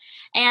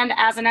 And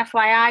as an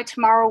FYI,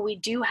 tomorrow we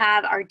do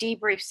have our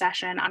debrief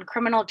session on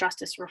criminal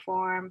justice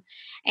reform,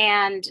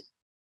 and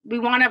we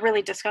want to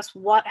really discuss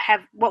what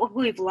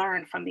we've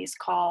learned from these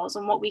calls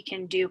and what we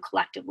can do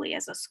collectively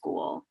as a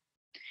school.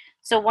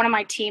 So one of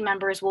my team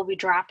members will be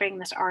dropping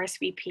this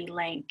RSVP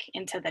link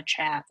into the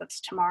chat.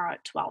 That's tomorrow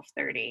at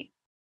 12:30.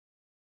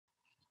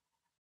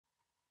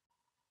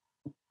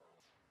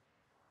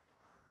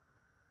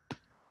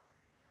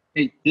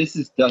 Hey, this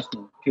is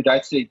Dustin. Could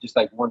I say just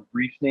like one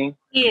brief thing?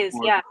 Please,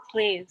 yeah,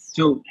 please.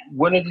 So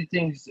one of the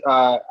things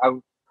that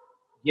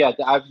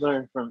I've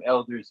learned from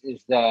elders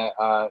is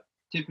that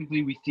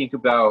typically we think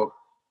about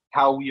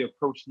how we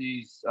approach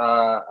these,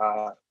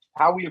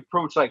 how we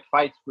approach like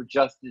fights for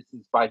justice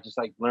is by just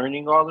like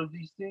learning all of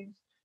these things.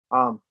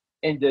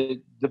 And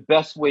the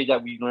best way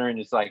that we learn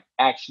is like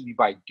actually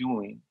by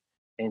doing,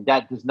 and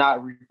that does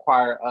not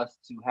require us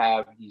to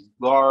have these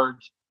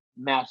large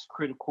mass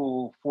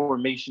critical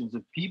formations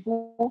of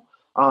people.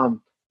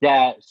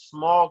 That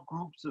small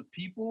groups of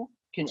people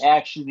can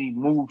actually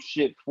move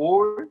shit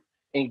forward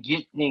and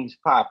get things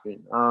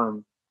popping.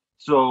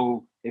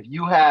 So if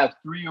you have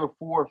 3 or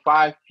 4 or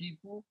 5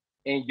 people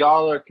and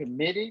y'all are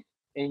committed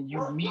and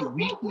you meet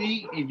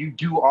weekly and you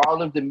do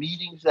all of the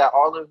meetings that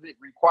all of it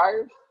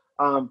requires,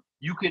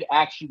 you could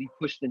actually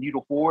push the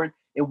needle forward.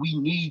 And we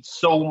need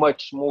so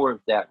much more of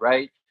that,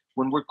 right?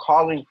 When we're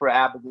calling for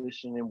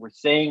abolition and we're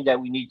saying that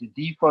we need to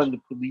defund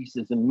the police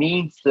as a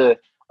means to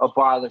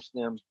abolish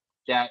them,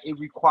 that it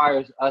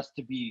requires us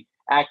to be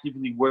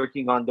actively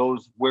working on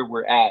those where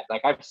we're at.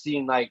 Like I've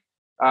seen like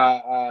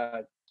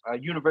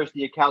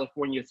University of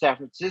California, San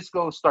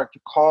Francisco start to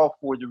call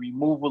for the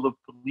removal of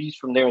police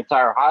from their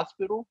entire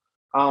hospital.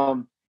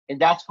 And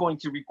that's going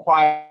to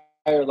require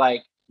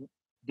like,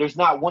 there's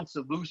not one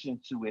solution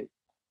to it.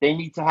 They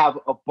need to have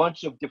a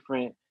bunch of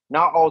different,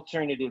 not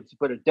alternatives,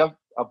 but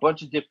a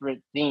bunch of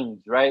different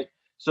things, right?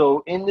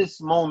 So in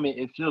this moment,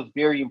 it feels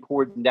very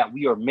important that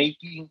we are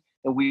making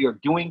and we are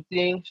doing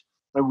things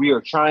and we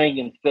are trying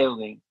and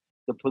failing.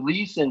 The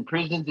police and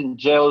prisons and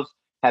jails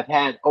have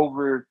had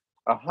over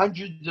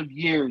hundreds of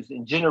years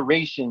and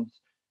generations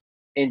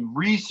and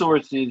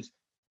resources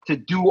to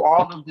do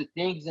all of the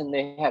things, and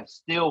they have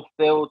still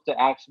failed to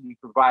actually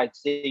provide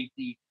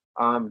safety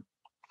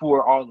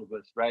for all of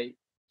us, right?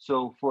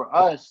 So for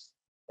us,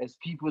 as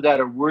people that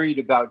are worried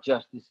about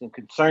justice and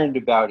concerned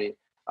about it,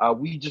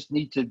 we just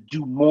need to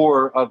do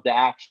more of the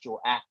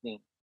actual acting.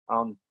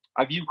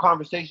 I view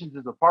conversations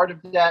as a part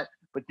of that,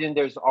 but then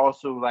there's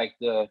also like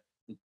the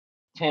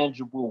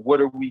tangible, what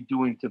are we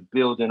doing to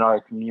build in our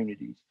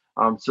communities?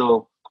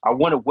 So I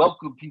want to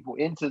welcome people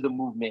into the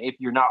movement if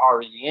you're not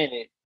already in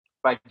it,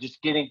 by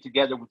just getting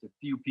together with a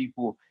few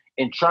people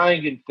and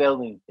trying and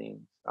failing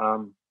things.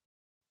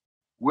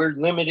 We're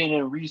limited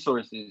in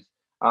resources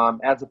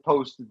as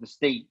opposed to the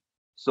state.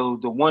 So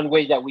the one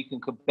way that we can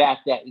combat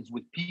that is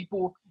with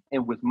people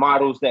and with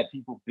models that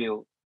people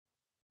build.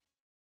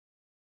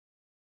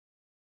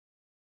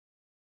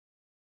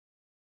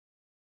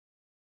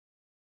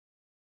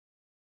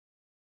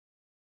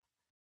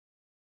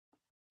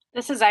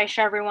 This is Aisha,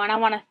 everyone. I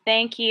want to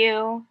thank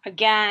you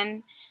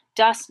again,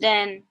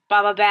 Dustin,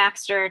 Baba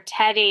Baxter,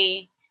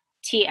 Teddy,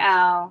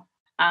 TL.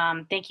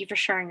 Thank you for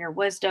sharing your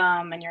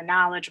wisdom and your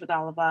knowledge with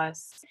all of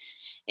us.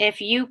 If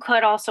you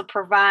could also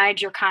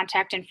provide your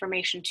contact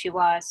information to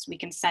us, we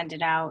can send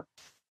it out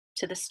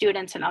to the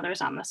students and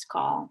others on this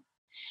call.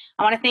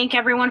 I want to thank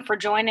everyone for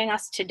joining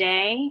us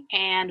today,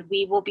 and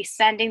we will be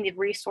sending the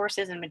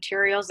resources and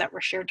materials that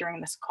were shared during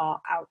this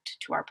call out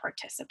to our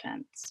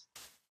participants.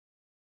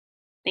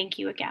 Thank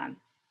you again.